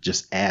concerts are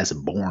just as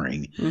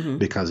boring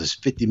because there's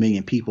 50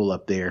 million people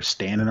up there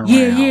standing around.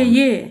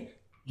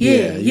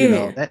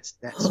 Yeah.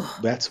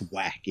 That's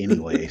whack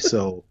anyway.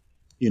 So,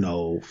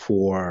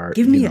 for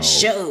give me a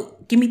show,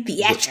 give me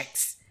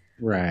theatrics.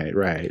 Right.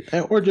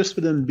 Or just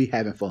for them to be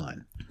having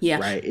fun. Yeah.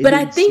 Right. But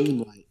I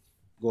think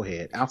go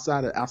ahead.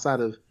 Outside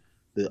of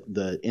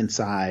the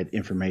inside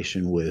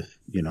information with,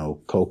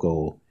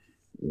 Coco,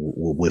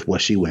 with what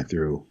she went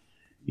through,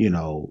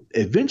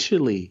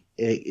 eventually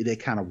they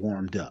kind of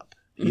warmed up,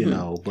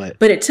 but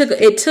it took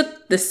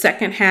the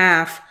second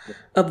half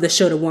of the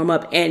show to warm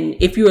up. And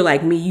if you were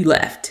like me, you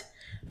left,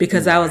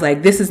 because I was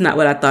like, this is not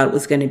what I thought it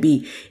was going to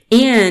be.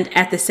 And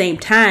at the same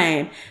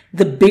time,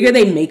 the bigger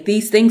they make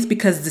these things,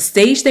 because the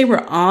stage they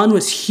were on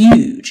was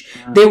huge.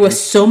 There was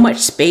so much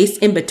space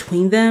in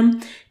between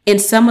them. In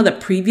some of the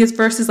previous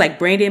verses, like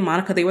Brandy and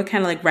Monica, they were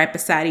kind of like right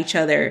beside each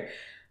other.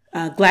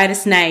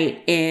 Gladys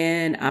Knight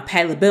and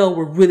Patti LaBelle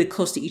were really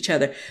close to each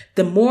other.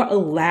 The more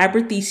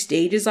elaborate these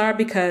stages are,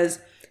 because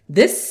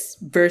this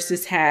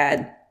versus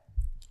had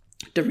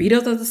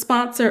Doritos as the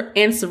sponsor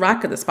and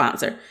Ciroc as the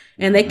sponsor,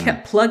 and they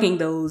kept plugging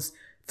those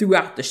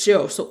throughout the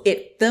show. So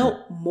it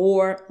felt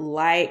more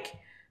like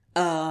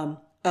a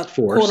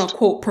quote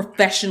unquote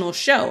professional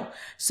show.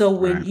 So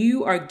when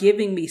you are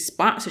giving me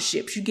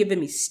sponsorships, you're giving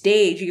me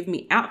stage, you're giving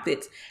me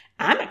outfits,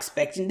 I'm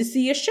expecting to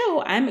see a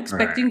show. I'm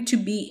expecting to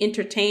be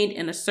entertained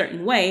in a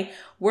certain way.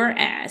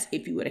 Whereas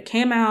if you would have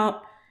came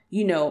out,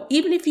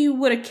 even if you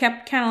would have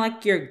kept kind of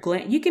like your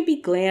glam, you can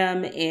be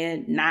glam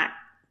and not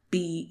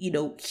be,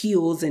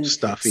 heels and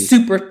stuffy,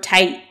 super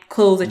tight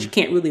clothes that you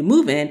can't really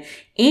move in.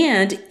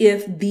 And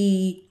if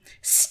the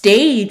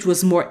stage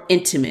was more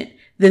intimate,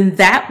 then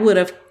that would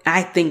have,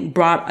 I think,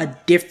 brought a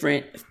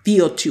different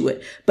feel to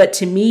it. But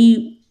to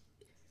me,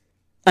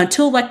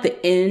 until like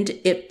the end,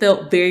 it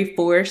felt very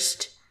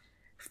forced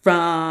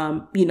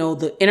from,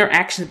 the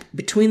interaction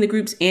between the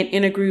groups and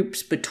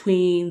intergroups,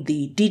 between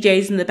the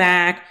DJs in the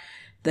back,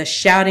 the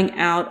shouting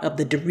out of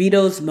the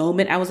Doritos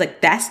moment. I was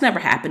like, that's never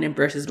happened in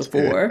Versus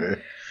before.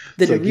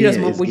 The Doritos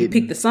moment where you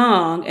pick the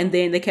song and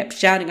then they kept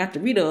shouting out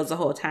Doritos the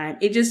whole time.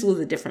 It just was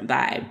a different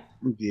vibe.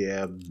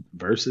 Yeah,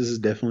 Versus is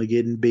definitely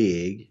getting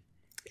big.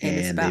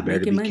 And they better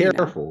be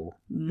careful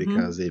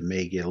because it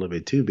may get a little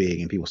bit too big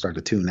and people start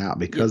to tune out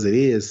because it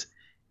is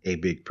a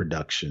big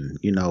production.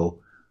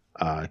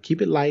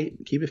 Keep it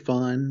light, keep it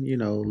fun,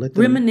 let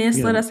them reminisce,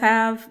 let us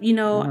have,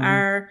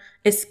 our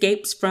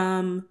escapes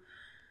from,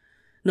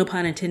 no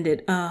pun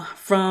intended,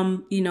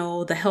 from,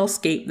 the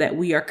hellscape that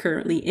we are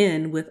currently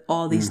in with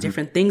all these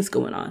different things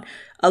going on.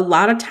 A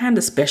lot of times,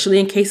 especially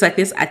in cases like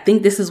this, I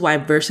think this is why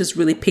Versus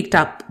really picked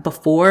up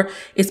before.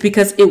 It's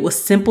because it was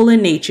simple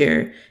in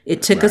nature.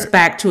 It took us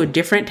back to a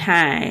different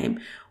time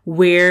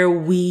where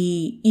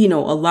we, a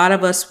lot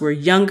of us were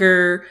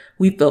younger.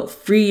 We felt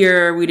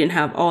freer. We didn't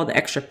have all the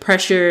extra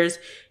pressures.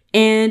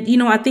 And,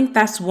 I think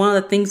that's one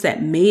of the things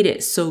that made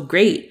it so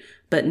great.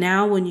 But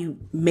now when you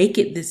make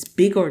it this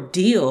big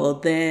ordeal,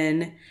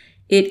 then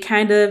it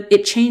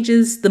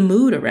changes the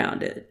mood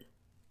around it.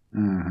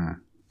 Mm-hmm.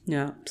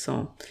 Yeah.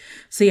 So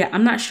yeah,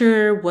 I'm not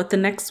sure what the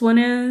next one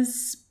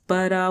is,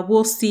 but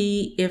we'll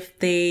see if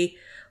they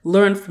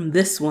learn from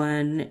this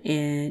one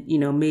and,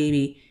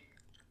 maybe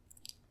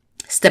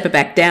step it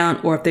back down,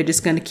 or if they're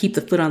just going to keep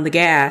the foot on the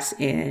gas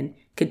and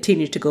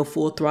continue to go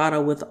full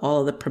throttle with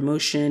all of the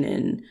promotion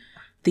and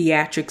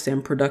theatrics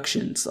and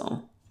production.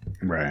 So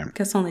right. I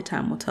guess only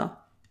time will tell.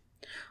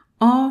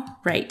 All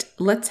right,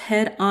 let's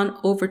head on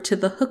over to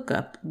the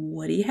hookup.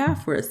 What do you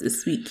have for us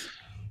this week?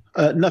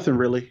 Nothing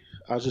really.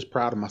 I was just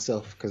proud of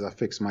myself because I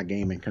fixed my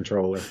gaming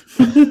controller.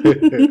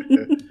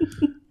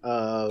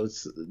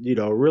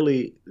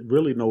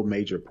 Really no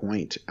major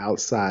point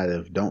outside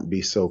of don't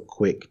be so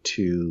quick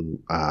to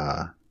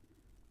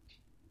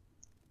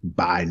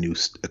buy new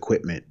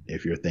equipment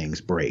if your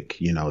things break.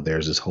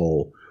 There's this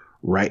whole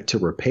right to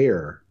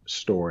repair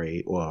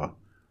story or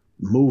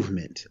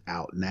movement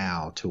out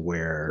now to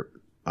where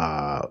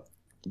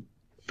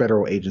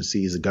federal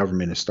agencies, the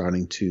government is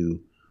starting to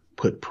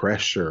put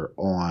pressure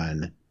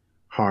on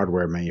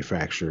hardware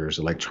manufacturers,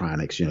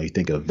 electronics. You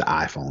think of the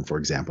iPhone, for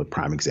example,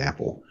 prime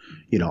example.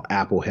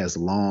 Apple has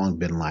long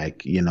been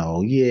like, we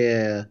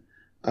don't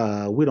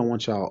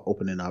want y'all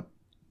opening up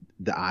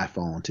the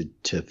iPhone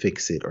to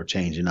fix it or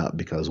changing up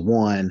because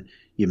one,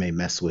 you may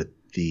mess with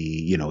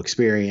the,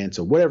 experience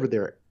or whatever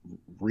their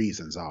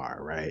reasons are,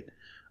 right?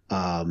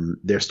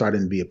 There's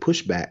starting to be a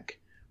pushback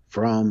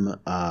from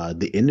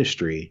the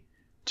industry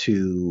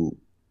to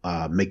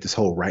make this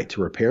whole right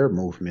to repair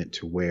movement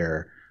to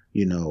where,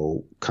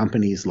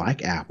 companies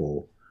like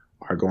Apple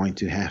are going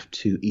to have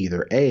to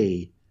either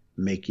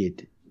make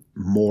it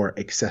more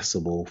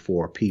accessible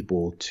for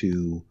people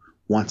to,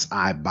 once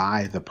I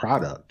buy the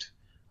product,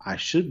 I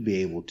should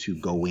be able to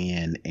go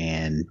in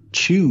and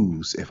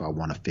choose if I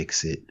want to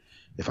fix it,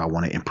 if I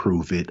want to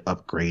improve it,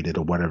 upgrade it,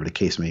 or whatever the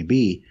case may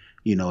be.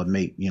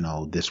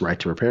 This right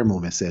to repair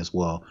movement says,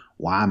 well,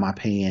 why am I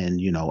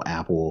paying,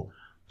 Apple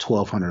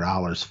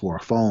 $1,200 for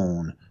a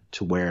phone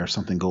to where if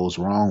something goes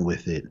wrong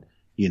with it,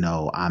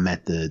 I'm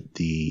at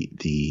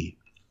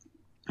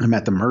I'm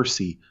at the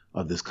mercy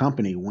of this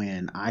company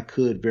when I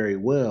could very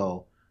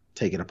well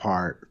take it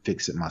apart,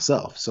 fix it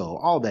myself. So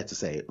all that to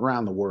say,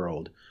 around the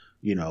world,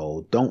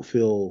 don't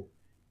feel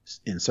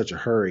in such a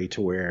hurry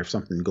to where if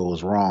something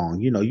goes wrong,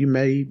 you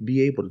may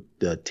be able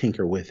to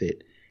tinker with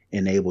it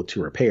and able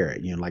to repair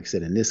it. Like I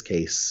said, in this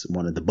case,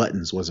 one of the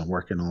buttons wasn't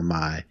working on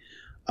my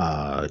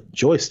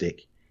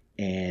joystick.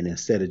 And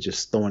instead of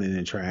just throwing it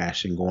in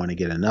trash and going to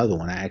get another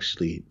one, I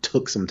actually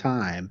took some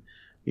time,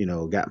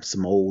 got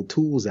some old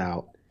tools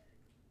out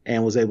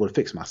and was able to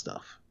fix my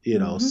stuff,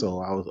 so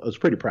I was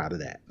pretty proud of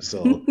that.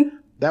 So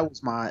that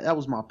was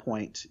my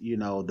point.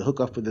 The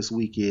hookup for this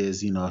week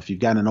is, if you've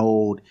got an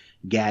old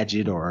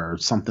gadget or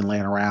something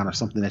laying around or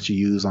something that you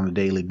use on a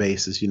daily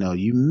basis,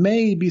 you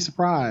may be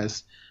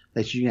surprised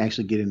that you can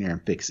actually get in there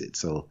and fix it.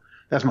 So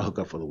that's my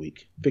hookup for the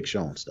week. Fix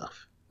your own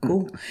stuff.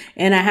 Cool.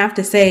 And I have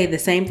to say the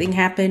same thing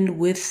happened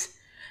with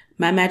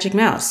my Magic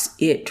Mouse.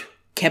 It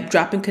kept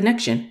dropping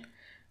connection.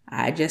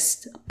 I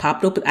just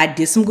popped open. I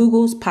did some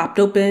Googles, popped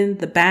open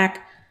the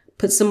back,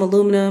 put some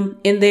aluminum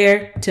in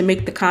there to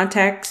make the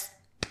contacts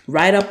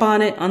right up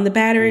on it on the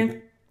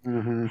battery.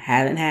 Mm-hmm.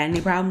 Haven't had any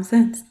problems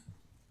since.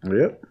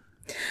 Yep.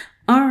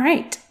 All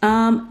right.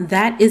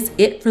 That is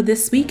it for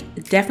this week.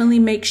 Definitely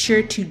make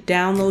sure to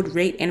download,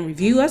 rate, and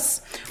review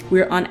us.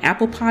 We're on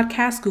Apple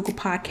Podcasts, Google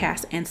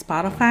Podcasts, and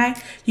Spotify.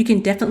 You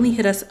can definitely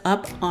hit us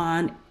up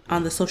on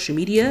the social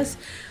medias.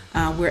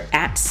 We're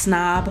at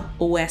Snob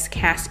OS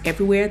Cast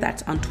everywhere.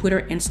 That's on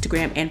Twitter,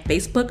 Instagram, and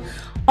Facebook.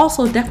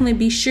 Also, definitely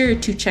be sure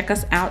to check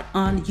us out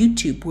on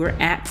YouTube. We're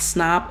at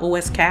Snob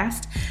OS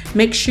Cast.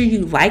 Make sure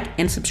you like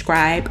and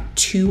subscribe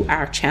to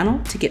our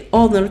channel to get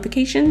all the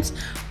notifications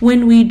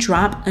when we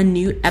drop a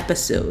new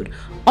episode.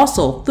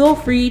 Also, feel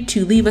free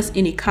to leave us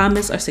any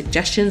comments or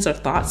suggestions or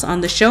thoughts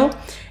on the show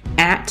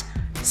at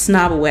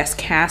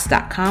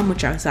snoboscast.com,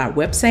 which is our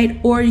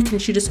website, or you can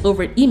shoot us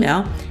over an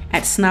email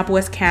at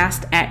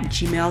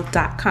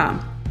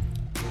snoboscast@gmail.com.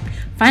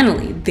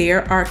 Finally,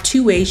 there are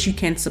 2 ways you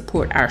can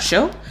support our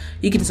show.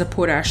 You can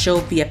support our show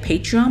via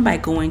Patreon by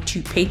going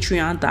to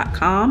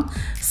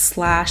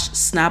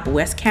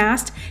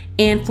patreon.com/snoboscast.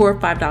 And for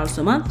 $5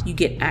 a month, you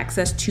get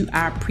access to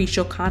our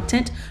pre-show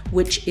content,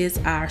 which is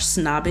our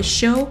Snobbish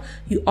show.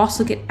 You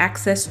also get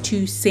access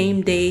to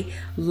same-day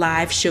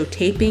live show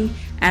taping,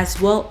 as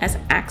well as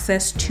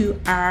access to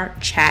our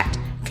chat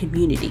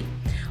community.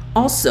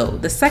 Also,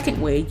 the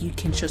second way you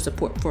can show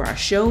support for our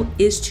show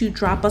is to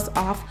drop us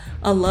off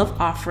a love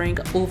offering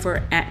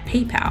over at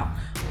PayPal.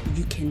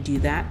 You can do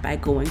that by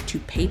going to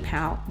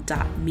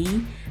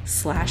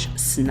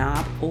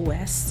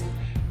paypal.me/snobos.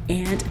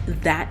 And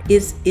that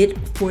is it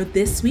for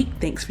this week.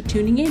 Thanks for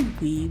tuning in.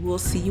 We will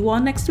see you all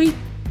next week.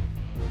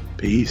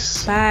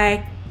 Peace.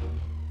 Bye.